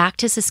sent back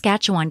to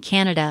Saskatchewan,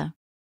 Canada.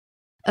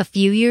 A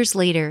few years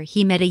later,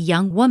 he met a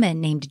young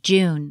woman named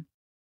June.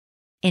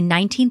 In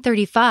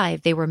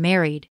 1935, they were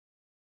married.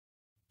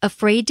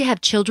 Afraid to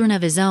have children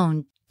of his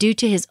own due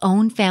to his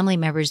own family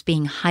members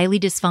being highly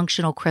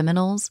dysfunctional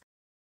criminals,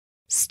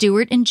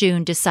 Stewart and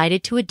June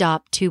decided to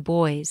adopt 2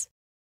 boys.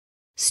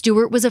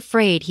 Stewart was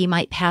afraid he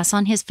might pass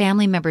on his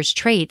family members'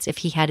 traits if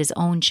he had his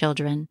own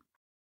children.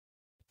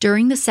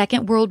 During the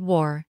Second World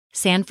War,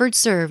 Sanford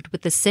served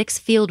with the 6th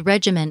Field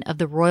Regiment of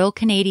the Royal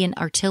Canadian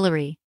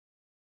Artillery.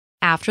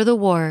 After the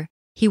war,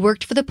 he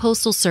worked for the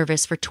Postal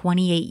Service for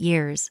 28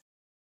 years.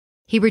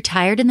 He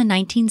retired in the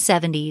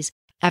 1970s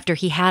after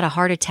he had a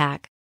heart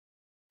attack.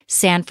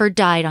 Sanford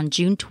died on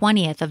June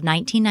 20th of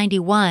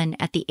 1991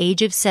 at the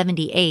age of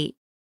 78,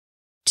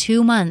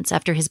 2 months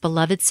after his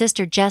beloved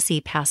sister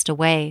Jessie passed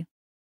away.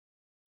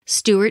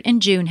 Stewart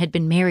and June had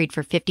been married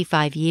for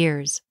 55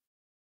 years.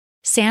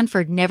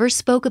 Sanford never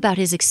spoke about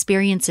his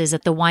experiences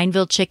at the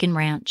Winefield Chicken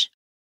Ranch.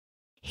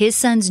 His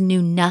sons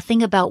knew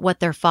nothing about what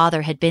their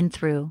father had been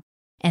through,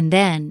 and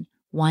then,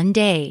 one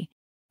day,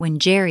 When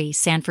Jerry,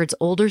 Sanford's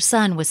older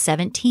son, was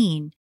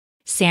 17,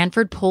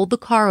 Sanford pulled the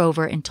car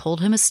over and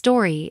told him a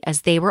story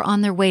as they were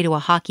on their way to a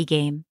hockey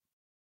game.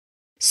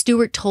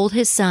 Stewart told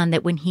his son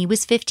that when he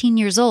was 15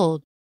 years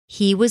old,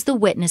 he was the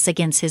witness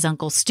against his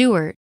uncle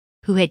Stewart,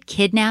 who had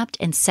kidnapped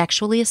and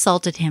sexually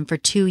assaulted him for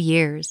 2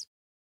 years.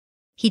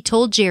 He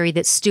told Jerry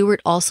that Stewart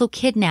also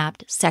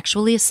kidnapped,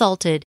 sexually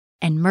assaulted,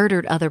 and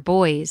murdered other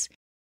boys,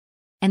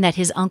 and that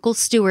his uncle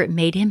Stewart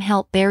made him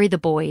help bury the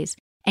boys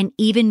and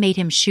even made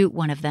him shoot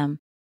one of them.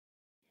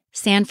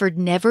 Sanford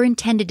never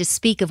intended to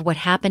speak of what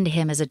happened to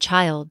him as a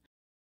child,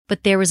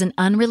 but there was an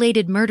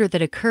unrelated murder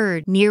that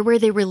occurred near where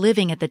they were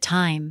living at the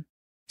time.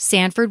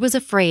 Sanford was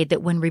afraid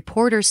that when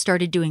reporters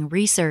started doing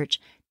research,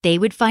 they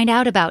would find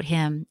out about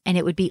him and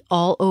it would be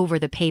all over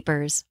the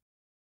papers.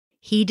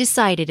 He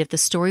decided if the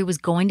story was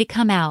going to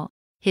come out,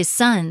 his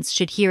sons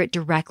should hear it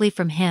directly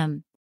from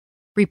him.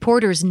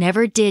 Reporters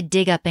never did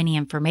dig up any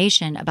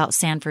information about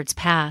Sanford's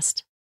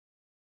past.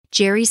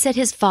 Jerry said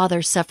his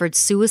father suffered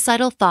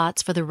suicidal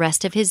thoughts for the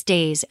rest of his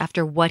days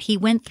after what he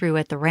went through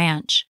at the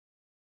ranch.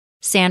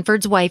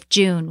 Sanford's wife,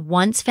 June,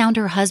 once found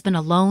her husband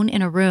alone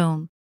in a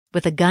room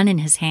with a gun in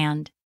his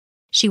hand.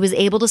 She was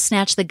able to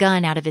snatch the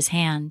gun out of his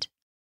hand.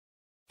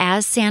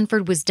 As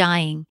Sanford was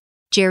dying,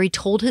 Jerry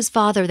told his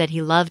father that he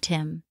loved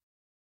him.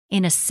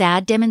 In a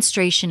sad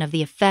demonstration of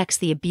the effects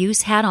the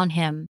abuse had on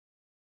him,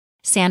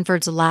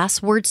 Sanford's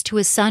last words to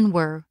his son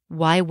were,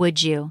 "Why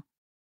would you?"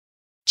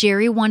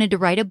 Jerry wanted to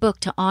write a book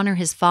to honor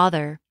his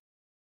father.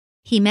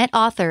 He met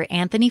author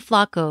Anthony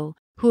Flacco,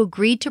 who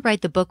agreed to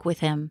write the book with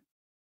him.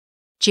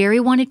 Jerry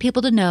wanted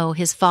people to know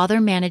his father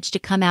managed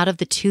to come out of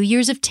the 2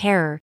 years of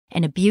terror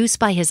and abuse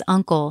by his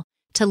uncle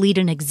to lead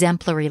an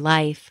exemplary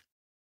life.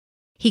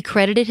 He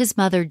credited his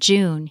mother,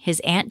 June,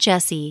 his Aunt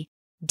Jessie,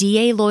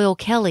 D.A. Loyal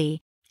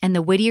Kelly, and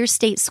the Whittier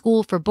State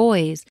School for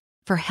Boys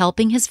for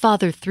helping his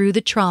father through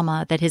the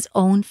trauma that his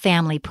own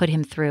family put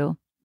him through.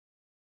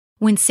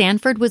 When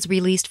Sanford was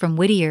released from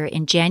Whittier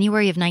in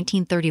January of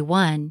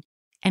 1931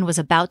 and was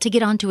about to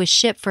get onto a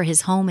ship for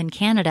his home in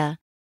Canada,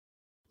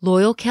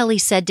 Loyal Kelly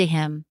said to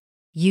him,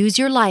 "Use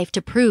your life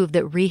to prove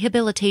that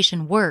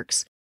rehabilitation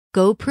works.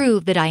 Go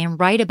prove that I am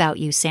right about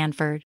you,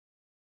 Sanford."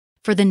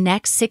 For the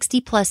next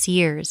 60-plus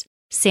years,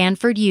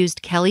 Sanford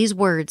used Kelly's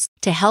words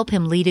to help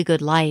him lead a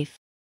good life.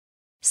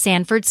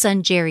 Sanford's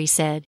son Jerry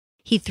said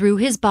he threw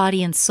his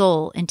body and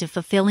soul into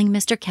fulfilling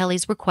Mr.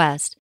 Kelly's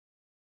request,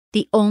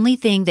 the only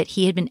thing that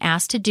he had been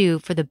asked to do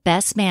for the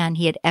best man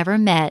he had ever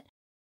met,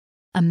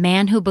 a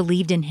man who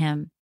believed in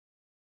him.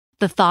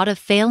 The thought of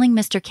failing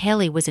Mr.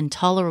 Kelly was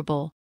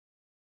intolerable.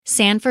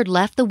 Sanford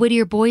left the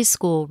Whittier Boys'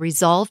 School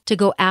resolved to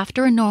go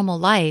after a normal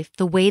life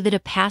the way that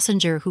a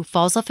passenger who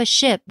falls off a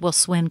ship will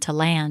swim to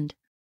land.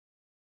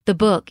 The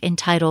book,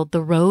 entitled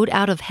The Road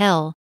Out of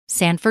Hell,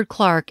 Sanford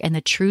Clark and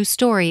the True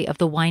Story of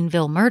the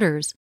Wineville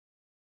Murders,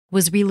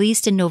 was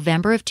released in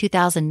November of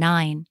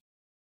 2009.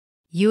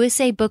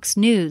 USA Books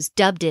News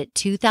dubbed it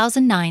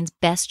 2009's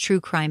best true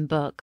crime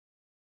book.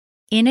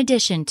 In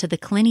addition to the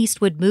Clint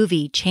Eastwood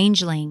movie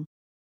Changeling,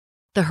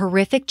 the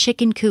horrific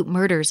chicken coop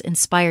murders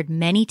inspired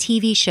many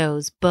TV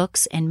shows,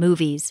 books, and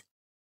movies.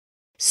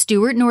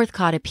 Stewart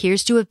Northcott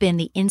appears to have been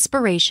the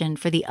inspiration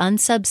for the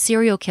unsubbed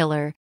serial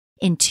killer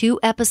in 2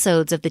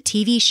 episodes of the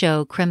TV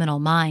show Criminal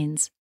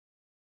Minds.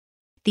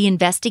 The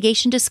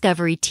Investigation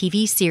Discovery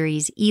TV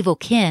series Evil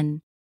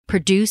Kin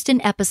produced an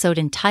episode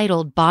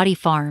entitled Body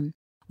Farm,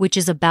 which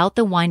is about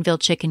the Wineville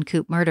chicken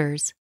coop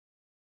murders.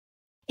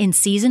 In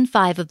Season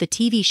 5 of the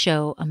TV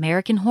show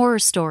American Horror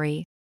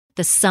Story,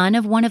 the son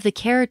of one of the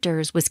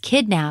characters was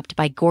kidnapped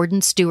by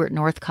Gordon Stewart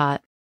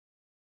Northcott.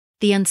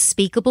 The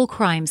unspeakable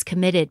crimes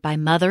committed by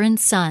mother and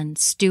son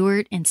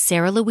Stewart and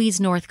Sarah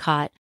Louise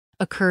Northcott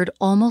occurred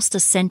almost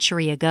a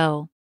century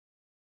ago.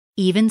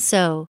 Even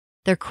so,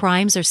 their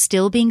crimes are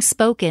still being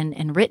spoken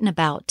and written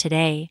about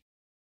today.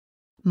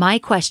 My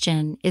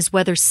question is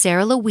whether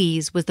Sarah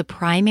Louise was the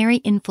primary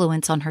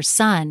influence on her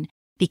son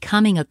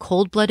becoming a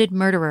cold-blooded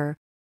murderer,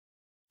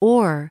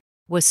 or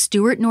was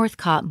Stewart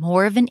Northcott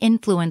more of an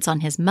influence on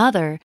his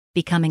mother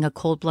becoming a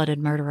cold-blooded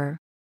murderer?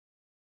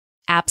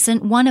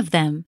 Absent one of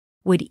them,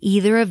 would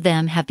either of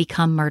them have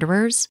become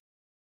murderers?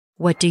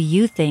 What do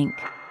you think?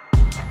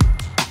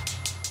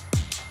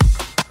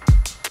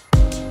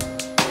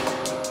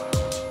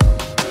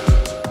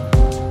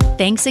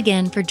 Thanks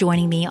again for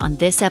joining me on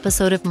this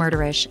episode of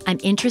Murderish. I'm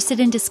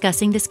interested in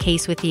discussing this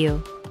case with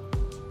you.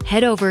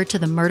 Head over to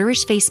the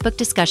Murderish Facebook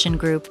discussion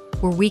group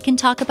where we can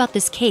talk about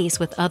this case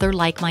with other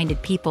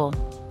like-minded people.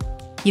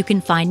 You can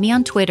find me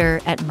on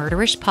Twitter at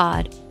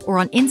MurderishPod or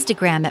on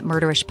Instagram at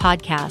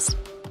MurderishPodcast.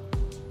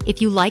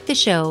 If you like the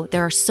show,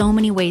 there are so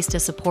many ways to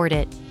support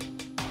it.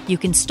 You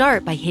can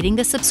start by hitting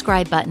the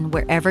subscribe button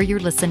wherever you're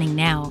listening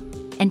now,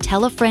 and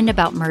tell a friend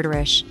about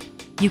Murderish.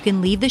 You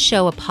can leave the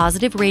show a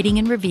positive rating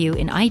and review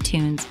in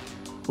iTunes,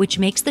 which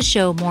makes the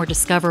show more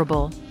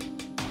discoverable.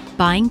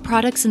 Buying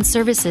products and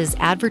services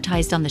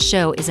advertised on the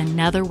show is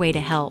another way to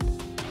help.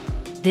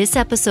 This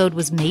episode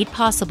was made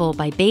possible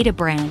by Beta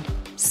Brand,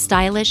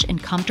 stylish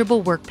and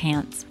comfortable work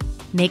pants.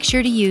 Make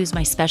sure to use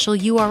my special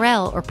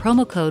URL or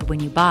promo code when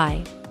you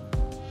buy.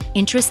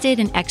 Interested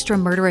in extra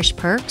Murderish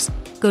perks?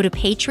 Go to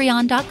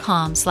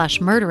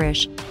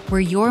patreon.com/murderish,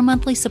 where your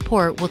monthly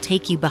support will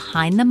take you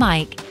behind the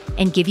mic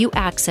and give you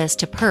access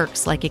to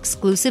perks like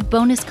exclusive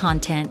bonus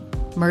content,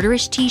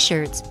 Murderish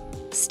t-shirts,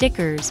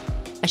 stickers,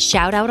 a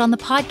shout out on the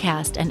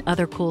podcast, and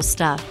other cool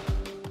stuff.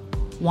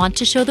 Want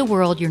to show the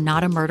world you're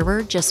not a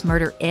murderer, just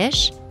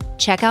murder-ish?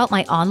 Check out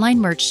my online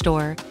merch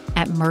store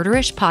at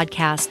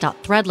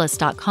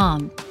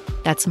murderishpodcast.threadless.com.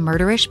 That's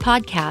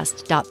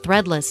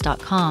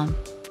murderishpodcast.threadless.com.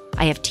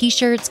 I have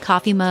t-shirts,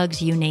 coffee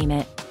mugs, you name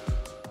it.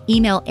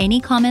 Email any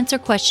comments or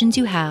questions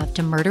you have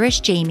to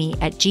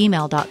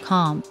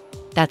murderishjamie@gmail.com.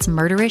 That's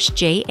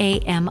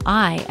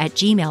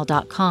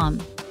murderishjami@gmail.com.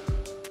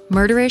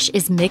 Murderish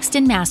is mixed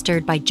and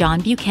mastered by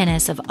John Buchanan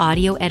of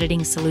Audio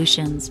Editing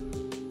Solutions.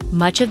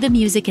 Much of the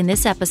music in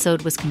this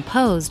episode was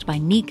composed by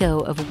Nico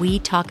of We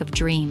Talk of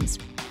Dreams.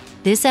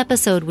 This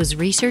episode was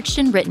researched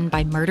and written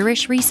by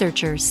Murderish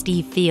researcher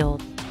Steve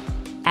Field.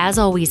 As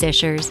always,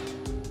 Ishers,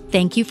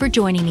 thank you for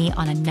joining me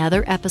on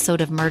another episode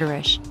of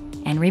Murderish.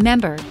 And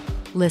remember,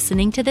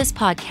 listening to this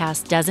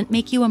podcast doesn't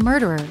make you a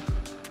murderer.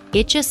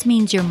 It just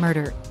means you're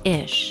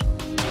murder-ish.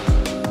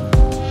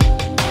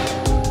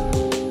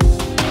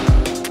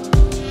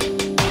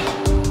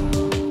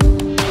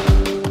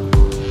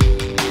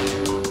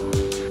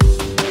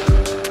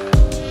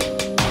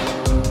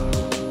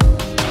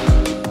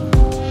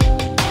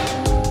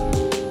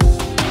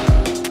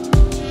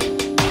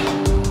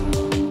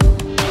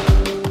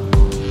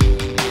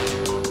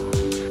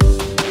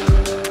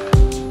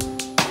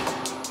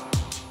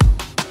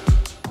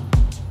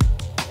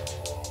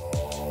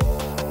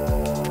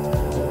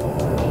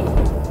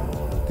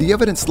 The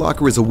Evidence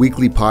Locker is a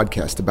weekly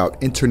podcast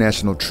about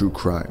international true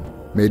crime.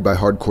 Made by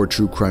hardcore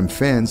true crime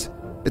fans,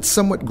 it's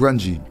somewhat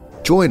grungy.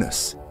 Join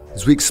us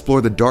as we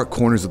explore the dark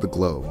corners of the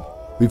globe.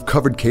 We've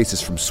covered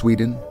cases from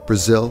Sweden,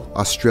 Brazil,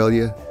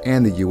 Australia,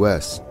 and the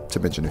US, to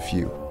mention a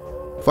few.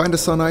 Find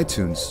us on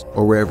iTunes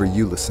or wherever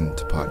you listen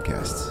to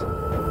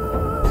podcasts.